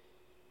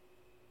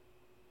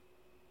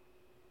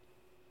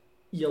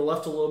 you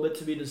left a little bit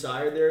to be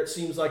desired there, it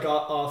seems like,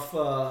 off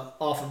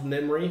of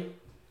memory.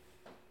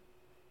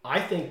 I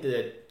think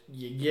that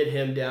you get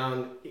him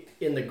down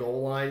in the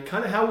goal line,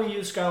 kind of how we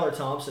use Skylar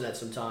Thompson at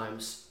some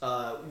times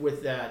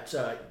with that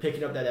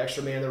picking up that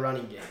extra man in the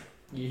running game.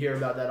 You hear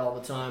about that all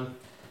the time.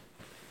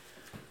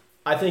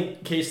 I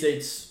think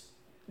K-State's,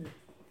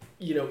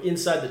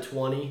 inside the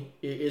 20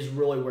 is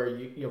really where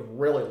you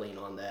really lean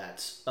on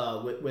that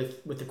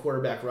with the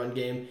quarterback run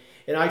game,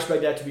 and I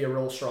expect that to be a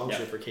real strong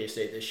suit for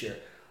K-State this year.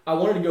 I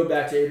wanted to go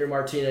back to Adrian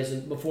Martinez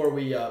and before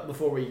we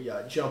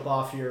jump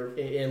off here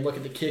and look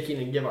at the kicking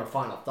and give our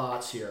final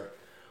thoughts here.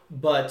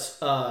 But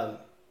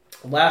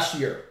last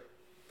year,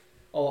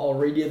 I'll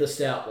read you the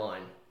stat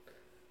line: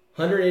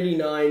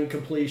 189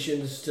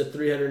 completions to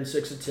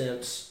 306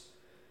 attempts.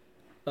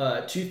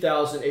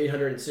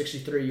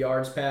 2,863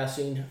 yards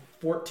passing,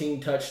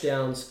 14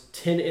 touchdowns,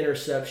 10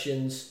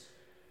 interceptions,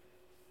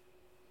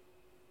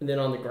 and then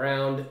on the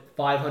ground,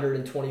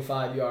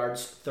 525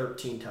 yards,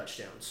 13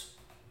 touchdowns.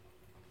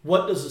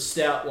 What does the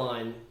stat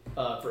line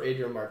for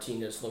Adrian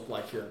Martinez look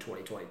like here in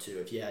 2022?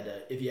 If you had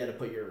to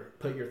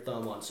put your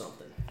thumb on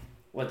something.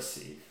 Let's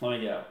see. Let me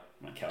get out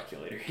my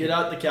calculator. Get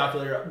out the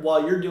calculator.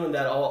 While you're doing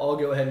that, I'll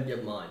go ahead and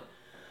give mine.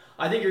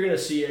 I think you're going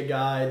to see a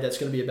guy that's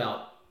going to be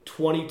about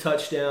 20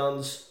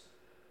 touchdowns,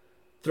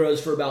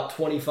 throws for about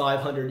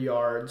 2,500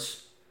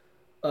 yards,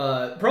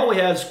 probably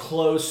has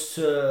close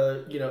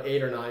to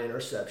 8 or 9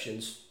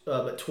 interceptions,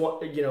 but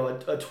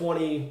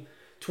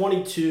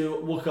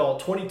 22, we'll call it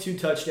 22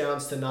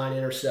 touchdowns to 9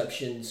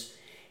 interceptions,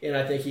 and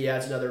I think he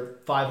adds another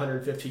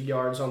 550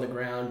 yards on the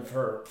ground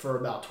for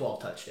about 12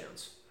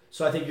 touchdowns.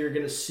 So I think you're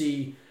going to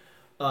see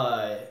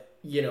an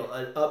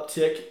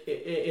uptick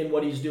in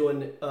what he's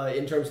doing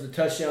in terms of the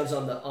touchdowns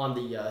on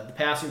the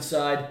passing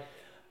side.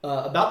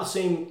 About the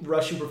same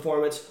rushing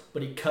performance,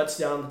 but he cuts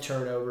down the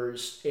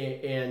turnovers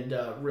and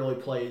really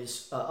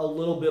plays a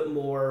little bit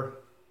more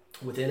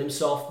within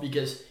himself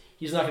because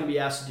he's not going to be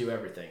asked to do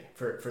everything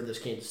for this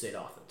Kansas State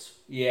offense.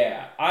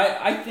 Yeah,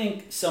 I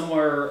think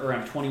somewhere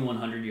around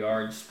 2,100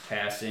 yards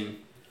passing,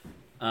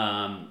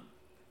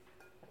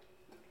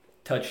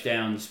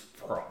 touchdowns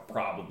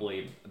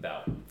probably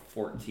about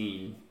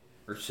 14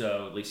 or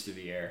so, at least through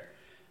the air.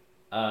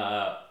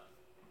 I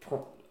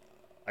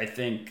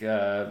think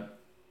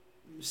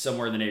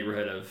somewhere in the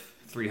neighborhood of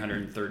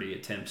 330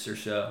 attempts or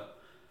so.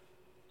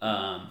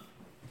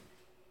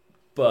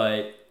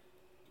 But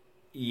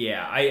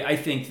yeah, I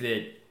think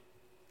that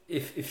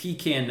if he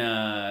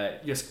can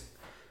just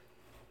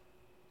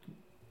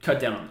cut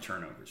down on the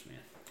turnovers, man,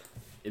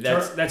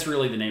 that's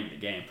really the name of the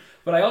game.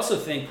 But I also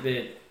think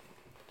that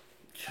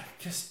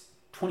just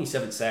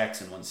 27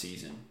 sacks in one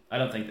season, I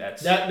don't think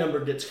that number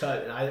gets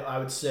cut, and I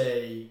would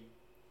say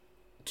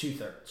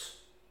 2/3.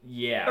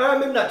 Yeah.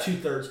 Maybe not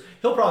 2/3.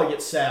 He'll probably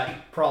get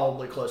sacked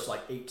probably close to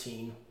like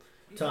 18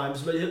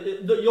 times, but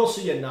you'll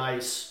see a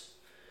nice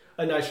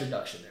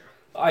reduction there.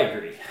 I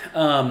agree.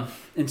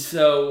 And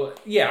so,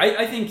 yeah,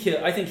 I think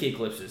he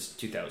eclipses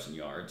 2,000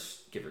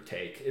 yards, give or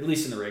take, at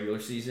least in the regular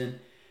season.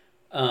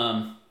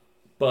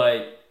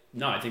 But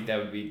no, I think that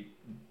would be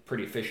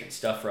pretty efficient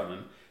stuff from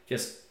him.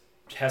 Just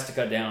has to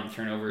cut down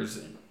turnovers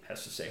and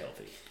has to stay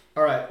healthy.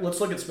 All right, let's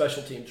look at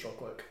special teams real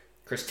quick.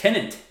 Chris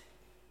Tennant.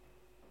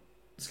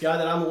 It's a guy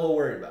that I'm a little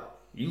worried about.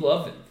 You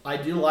love him. I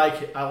do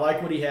like it. I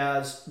like what he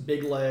has.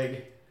 Big leg,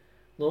 a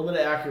little bit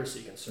of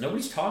accuracy concern.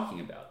 Nobody's talking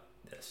about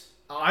this.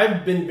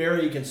 I've been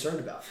very concerned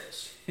about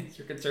this.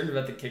 You're concerned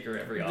about the kicker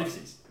every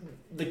offseason.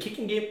 The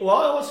kicking game, well,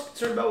 I was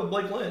concerned about with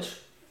Blake Lynch.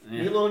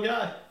 Yeah. Neat little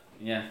guy.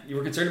 Yeah, you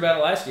were concerned about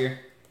it last year.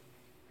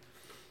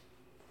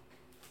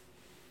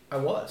 I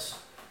was,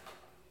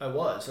 and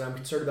I'm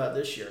concerned about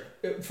this year.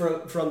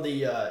 From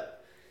the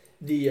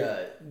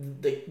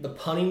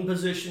punting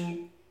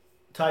position,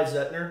 Ty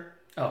Zetner.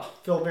 Oh,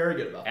 feel very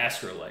good about that.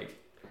 Astro leg.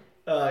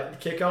 The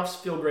kickoffs,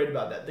 feel great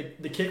about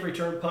that. The kick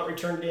return, punt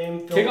return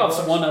game.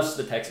 Kickoffs won us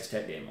the Texas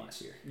Tech game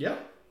last year. Yeah,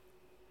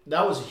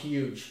 that was a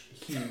huge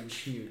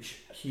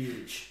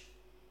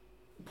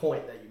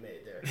point that you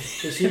made there.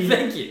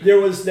 Thank you. There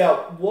was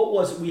now, what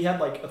was it? We had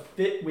like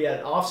we had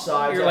an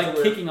offside. You're like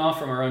kicking off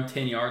from our own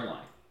 10-yard line.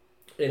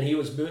 And he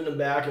was booting them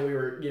back, and we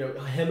were,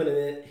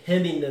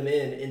 hemming them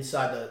in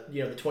inside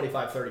the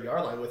 25, 30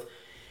 yard line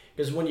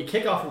because when you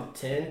kick off from the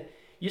 10,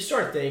 you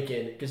start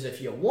thinking, because if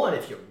you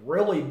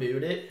really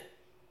boot it,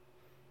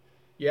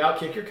 you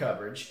outkick your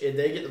coverage, and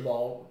they get the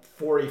ball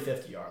 40,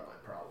 50 yard line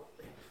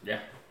probably. Yeah.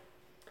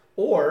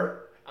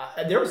 Or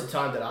there was a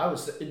time that I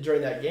was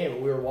during that game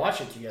and we were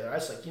watching together. I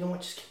was like, you know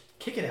what, just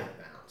kick it out of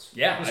bounds.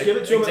 Yeah, just give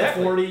it to him at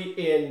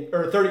 40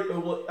 or 30.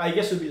 Well, I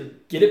guess it would be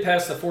get it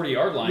past the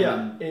 40-yard line.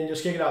 Yeah, and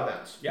just kick it out of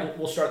bounds. Yeah,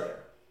 we'll start there.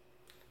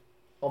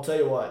 I'll tell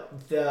you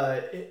what,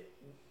 the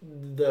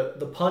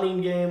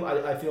punting game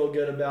I feel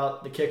good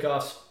about. The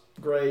kickoffs,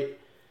 great.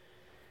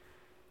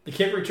 The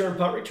kick return,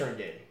 punt return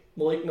game.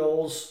 Malik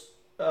Knowles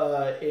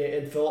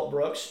and Phillip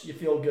Brooks, you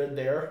feel good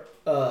there.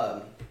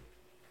 I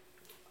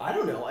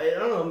don't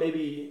know.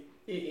 Maybe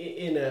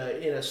in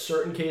a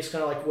certain case,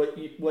 kind of like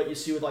what you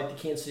see with like the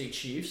Kansas City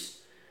Chiefs,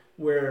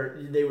 where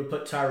they would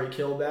put Tyreek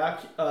Hill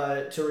back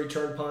to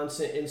return punts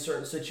in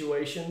certain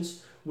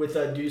situations with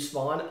Deuce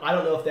Vaughn. I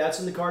don't know if that's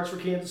in the cards for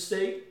Kansas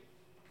State.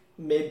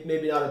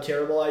 Maybe not a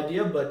terrible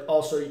idea, but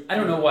also I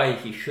don't know why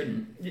he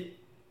shouldn't.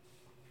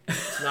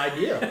 It's an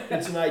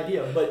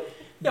idea. But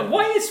yeah,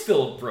 why is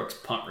Phillip Brooks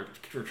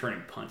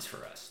returning punts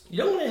for us? You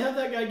don't want to have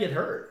that guy get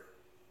hurt.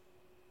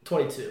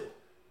 22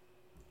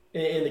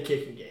 in the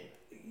kicking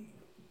game.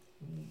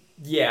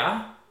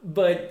 Yeah,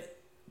 but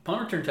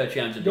punt return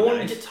touchdowns. You don't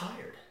want him to get tired.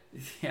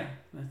 Yeah,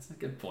 that's a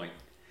good point.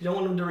 You don't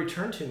want him to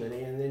return too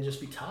many and then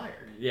just be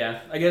tired.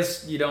 Yeah, I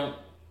guess you don't.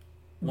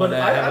 But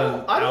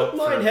I don't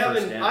mind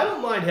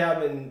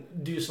having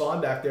Deuce Vaughn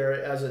back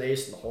there as an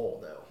ace in the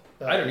hole,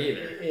 though. I don't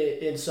either.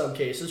 In some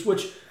cases,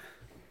 which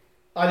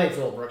I think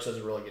Phillip Brooks does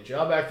a really good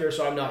job back there.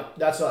 So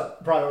that's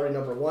not priority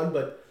number one.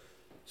 But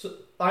so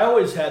I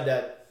always had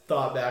that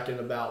thought back in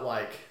about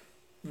like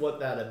what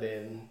that had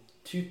been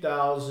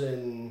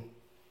 2000.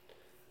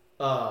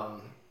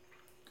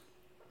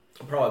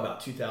 Probably about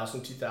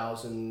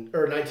 2000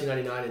 or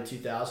 1999 and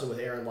 2000 with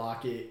Aaron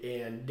Lockett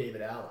and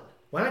David Allen.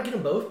 Why not get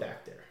them both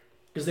back there?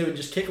 Because they would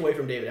just kick away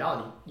from David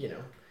Allen.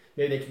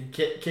 Maybe they can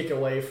kick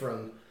away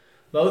from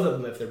both of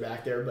them if they're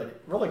back there, but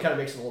it really kind of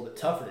makes it a little bit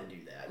tougher to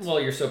do that. Well,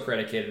 you're so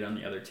predicated on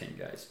the other 10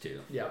 guys,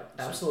 too. Yeah,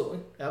 absolutely.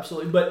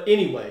 But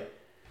anyway,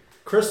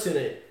 Chris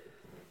Tennant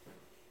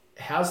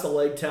has the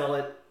leg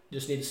talent,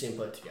 just need to see him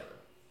put it together.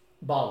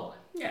 Bottom line.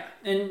 Yeah,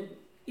 and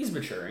he's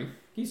maturing.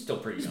 He's still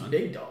pretty young. He's a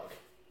big dog.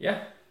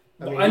 Yeah.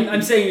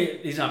 I'm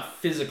saying he's not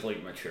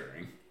physically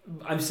maturing.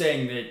 I'm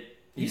saying that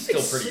he's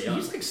still pretty young.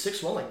 He's like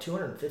 6'1", like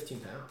 215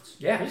 pounds.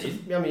 Yeah.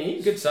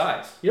 He's good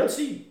size. You don't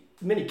see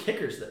many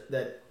kickers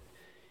that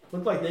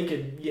look like they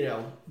could,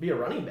 be a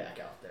running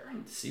back out there.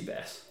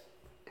 Seabass.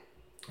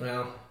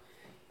 Well,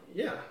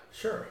 yeah,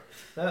 sure.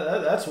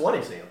 That's one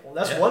example.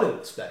 That's one in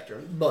the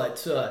spectrum.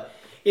 But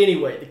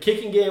anyway, the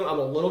kicking game I'm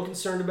a little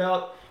concerned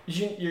about.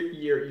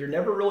 You're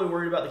never really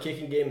worried about the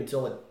kicking game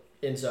until it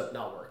ends up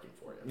not working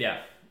for you.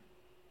 Yeah.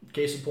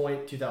 Case in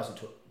point,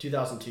 2002,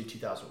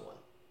 2001.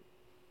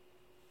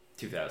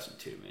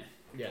 2002, man.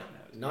 Yeah,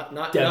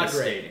 not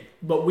devastating. Great.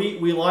 But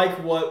we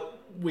like what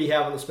we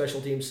have on the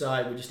special team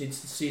side. We just need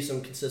to see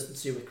some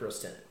consistency with Chris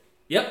Tennant.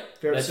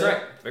 Yep, that's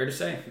right. Fair to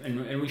say.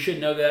 And we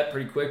should know that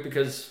pretty quick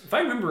because if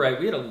I remember right,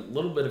 we had a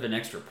little bit of an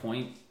extra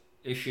point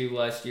issue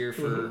last year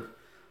for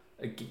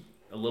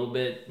a little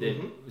bit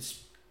that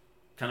was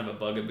kind of a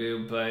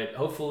bugaboo. But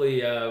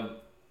hopefully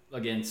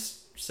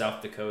against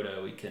South Dakota,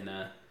 we can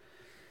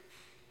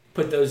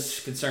put those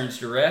concerns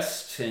to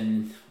rest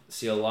and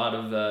see a lot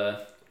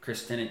of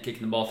Chris Tennant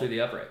kicking the ball through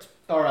the uprights.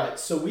 All right,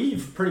 so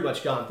we've pretty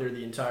much gone through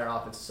the entire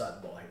offensive side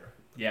of the ball here.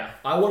 Yeah.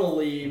 I want to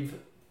leave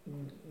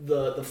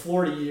the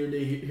floor to you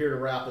here to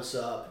wrap us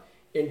up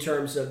in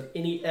terms of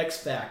any X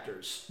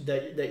factors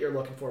that you're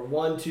looking for.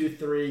 1, 2,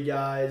 3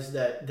 guys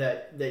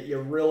that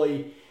you're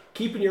really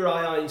keeping your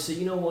eye on and say,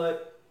 you know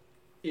what,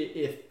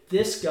 if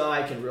this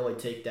guy can really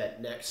take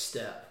that next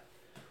step,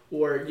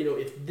 or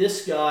if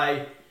this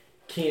guy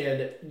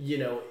can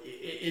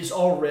is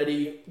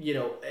already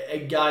a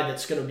guy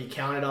that's going to be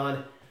counted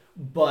on,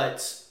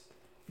 but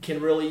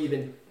can really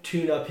even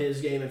tune up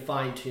his game and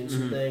fine tune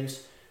some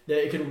things,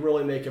 that it could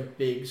really make a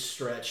big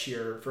stretch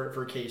here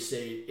for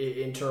K-State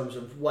in terms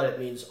of what it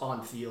means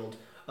on field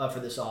for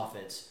this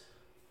offense.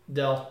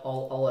 Del,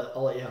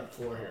 I'll let you have the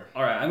floor here.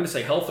 All right, I'm going to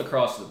say health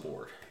across the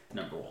board,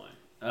 number one.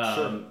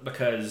 Sure.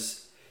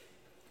 Because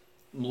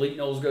Malik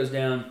Knowles goes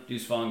down,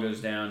 Deuce Vaughn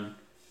goes down,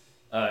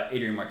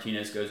 Adrian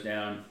Martinez goes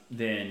down,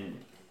 then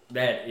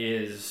that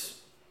is...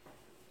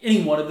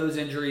 Any one of those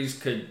injuries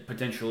could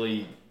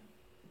potentially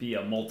be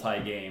a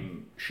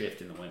multi-game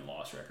shift in the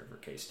win-loss record for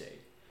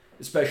K-State,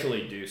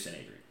 especially Deuce and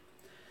Adrian.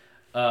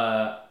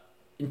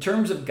 In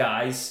terms of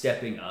guys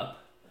stepping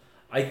up,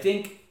 I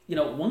think,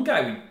 one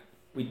guy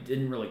we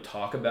didn't really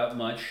talk about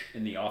much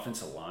in the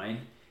offensive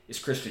line is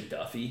Christian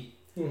Duffy.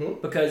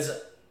 Mm-hmm. Because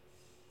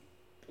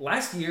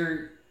last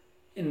year,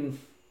 he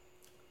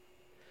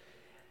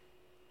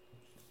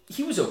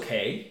was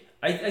okay.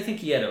 I think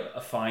he had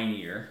a fine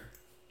year.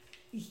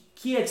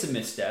 He had some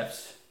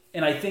missteps.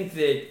 And I think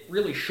that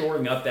really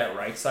shoring up that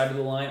right side of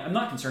the line, I'm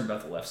not concerned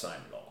about the left side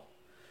at all.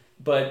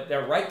 But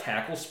that right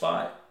tackle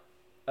spot,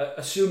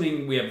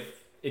 assuming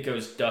it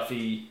goes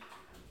Duffy,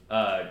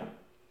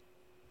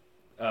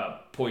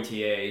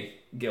 Poitier,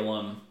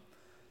 Gillum,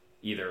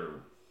 either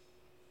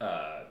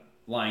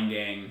Line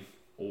Gang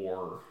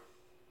or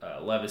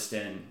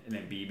Leviston, and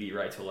then BB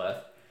right to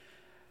left.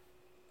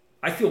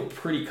 I feel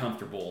pretty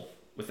comfortable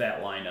with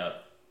that lineup,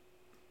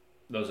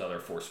 those other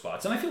four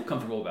spots. And I feel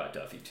comfortable about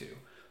Duffy too.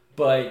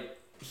 But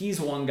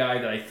he's one guy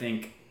that I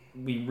think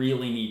we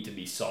really need to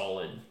be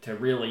solid to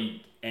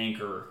really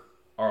anchor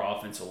our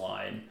offensive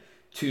line.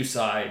 Two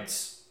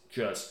sides,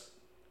 just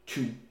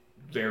two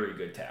very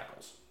good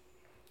tackles.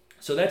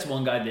 So that's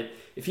one guy that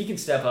if he can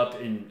step up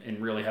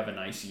and really have a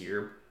nice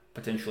year,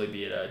 potentially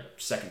be at a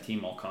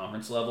second-team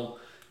all-conference level,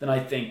 then I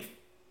think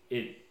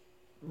it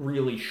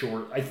really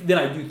then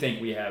I do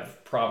think we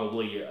have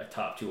probably a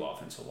top two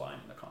offensive line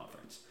in the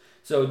conference.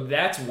 So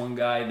that's one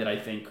guy that I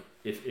think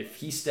if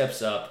he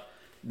steps up,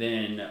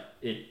 then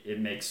it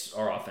makes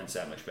our offense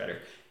that much better.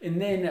 And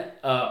then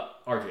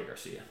RJ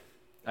Garcia.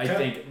 I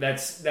think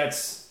that's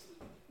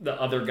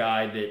the other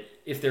guy that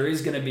if there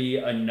is going to be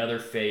another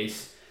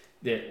face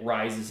that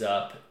rises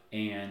up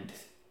and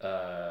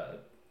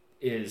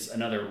is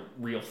another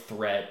real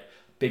threat,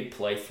 big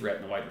play threat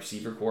in the wide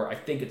receiver core, I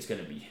think it's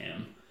going to be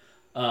him.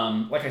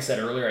 Like I said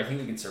earlier, I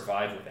think we can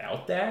survive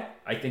without that.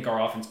 I think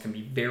our offense can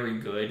be very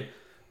good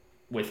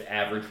with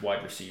average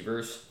wide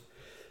receivers.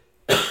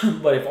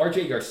 But if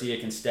RJ Garcia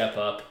can step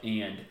up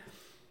and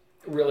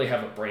really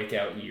have a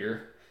breakout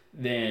year,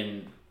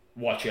 then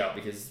watch out,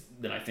 because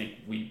then I think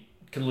we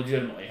can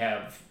legitimately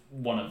have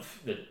one of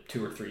the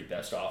two or three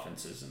best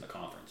offenses in the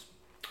conference.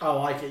 I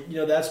like it.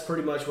 That's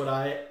pretty much what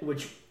I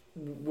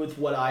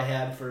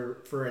had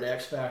for an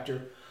X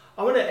factor.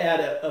 I'm going to add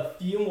a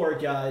few more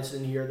guys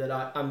in here that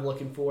I'm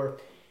looking for.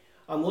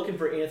 I'm looking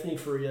for Anthony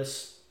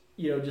Frias,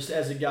 just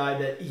as a guy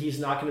that he's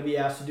not going to be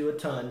asked to do a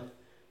ton,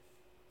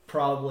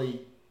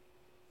 probably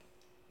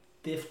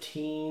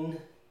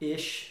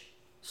 15-ish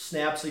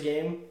snaps a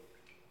game.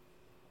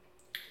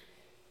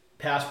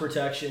 Pass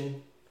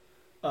protection,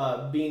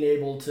 being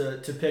able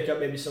to pick up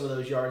maybe some of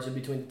those yards in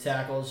between the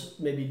tackles,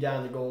 maybe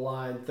down the goal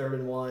line, 3rd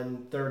and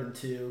 1, 3rd and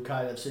 2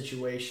 kind of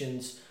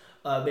situations.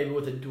 Maybe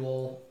with a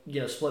dual,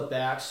 split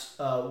backs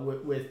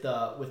with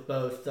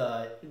both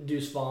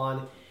Deuce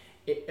Vaughn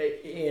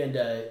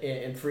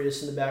and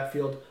Frias in the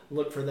backfield.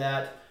 Look for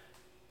that.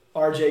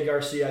 RJ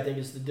Garcia, I think,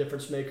 is the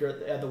difference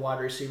maker at the wide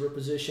receiver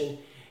position.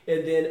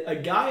 And then a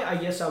guy I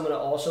guess I'm going to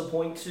also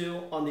point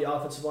to on the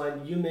offensive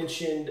line. You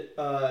mentioned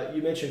kind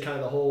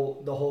of the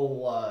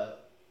whole.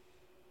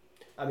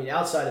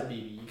 Outside of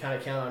BB, you kind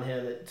of count on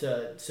him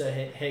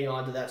to hang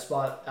on to that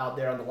spot out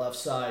there on the left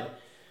side.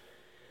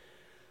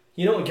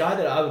 A guy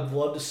that I would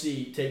love to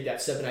see take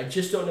that step, and I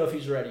just don't know if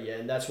he's ready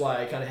yet, and that's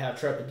why I kind of have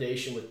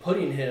trepidation with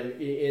putting him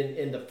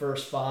in the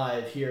first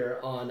 5 here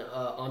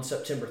on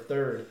September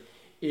 3rd,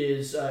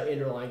 is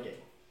Andrew Line Gang.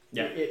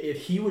 Yeah.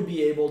 If he would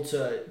be able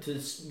to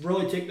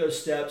really take those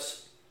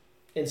steps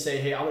and say,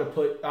 hey, I'm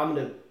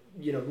gonna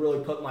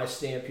really put my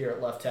stamp here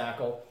at left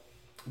tackle,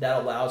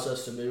 that allows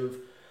us to move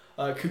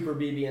Cooper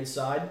Beebe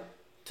inside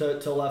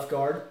to left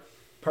guard.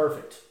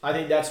 Perfect. I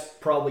think that's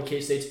probably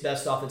K-State's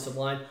best offensive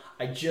line.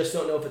 I just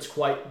don't know if it's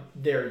quite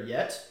there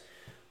yet.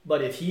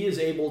 But if he is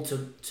able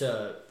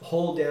to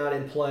hold down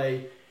and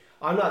play,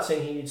 I'm not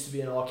saying he needs to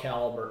be an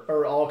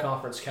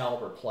all-conference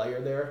caliber player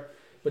there.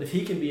 But if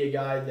he can be a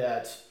guy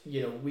that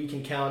we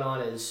can count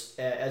on as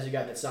a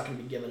guy that's not going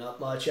to be giving up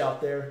much out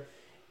there,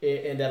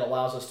 and that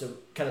allows us to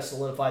kind of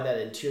solidify that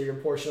interior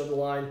portion of the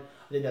line,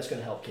 I think that's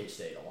going to help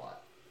K-State a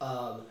lot.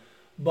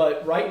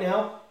 But right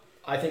now,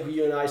 I think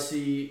you and I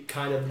see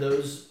kind of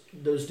those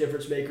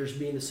difference makers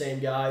being the same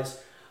guys.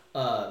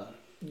 I'm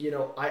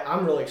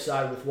really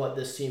excited with what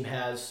this team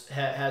has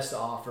to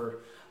offer,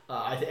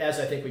 as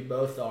I think we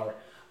both are.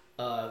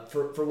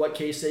 for what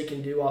K-State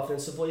can do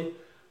offensively.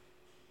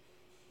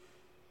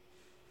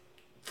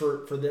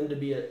 For them to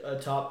be a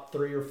top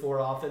 3 or 4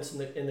 offense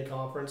in the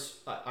conference,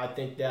 I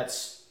think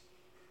that's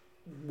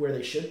where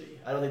they should be.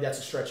 I don't think that's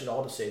a stretch at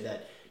all to say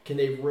that. Can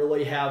they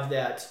really have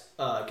that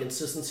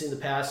consistency in the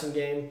passing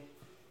game?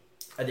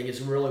 I think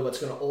it's really what's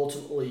going to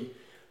ultimately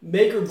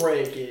make or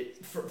break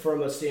it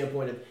from a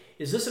standpoint of,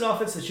 is this an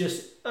offense that's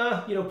just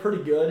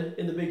pretty good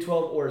in the Big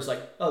 12, or is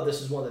like, oh,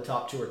 this is one of the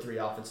top 2 or 3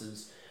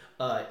 offenses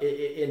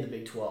in the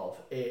Big 12,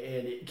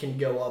 and it can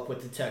go up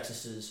with the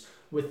Texases,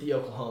 with the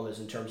Oklahomas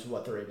in terms of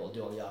what they're able to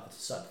do on the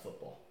offensive side of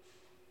football.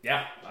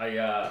 Yeah,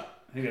 I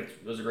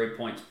think those are great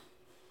points.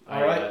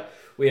 All right.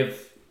 We have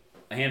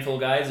a handful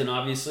of guys, and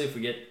obviously if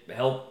we get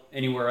help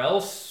anywhere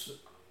else,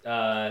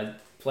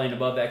 playing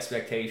above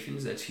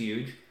expectations, that's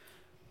huge.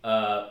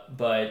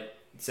 But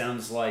it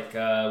sounds like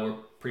we're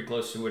pretty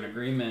close to an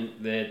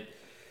agreement that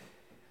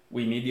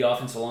we need the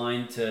offensive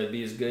line to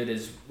be as good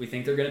as we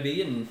think they're going to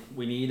be, and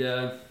we need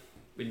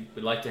we'd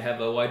like to have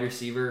a wide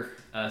receiver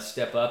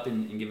step up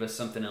and give us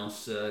something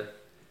else in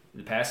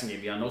the passing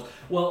game beyond those.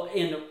 Well,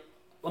 and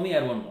let me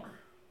add one more.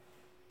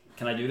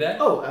 Can I do that?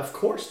 Oh, of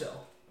course,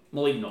 Del.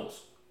 Malik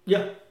Knowles.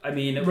 Yeah. I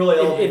mean, really,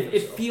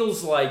 it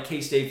feels like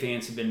K-State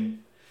fans have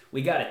been...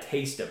 We got a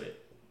taste of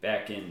it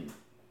back in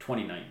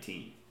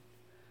 2019.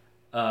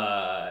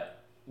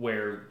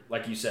 Where,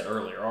 like you said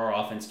earlier, our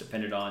offense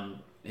depended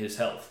on his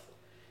health.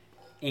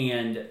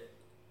 And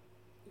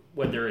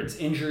whether it's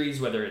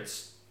injuries, whether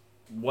it's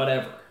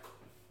whatever,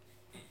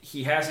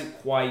 he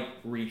hasn't quite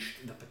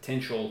reached the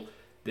potential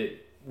that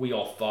we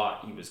all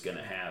thought he was going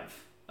to have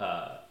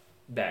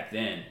back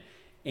then.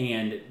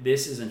 And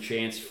this is a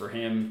chance for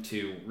him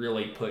to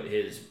really put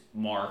his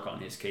mark on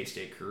his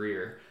K-State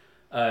career.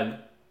 A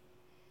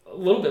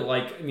little bit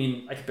like, I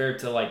mean, I compare it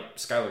to like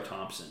Skylar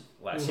Thompson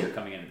last year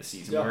coming into the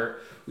season, where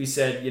we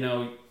said,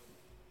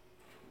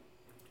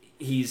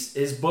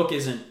 his book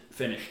isn't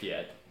finished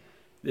yet.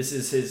 This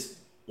is his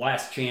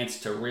last chance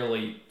to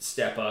really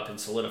step up and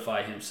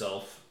solidify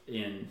himself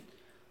in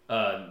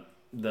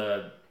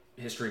the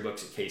history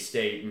books at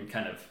K-State and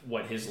kind of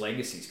what his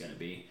legacy is going to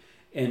be.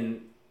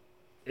 And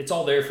it's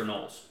all there for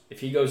Knowles. If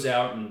he goes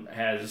out and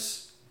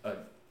has a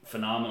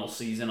phenomenal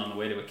season on the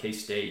way to a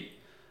K-State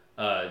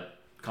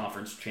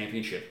conference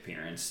championship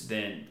appearance,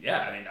 then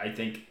I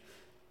think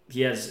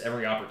he has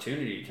every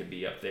opportunity to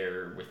be up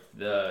there with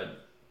the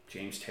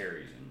James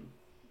Terrys and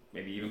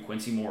maybe even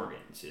Quincy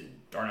Morgans and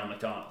Darnell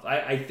McDonald.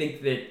 I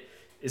think that,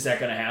 is that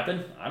going to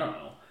happen? I don't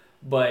know.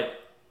 But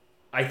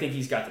I think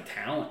he's got the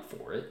talent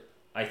for it.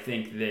 I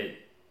think that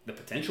the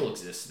potential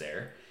exists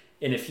there.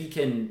 And if he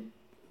can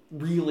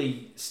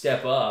really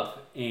step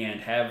up and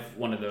have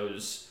one of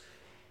those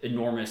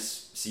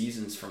enormous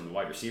seasons from the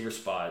wide receiver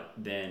spot,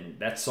 then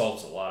that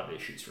solves a lot of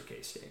issues for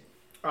K-State.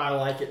 I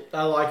like it,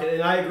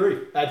 and I agree.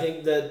 I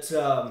think that's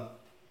a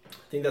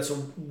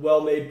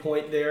well-made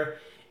point there,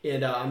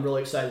 and I'm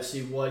really excited to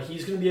see what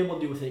he's going to be able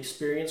to do with an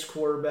experienced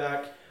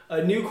quarterback,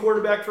 a new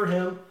quarterback for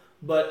him,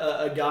 but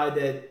a guy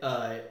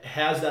that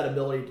has that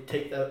ability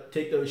to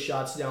take those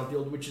shots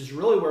downfield, which is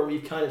really where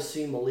we've kind of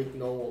seen Malik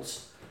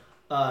Knowles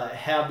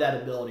have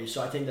that ability.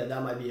 So I think that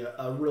might be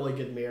a really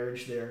good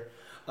marriage there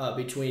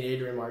between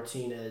Adrian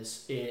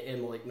Martinez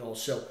and Malik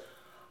Knowles. So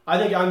I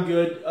think I'm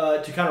good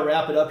to kind of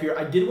wrap it up here.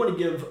 I did want to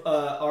give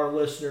our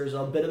listeners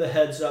a bit of a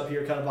heads up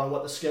here kind of on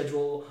what the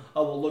schedule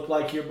will look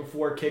like here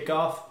before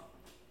kickoff.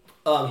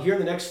 Here in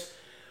the next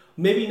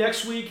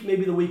week,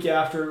 maybe the week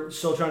after,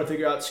 still trying to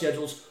figure out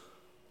schedules.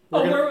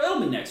 It'll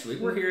be next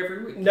week. We're here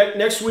every week.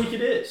 Next week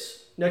it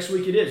is.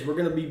 We're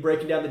going to be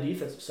breaking down the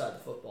defensive side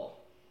of football.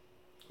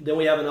 Then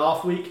we have an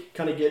off week,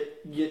 kind of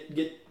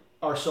get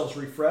ourselves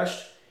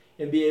refreshed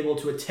and be able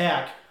to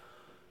attack,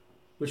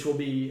 which will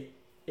be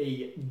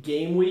a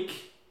game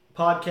week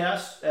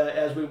podcast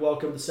as we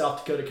welcome the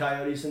South Dakota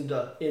Coyotes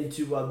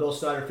into Bill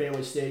Snyder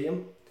Family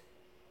Stadium.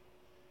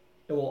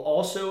 And we'll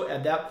also,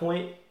 at that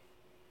point,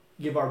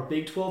 give our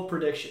Big 12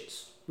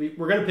 predictions. We're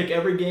going to pick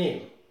every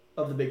game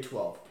of the Big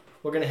 12.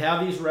 We're going to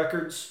have these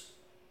records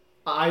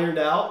ironed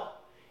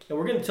out, and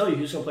we're going to tell you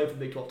who's going to play for the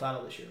Big 12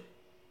 title this year.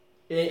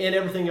 And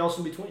everything else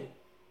in between.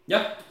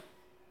 Yeah.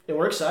 And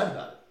we're excited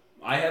about it.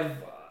 I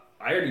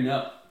already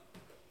know.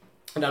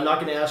 And I'm not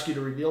going to ask you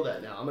to reveal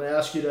that now. I'm going to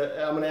ask you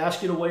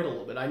to wait a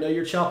little bit. I know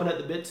you're chomping at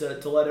the bit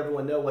to let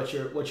everyone know what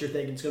you're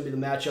thinking is going to be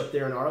the matchup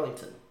there in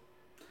Arlington.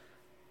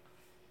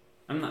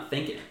 I'm not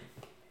thinking.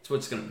 It's what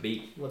it's going to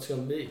be. What's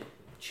going to be.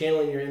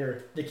 Channeling your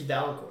inner Dickie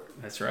Valancourt.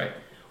 That's right.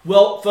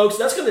 Well, folks,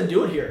 that's going to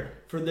do it here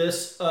for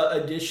this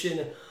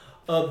edition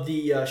of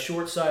the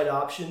short side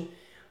option.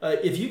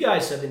 If you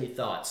guys have any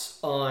thoughts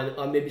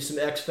on maybe some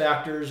X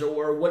factors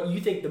or what you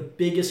think the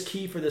biggest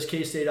key for this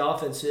K-State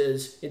offense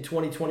is in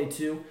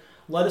 2022,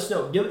 let us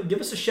know. Give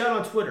us a shout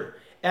on Twitter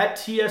at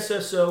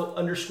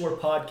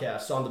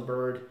TSSO_podcast on the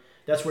bird.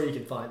 That's where you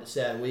can find us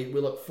at. We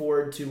look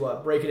forward to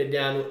breaking it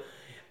down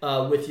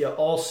with you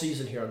all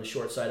season here on the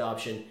short side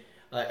option,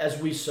 as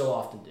we so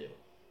often do.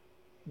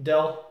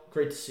 Del,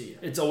 great to see you.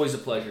 It's always a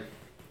pleasure.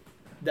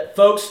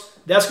 Folks,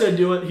 that's going to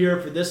do it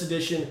here for this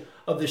edition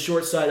of the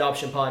Short Side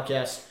Option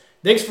Podcast.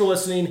 Thanks for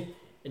listening,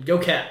 and go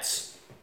Cats!